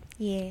Seibert.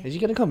 Yeah. Is she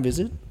gonna come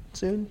visit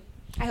soon?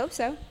 I hope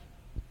so.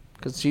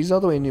 Because she's all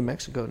the way in New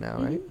Mexico now,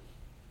 right?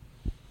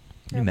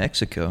 New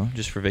Mexico,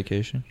 just for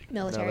vacation?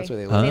 Military. No, that's where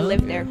they live. They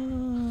live there.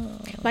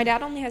 My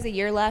dad only has a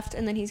year left,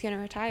 and then he's going to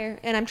retire.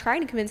 And I'm trying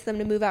to convince them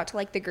to move out to,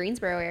 like, the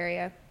Greensboro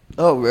area.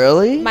 Oh,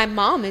 really? My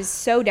mom is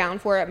so down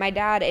for it. My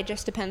dad, it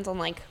just depends on,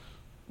 like,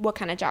 what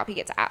kind of job he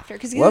gets after.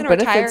 Because he's going to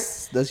retire. What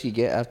benefits does he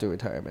get after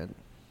retirement?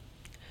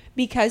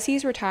 Because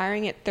he's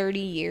retiring at 30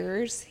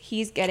 years,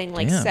 he's getting,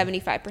 like,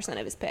 75%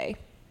 of his pay.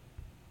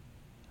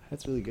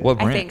 That's really good. What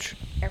branch? I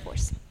think Air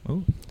Force.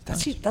 Ooh,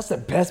 that's the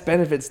best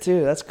benefits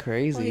too. That's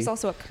crazy. Well, he's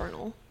also a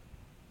colonel.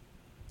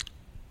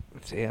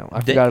 Damn, I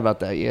forgot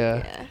about that.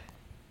 Yeah.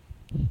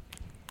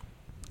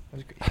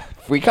 Yeah.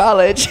 Free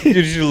college.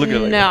 Did you look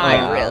at like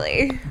not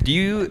really. Do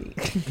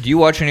you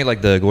watch any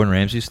like the Gordon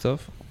Ramsay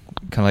stuff?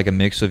 Kind of like a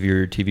mix of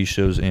your TV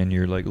shows and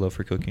your like love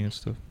for cooking and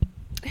stuff.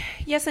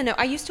 Yes and no.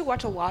 I used to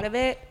watch a lot of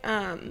it.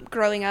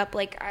 Growing up,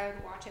 like I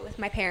would watch it with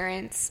my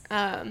parents.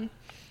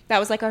 That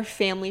was like our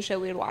family show.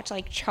 We would watch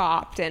like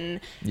Chopped and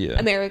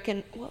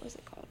American. What was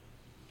it called?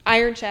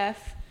 Iron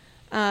Chef.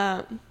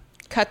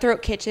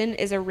 Cutthroat Kitchen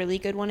is a really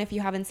good one if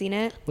you haven't seen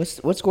it.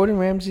 What's Gordon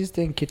Ramsay's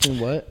thing? Kitchen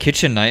what?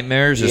 Kitchen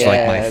Nightmares is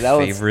like my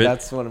favorite.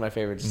 That's one of my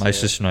favorites. My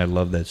sister and I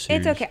love that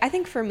series. It's okay. I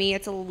think for me,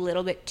 it's a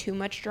little bit too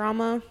much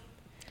drama.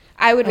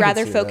 I would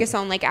rather focus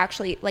on like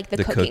actually like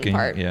the cooking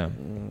part. Yeah.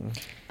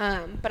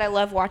 But I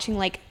love watching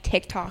like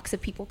TikToks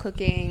of people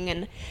cooking,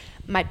 and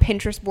my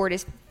Pinterest board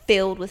is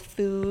filled with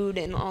food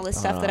and all this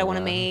stuff that I want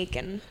to make.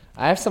 And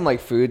I have some like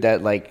food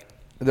that like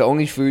the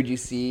only food you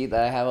see that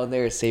I have on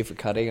there is safe for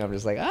cutting. I'm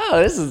just like,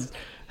 oh, this is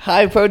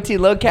high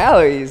protein, low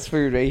calories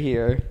food right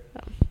here.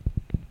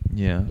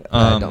 Yeah.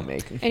 I don't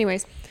make.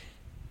 Anyways,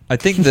 I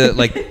think the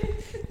like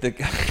the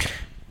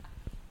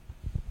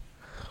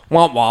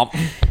womp womp.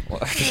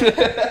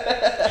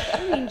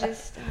 I mean,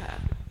 just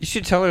you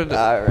should tell her.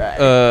 All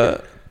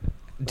right.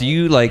 Do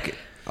you like?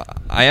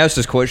 I asked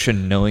this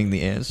question knowing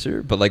the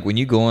answer, but like when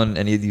you go on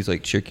any of these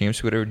like cheer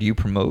camps or whatever, do you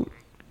promote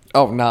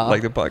Oh, no.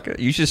 Like the podcast.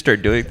 You should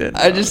start doing that.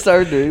 I just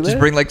started doing that. Just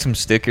bring like some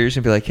stickers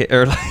and be like, hey,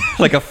 or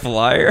like a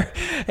flyer.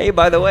 Hey,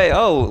 by the way,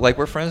 like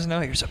we're friends now.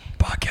 Here's a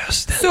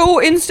podcast. So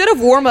instead of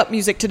warm-up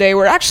music today,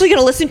 we're actually going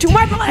to listen to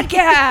my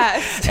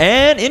podcast.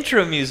 And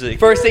intro music.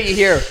 First thing you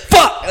hear,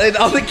 fuck! And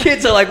all the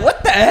kids are like,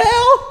 what the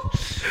hell?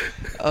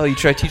 Oh, you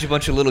try to teach a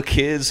bunch of little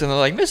kids, and they're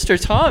like, Mr.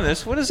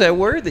 Thomas, what is that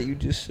word that you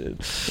just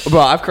said? Bro,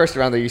 I've cursed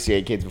around the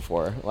UCA kids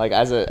before. Like,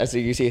 as a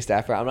UCA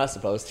staffer, I'm not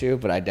supposed to,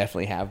 but I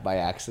definitely have by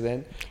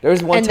accident. There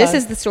was one time... And this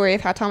is the story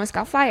of how Thomas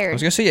got fired. I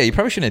was going to say, yeah, you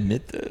probably shouldn't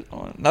admit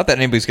that. Not that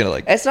anybody's going to,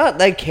 like... It's not,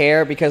 like,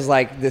 care, because,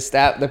 like,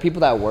 the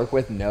people that I work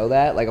with know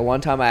that. Like, one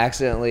time I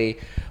accidentally...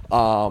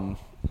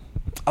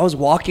 I was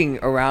walking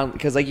around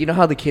because, like, you know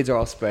how the kids are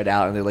all spread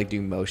out and they're, like,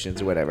 doing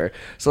motions or whatever.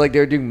 So, like,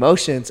 they're doing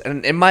motions.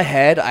 And in my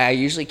head, I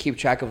usually keep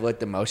track of, like,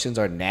 the motions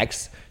are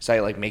next. So I,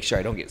 like, make sure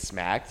I don't get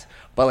smacked.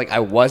 But, like, I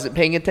wasn't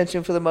paying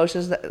attention for the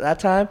motions that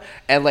time.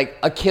 And, like,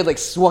 a kid, like,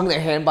 swung their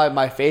hand by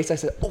my face. I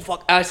said, oh,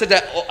 fuck. I said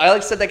that. I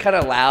said that kind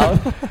of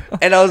loud.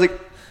 And I was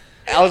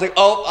like,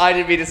 oh, I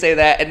didn't mean to say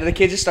that. And the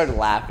kids just started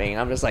laughing.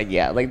 I'm just like,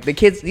 yeah. Like, the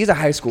kids, these are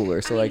high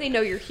schoolers. So, like, they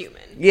know you're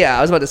human. Yeah,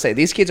 I was about to say,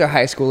 these kids are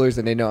high schoolers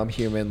and they know I'm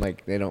human.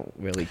 Like, they don't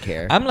really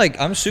care.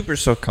 I'm super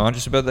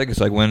self-conscious about that because,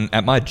 like, when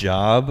at my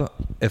job,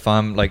 if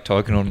I'm, like,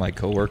 talking to my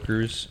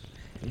coworkers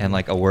and,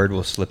 like, a word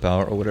will slip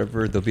out or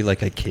whatever, there'll be,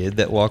 like, a kid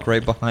that walk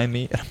right behind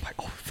me. And I'm like,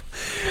 oh,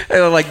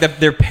 and, like,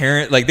 their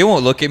parent, like, they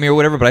won't look at me or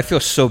whatever, but I feel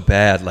so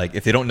bad, like,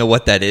 if they don't know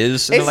what that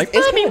is. And it's they're like,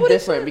 it's kind of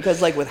different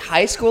because, like, with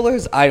high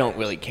schoolers, I don't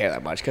really care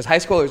that much because high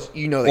schoolers,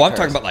 you know, they I'm curse.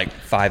 talking about, like,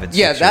 5 and 6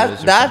 yeah, year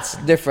olds. that's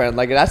different.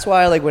 Like, that's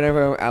why, like,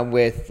 whenever I'm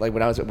with, like,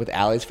 when I was with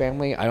Allie's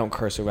family, I don't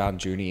curse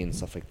around Junie and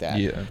stuff like that.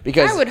 Yeah.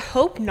 Because I would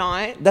hope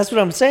not. that's what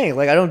I'm saying.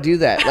 Like, I don't do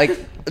that. Like,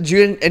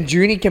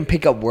 Junie can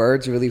pick up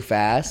words really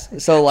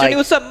fast. So, like, Junie,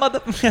 what's up, mother?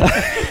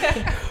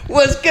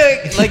 what's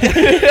good? Like,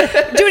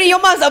 Junie,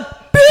 your mom's a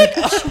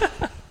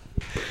bitch.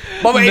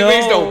 Mama ain't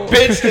raised no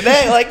bitch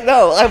today. Like,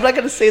 no, I'm not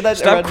gonna say that.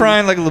 Stop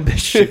crying like a little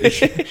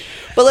bitch.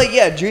 But, like,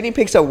 yeah, Junie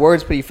picks up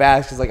words pretty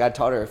fast because, like, I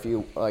taught her a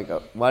few, like,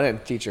 well, I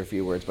didn't teach her a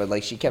few words, but,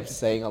 like, she kept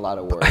saying a lot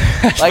of words.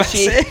 Like,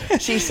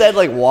 she said,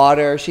 like,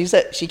 water. She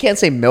said she can't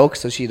say milk,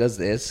 so she does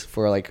this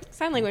for, like,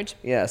 sign language.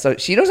 Yeah, so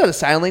she knows how to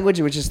sign language,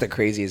 which is the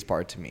craziest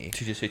part to me.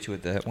 She just hit you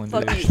with that one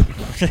Fuck day. you.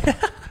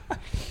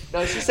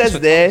 No, she says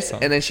this,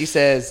 and then she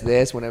says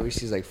this whenever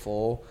she's, like,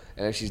 full,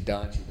 and if she's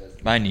done, she does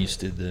this. My niece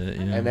did that,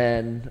 yeah. And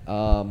then,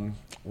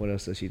 what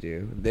else does she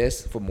do?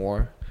 This for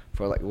more.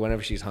 For, like,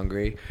 whenever she's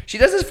hungry. She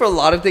does this for a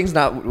lot of things,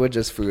 not with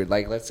just food.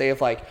 Like, let's say if,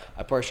 like,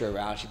 I push her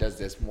around, she does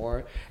this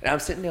more. And I'm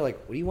sitting there like,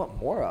 what do you want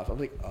more of? I'm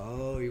like,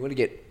 oh, you want to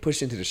get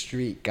pushed into the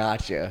street.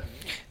 Gotcha.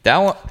 That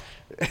one...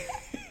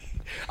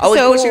 I was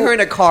pushing her in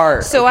a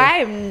car. So okay. I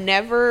am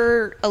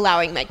never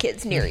allowing my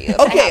kids near you.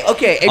 Okay.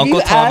 If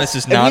Uncle Thomas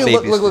is not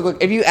baby.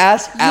 Look. If you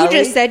ask Allie,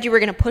 you just said you were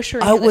going to push her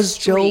into the street. I was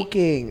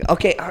joking.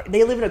 Okay,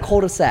 they live in a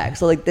cul-de-sac,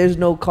 so, like, there's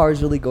no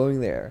cars really going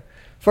there.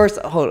 First,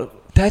 hold on.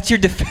 That's your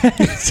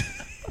defense.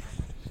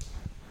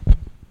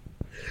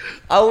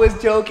 I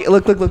was joking.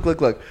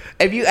 Look.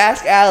 If you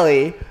ask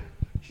Allie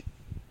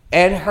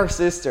and her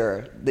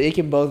sister, they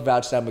can both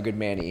vouch that I'm a good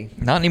manny.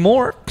 Not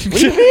anymore. What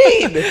do you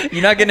mean?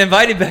 You're not getting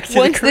invited back to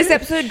Once the crib. this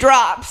episode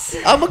drops.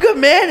 I'm a good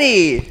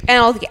manny.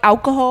 And all the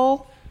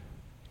alcohol.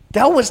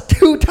 That was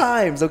 2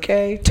 times,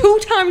 okay? 2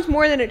 times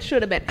more than it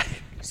should have been.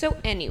 So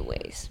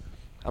anyways.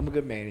 I'm a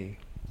good manny.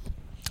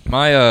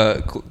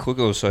 My quick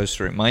little side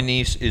story. My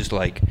niece is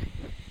like,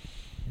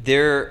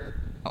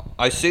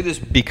 I say this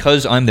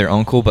because I'm their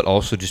uncle, but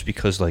also just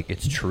because, like,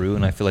 it's true,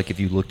 and I feel like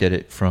if you looked at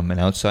it from an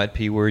outside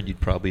P word,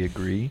 you'd probably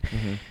agree.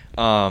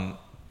 Mm-hmm.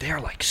 They're,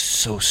 like,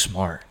 so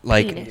smart.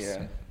 Like,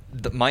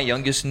 my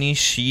youngest niece,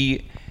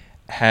 she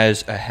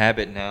has a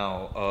habit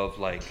now of,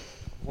 like,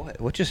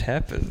 what just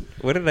happened?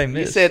 What did I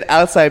miss? You said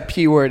outside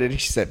P word, and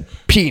she said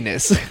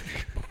penis.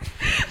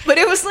 But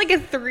it was like a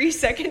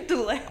 3-second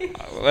delay.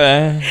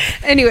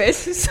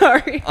 Anyways,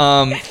 sorry.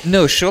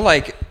 No,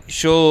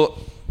 she'll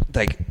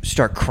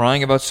start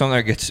crying about something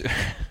that gets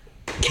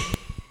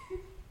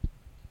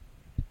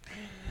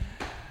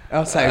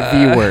outside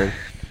V word.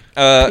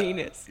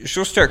 Penis.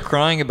 She'll start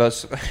crying about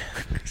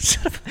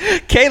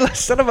Kayla,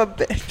 son of a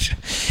bitch.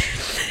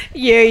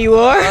 Yeah, you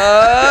are.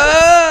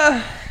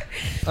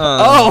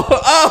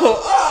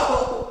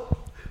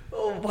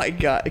 Oh my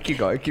God. Keep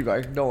going.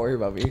 Don't worry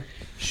about me.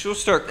 She'll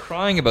start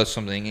crying about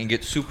something and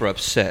get super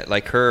upset.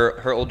 Like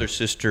her older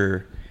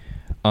sister,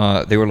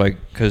 they were like,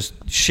 because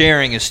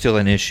sharing is still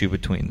an issue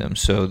between them.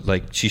 So,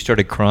 like, she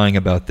started crying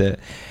about that.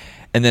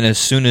 And then as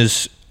soon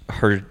as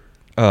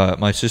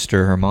my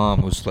sister, her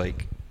mom was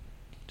like,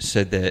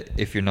 said that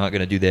if you're not going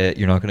to do that,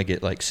 you're not going to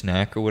get, like,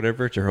 snack or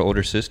whatever to her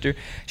older sister,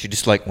 she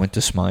just, like, went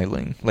to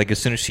smiling. Like, as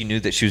soon as she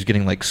knew that she was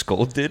getting, like,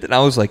 scolded. And I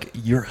was like,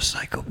 you're a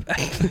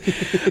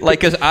psychopath.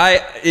 Like, because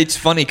it's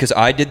funny because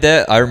I did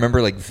that. I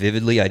remember, like,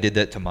 vividly, I did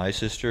that to my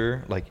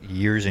sister, like,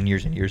 years and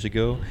years and years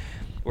ago.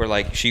 where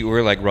like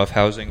we're like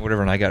roughhousing or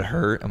whatever, and I got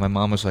hurt, and my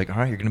mom was like, "All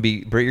right, you're gonna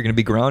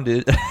be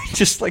grounded." I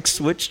just like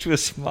switched to a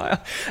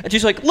smile, and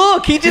she's like,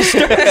 "Look, he just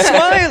started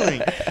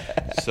smiling."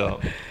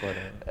 So,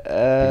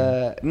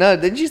 but, no,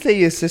 didn't you say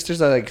your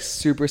sisters are like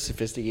super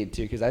sophisticated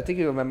too? Because I think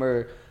you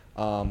remember,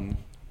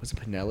 was it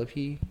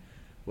Penelope?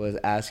 Was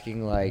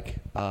asking like,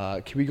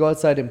 can we go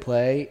outside and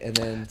play? And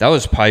then that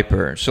was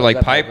Piper. So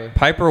like Piper?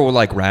 Piper will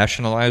like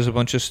rationalize a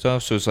bunch of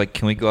stuff. So it's like,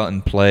 can we go out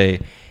and play?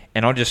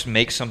 And I'll just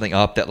make something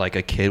up that like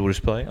a kid would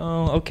just be like,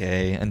 oh,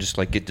 okay, and just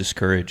like get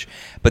discouraged.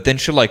 But then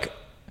she'll like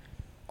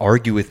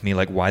argue with me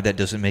like why that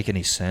doesn't make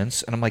any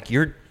sense. And I'm like,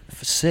 you're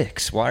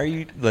 6. Why are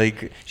you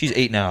like? She's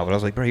 8 now, but I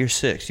was like, bro, you're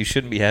 6. You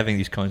shouldn't be having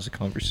these kinds of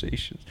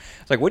conversations.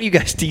 It's like, what are you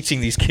guys teaching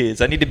these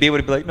kids? I need to be able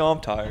to be like, no, I'm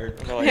tired.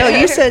 I'm like, no,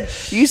 you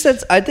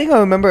said. I think I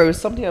remember it was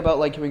something about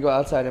like, can we go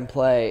outside and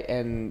play?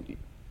 And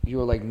you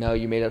were like, no,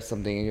 you made up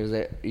something.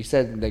 And you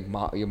said like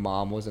your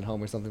mom wasn't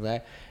home or something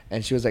like that.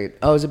 And she was like,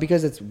 oh, is it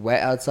because it's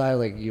wet outside?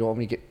 Like, you don't want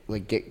me to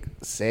get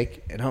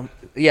sick? And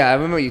I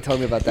remember you told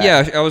me about that.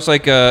 Yeah, I was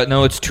like,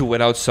 no, it's too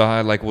wet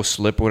outside. Like, we'll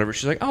slip or whatever.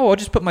 She's like, oh, I'll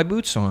just put my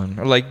boots on.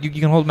 Or like, you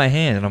can hold my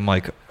hand. And I'm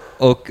like,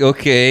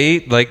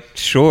 okay, like,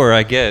 sure,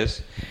 I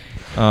guess.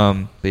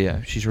 But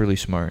yeah, she's really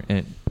smart, and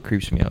it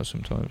creeps me out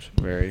sometimes.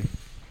 Very.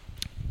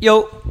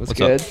 Yo, what's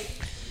good?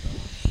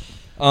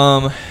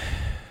 Up?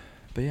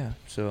 But yeah,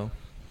 so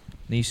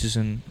nieces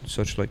and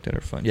such like that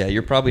are fun. Yeah,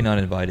 you're probably not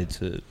invited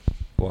to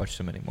watch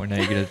them anymore. Now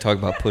you're going to talk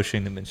about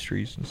pushing them in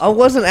streets and stuff. I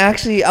wasn't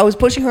actually. I was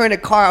pushing her in a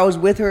car. I was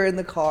with her in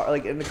the car,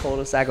 like in the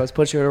cul-de-sac. I was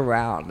pushing her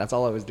around. That's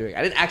all I was doing.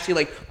 I didn't actually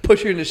like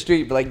push her in the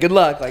street, but like, good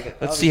luck.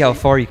 Like, let's see how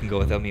far you can go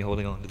without me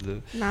holding on to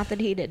the. Not that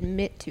he'd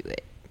admit to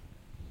it.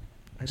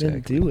 I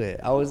didn't do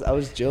it. I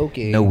was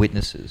joking. No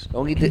witnesses. The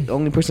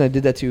only person I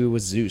did that to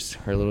was Zeus.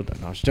 Her little.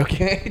 No, I was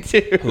joking.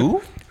 Too.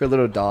 Who? Her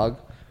little dog.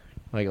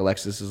 Like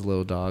Alexis's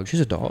little dog. She's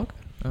a dog.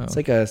 Oh. It's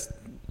like a.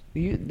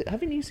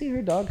 Haven't you seen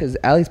her dog? Because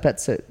Allie's pet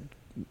said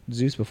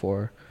Zeus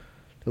before.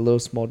 The little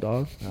small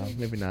dog. No,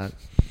 maybe not.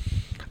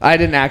 I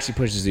didn't actually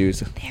push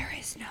Zeus. There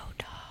is no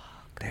dog.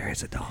 There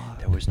is a dog.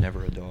 There was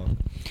never a dog.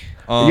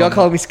 Y'all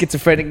calling me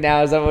schizophrenic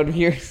now? Is that what I'm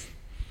hearing?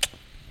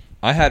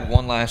 I had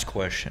one last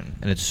question,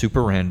 and it's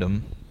super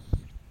random.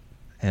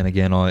 And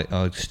again,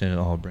 I'll extend an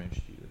olive branch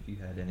to you if you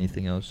had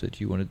anything else that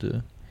you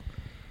wanted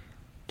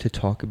to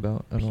talk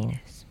about at all.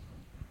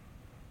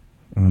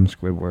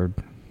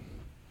 Squidward.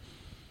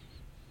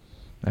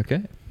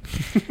 Okay.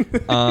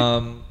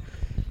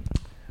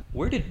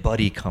 Where did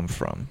buddy come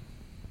from?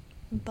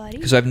 Buddy?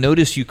 Because I've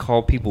noticed you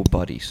call people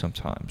buddy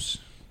sometimes.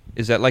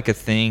 Is that like a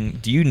thing?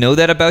 Do you know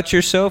that about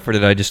yourself, or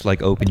did I just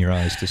like open your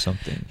eyes to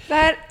something?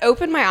 That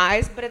opened my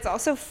eyes, but it's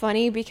also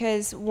funny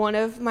because one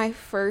of my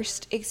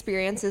first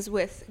experiences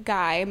with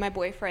Guy, my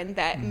boyfriend,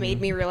 that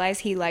made me realize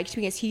he liked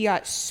me is he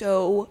got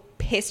so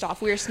pissed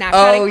off. We were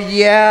Snapchatting. Oh,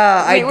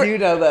 yeah. I do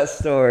know that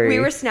story. We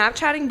were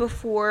Snapchatting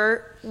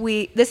before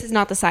this is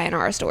not the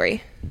sayonara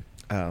story.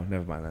 Oh,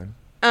 never mind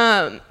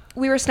then.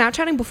 We were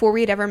Snapchatting before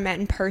we had ever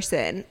met in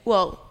person.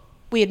 Well,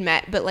 we had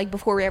met, but like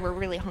before we ever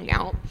really hung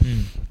out.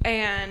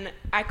 And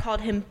I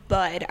called him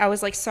Bud. I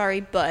was like,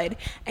 sorry, Bud.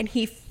 And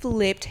he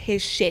flipped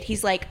his shit.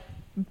 He's like,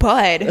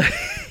 Bud?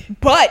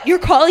 Bud? You're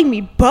calling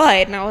me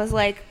Bud? And I was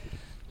like,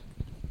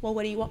 well,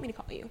 what do you want me to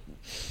call you?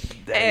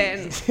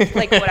 And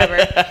like, whatever.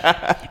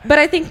 But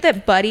I think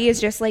that Buddy is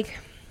just like,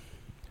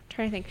 I'm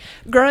trying to think.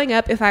 Growing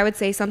up, if I would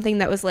say something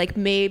that was like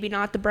maybe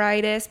not the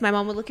brightest, my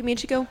mom would look at me and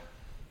she'd go,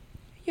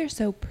 you're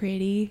so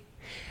pretty.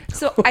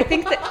 So I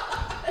think that...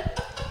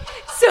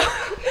 So,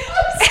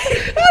 that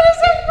is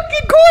so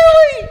fucking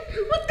corny.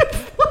 What the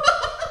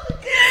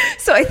fuck?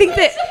 So I think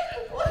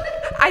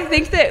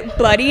that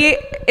Buddy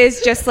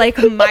is just like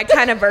my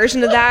kind of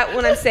version of that.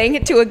 When I'm saying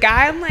it to a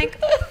guy, I'm like,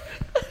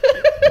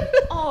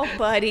 oh,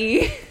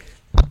 Buddy.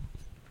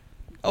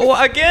 Oh,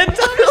 again?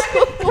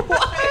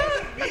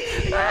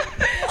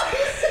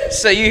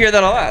 So you hear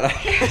that a lot?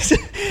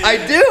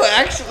 I do,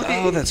 actually.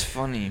 Oh, that's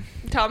funny.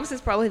 Thomas is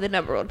probably the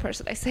number one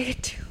person I say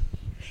it to.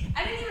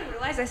 I didn't even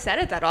realize I said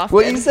it that often.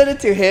 Well, you said it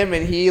to him,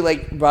 and he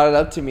like brought it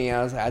up to me.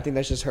 I was like, I think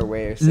that's just her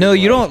way of saying No,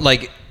 you don't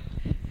like.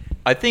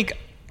 I think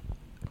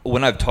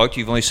when I've talked to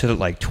you, you've only said it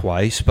like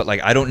twice, but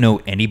like I don't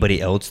know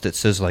anybody else that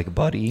says like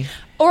buddy.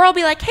 Or I'll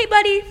be like, hey,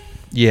 buddy.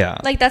 Yeah.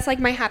 Like that's like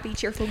my happy,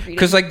 cheerful greeting.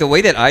 Because like the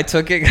way that I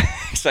took it,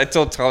 so I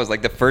told Thomas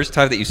like the first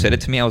time that you said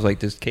it to me, I was like,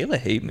 does Kayla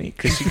hate me?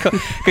 Because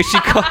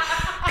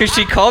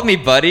she called me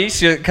buddy.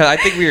 Cause I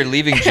think we were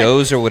leaving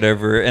Joe's or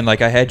whatever, and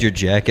like I had your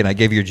jacket, and I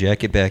gave your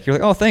jacket back. You're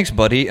like, oh, thanks,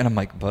 buddy, and I'm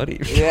like,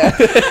 buddy. Yeah.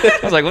 I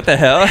was like, what the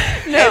hell?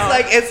 No.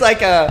 It's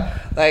like a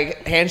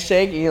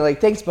handshake, and you're like,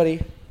 thanks,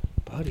 buddy.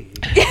 Buddy.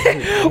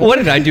 What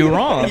did I do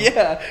wrong?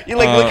 Yeah. You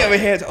like look at my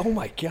hands. Oh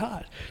my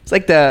god. It's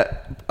like the.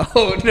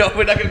 Oh no,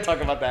 we're not gonna talk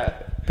about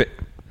that. But,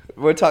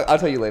 I'll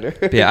tell you later.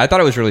 Yeah, I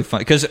thought it was really fun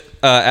because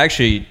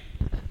actually,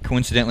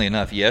 coincidentally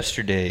enough,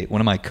 yesterday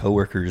one of my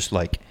coworkers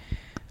like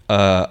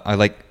I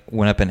like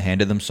went up and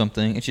handed them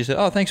something, and she said,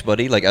 "Oh, thanks,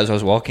 buddy." Like as I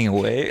was walking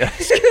away, I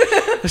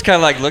just kind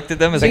of like looked at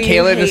them. As like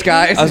Kayla in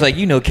disguise. I was like,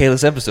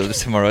 Kayla's episode is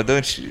tomorrow,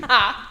 don't you?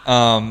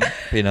 I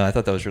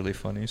thought that was really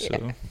funny.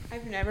 So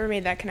I've never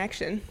made that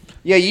connection.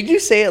 Yeah, you do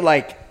say it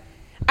like.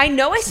 I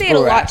know I say it a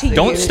lot to you.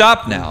 Don't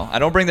stop now. I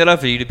don't bring that up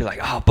for you to be like,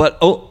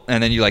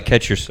 and then you like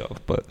catch yourself.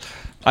 But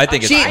I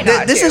think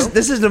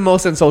this is the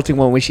most insulting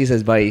one when she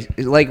says buddy.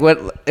 Like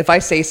what if I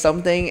say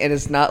something and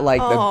it's not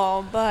like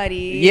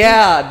buddy.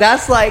 Yeah,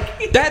 that's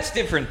like that's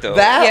different though.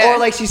 Or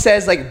like she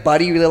says like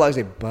buddy really loud,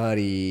 say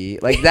buddy.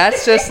 Like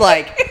that's just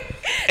like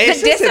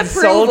it's the just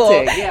disapproval.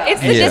 Insulting. Yeah.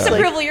 It's the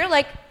disapproval. You're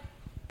like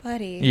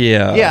buddy.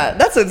 Yeah,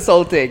 that's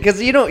insulting because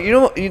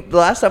the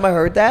last time I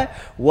heard that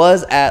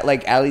was at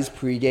like Allie's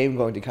pregame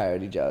going to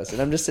Coyote Joe's,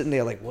 and I'm just sitting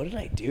there like, what did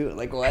I do?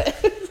 Like what?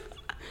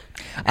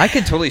 I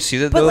can totally see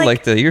that though,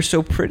 like the you're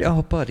so pretty,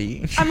 oh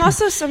buddy. I'm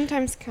also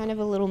sometimes kind of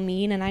a little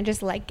mean, and I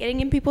just like getting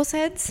in people's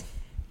heads.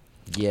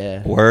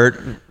 Yeah.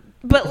 Word.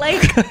 But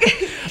like,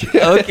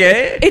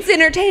 okay, it's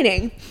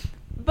entertaining.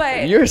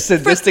 But you're a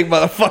sadistic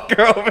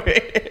motherfucker over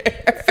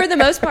here. For the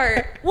most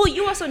part, well,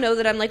 you also know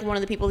that I'm like one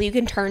of the people you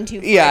can turn to.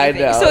 For anything. I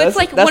know. So it's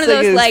like one of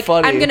those like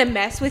funny. I'm gonna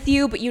mess with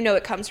you, but you know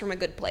it comes from a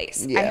good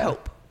place. I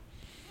hope.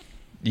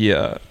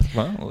 Yeah.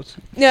 Well, let's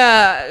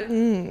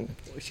see.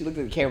 She looked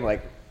at the camera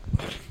like.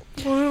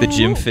 The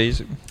Jim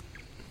phase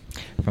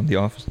from The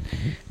Office.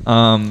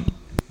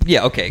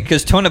 Yeah, okay,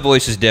 because tone of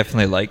voice is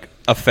definitely like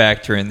a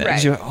factor in that.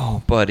 Right. Like,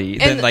 oh, buddy.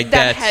 And then like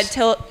that head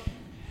tilt.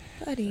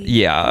 Buddy.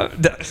 Yeah,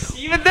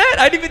 even that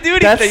I didn't even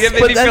do anything. It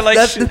made me feel like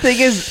that's the thing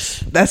is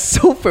that's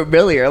so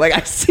familiar. Like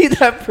I see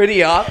that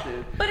pretty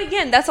often. But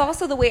again, that's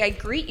also the way I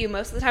greet you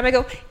most of the time. I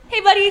go, "Hey,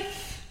 buddy."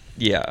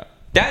 Yeah,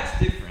 that's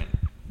different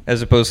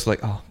as opposed to like,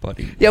 "Oh,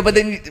 buddy." Yeah, but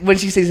then when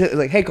she says it,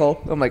 like, "Hey,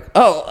 Cole," I'm like,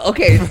 "Oh,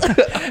 okay."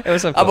 It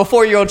was I'm a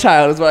 4-year-old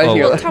child. Is what I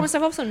hear. Well, Thomas,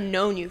 I've also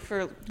known you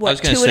for what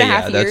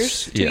 2.5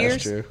 years. 2 years.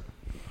 That's true.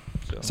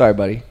 So. Sorry,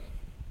 buddy.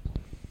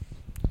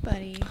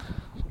 Buddy.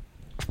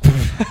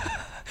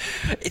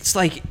 It's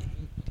like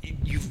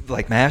you've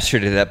like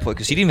mastered it at that point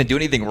because you didn't even do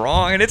anything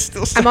wrong, and it's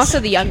still. I'm also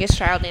the youngest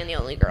child and the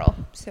only girl,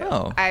 so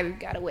Oh. I've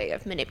got a way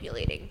of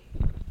manipulating.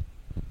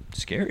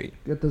 Scary.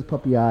 Get those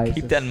puppy eyes.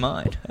 Keep that in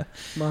mind.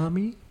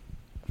 Mommy.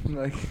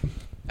 Like.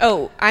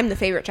 Oh, I'm the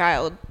favorite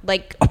child.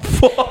 Like,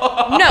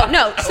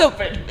 no. So,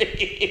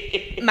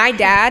 my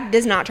dad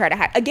does not try to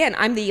hide. Again,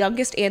 I'm the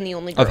youngest and the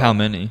only girl. Of how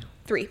many?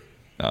 3.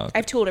 Oh, okay. I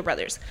have 2 older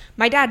brothers.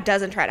 My dad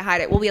doesn't try to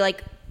hide it. I'll be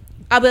like,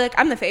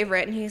 I'm the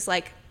favorite, and he's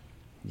like,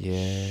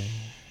 yeah.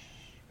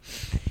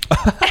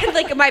 and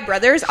like my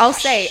brothers, I'll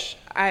say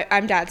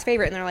I'm dad's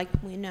favorite, and they're like,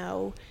 we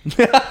know.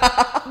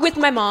 With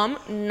my mom,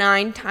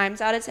 9 times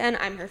out of 10,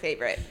 I'm her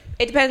favorite.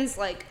 It depends,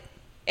 like,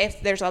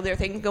 if there's other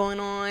things going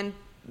on.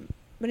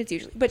 But it's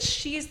usually, but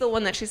she's the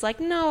one that she's like,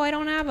 no, I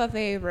don't have a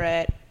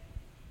favorite.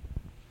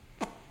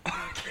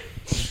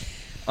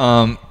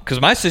 Because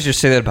my sisters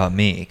say that about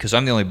me because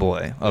I'm the only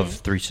boy of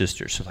 3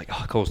 sisters. So like,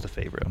 oh, Cole's the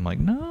favorite. I'm like,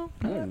 no,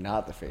 you're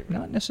not the favorite.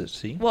 Not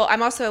necessarily. Well,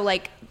 I'm also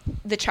like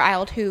the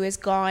child who has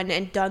gone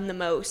and done the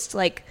most,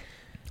 like.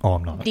 Oh,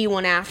 I'm not.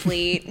 D1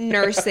 athlete,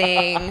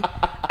 nursing.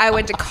 I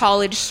went to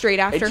college straight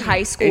after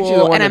high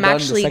school, and I'm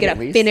actually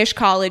gonna finish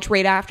college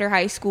right after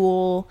high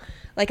school.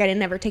 Like I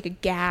didn't ever take a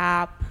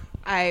gap.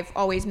 I've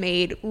always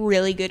made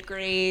really good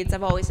grades.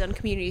 I've always done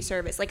community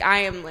service. Like I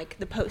am like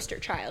the poster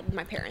child in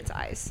my parents'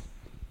 eyes.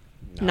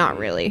 Not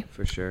really.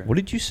 For sure. What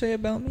did you say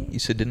about me? You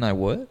said, didn't I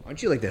what?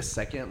 Aren't you like the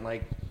second,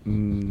 like,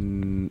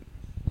 non-done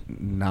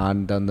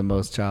the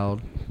most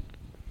child?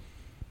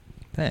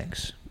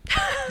 Thanks.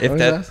 If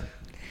that...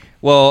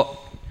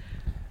 Well...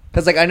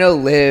 Because, like, I know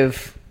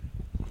Liv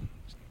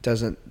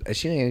doesn't... Is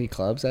she in any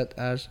clubs at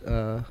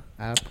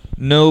app?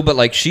 No, but,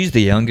 like, she's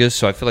the youngest,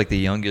 so I feel like the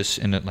youngest...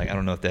 And, like, I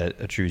don't know if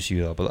that attributes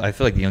you, though, but I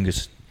feel like the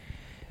youngest...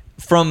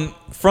 From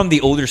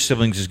the older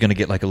siblings is going to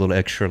get, like, a little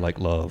extra, like,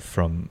 love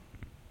from...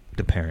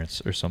 the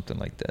parents or something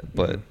like that,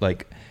 but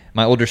like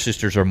my older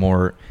sisters are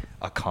more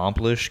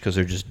accomplished because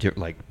they're just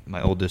like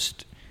my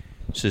oldest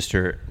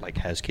sister like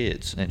has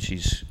kids and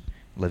she's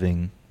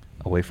living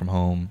away from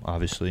home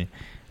obviously,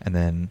 and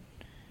then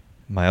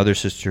my other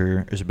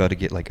sister is about to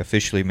get like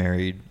officially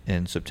married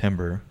in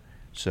September,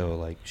 so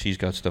like she's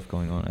got stuff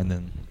going on, and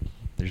then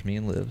there's me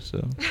and Liv.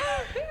 So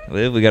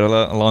Liv, we got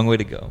a long way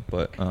to go,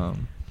 but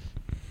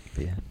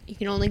yeah, you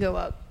can only go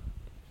up.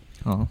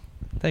 Oh,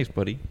 thanks,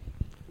 buddy.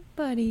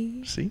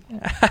 See,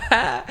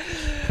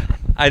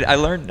 I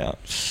learned now.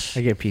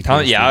 I get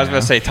PTSD. Yeah, I was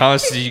about to say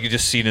Thomas. You could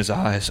just see in his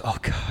eyes. Oh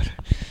God.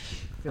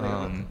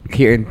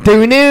 Hearing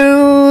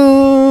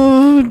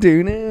do-no. She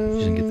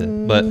didn't get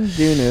that, but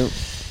do-no.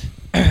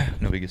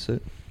 Nobody gets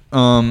it.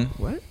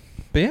 What?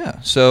 But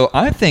yeah, so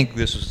I think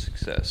this was a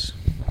success.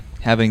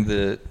 Having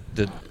the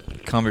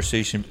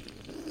conversation,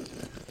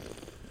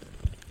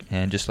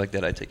 and just like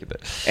that, I take it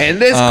back. In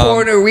this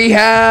corner, we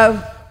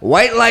have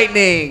White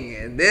Lightning.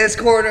 In this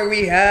corner,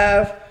 we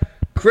have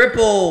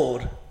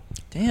Crippled.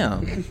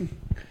 Damn.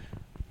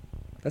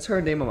 That's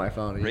her name on my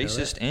phone.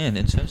 Racist and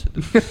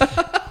insensitive.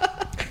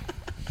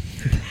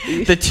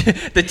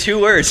 the two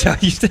words how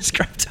you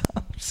describe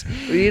Tom's.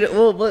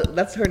 Well,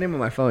 that's her name on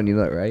my phone. You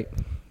know that, right?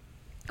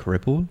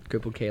 Crippled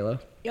Kayla.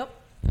 Yep.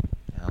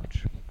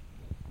 Ouch.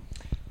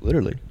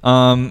 Literally.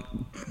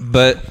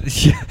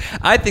 But yeah,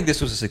 I think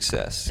this was a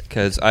success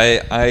because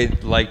I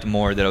liked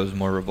more that it was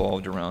more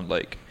revolved around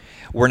like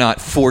we're not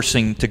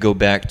forcing to go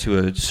back to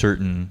a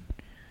certain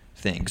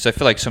thing because I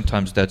feel like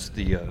sometimes that's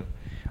the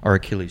our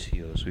Achilles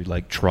heels. We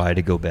like try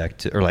to go back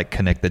to or like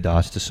connect the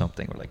dots to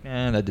something. We're like,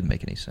 that didn't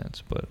make any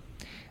sense. But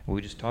when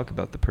we just talk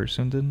about the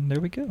person, then there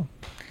we go.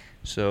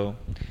 So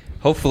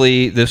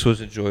hopefully this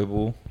was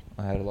enjoyable.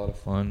 I had a lot of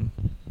fun.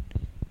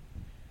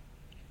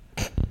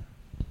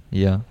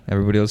 Yeah,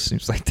 everybody else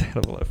seems like they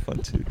had a lot of fun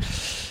too.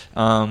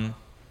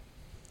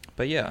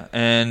 But yeah,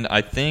 and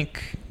I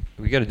think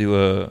we got to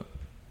do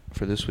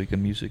for this week a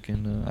music,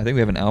 and I think we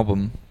have an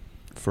album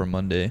for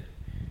Monday.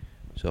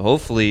 So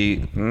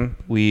hopefully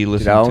we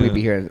listen to. I'll only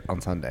be here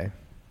on Sunday.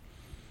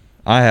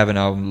 I have an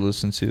album to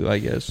listen to. I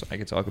guess I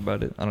can talk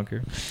about it. I don't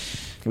care.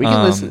 We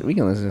can listen. We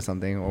can listen to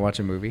something or watch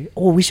a movie.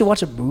 Oh, we should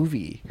watch a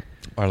movie.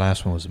 Our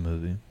last one was a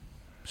movie,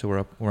 so we're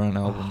on an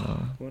album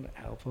now. What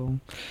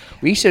album?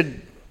 We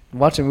should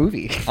watch a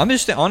movie. I'm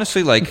just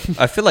honestly like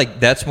I feel like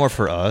that's more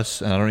for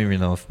us, and I don't even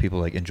know if people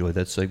like enjoy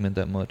that segment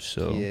that much.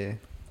 So yeah,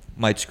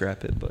 might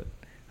scrap it, but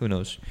who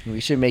knows?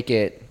 We should make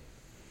it.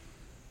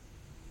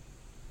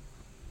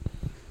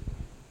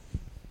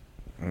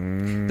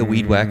 The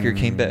weed whacker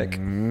came back.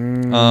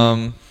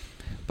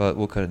 But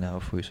we'll cut it now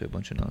before we say a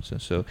bunch of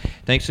nonsense. So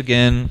thanks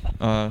again.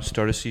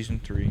 Start of season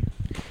 3.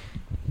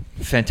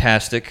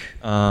 Fantastic.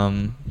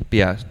 But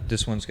yeah,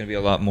 this one's gonna be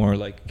a lot more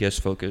like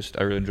guest focused.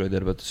 I really enjoyed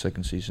that about the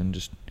second season,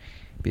 just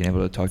being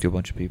able to talk to a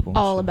bunch of people.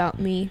 All about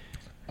me.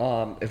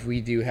 If we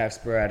do have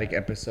sporadic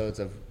episodes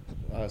of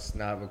us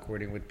not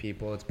recording with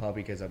people, it's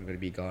probably because I'm gonna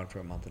be gone for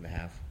a month and a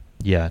half.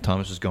 Yeah,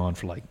 Thomas is gone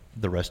for like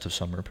the rest of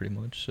summer pretty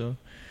much. So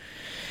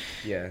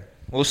yeah.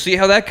 We'll see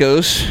how that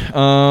goes.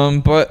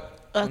 But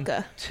Okay.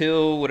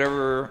 Until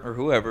whatever or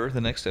whoever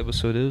the next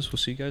episode is, we'll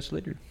see you guys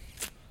later.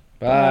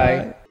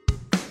 Bye.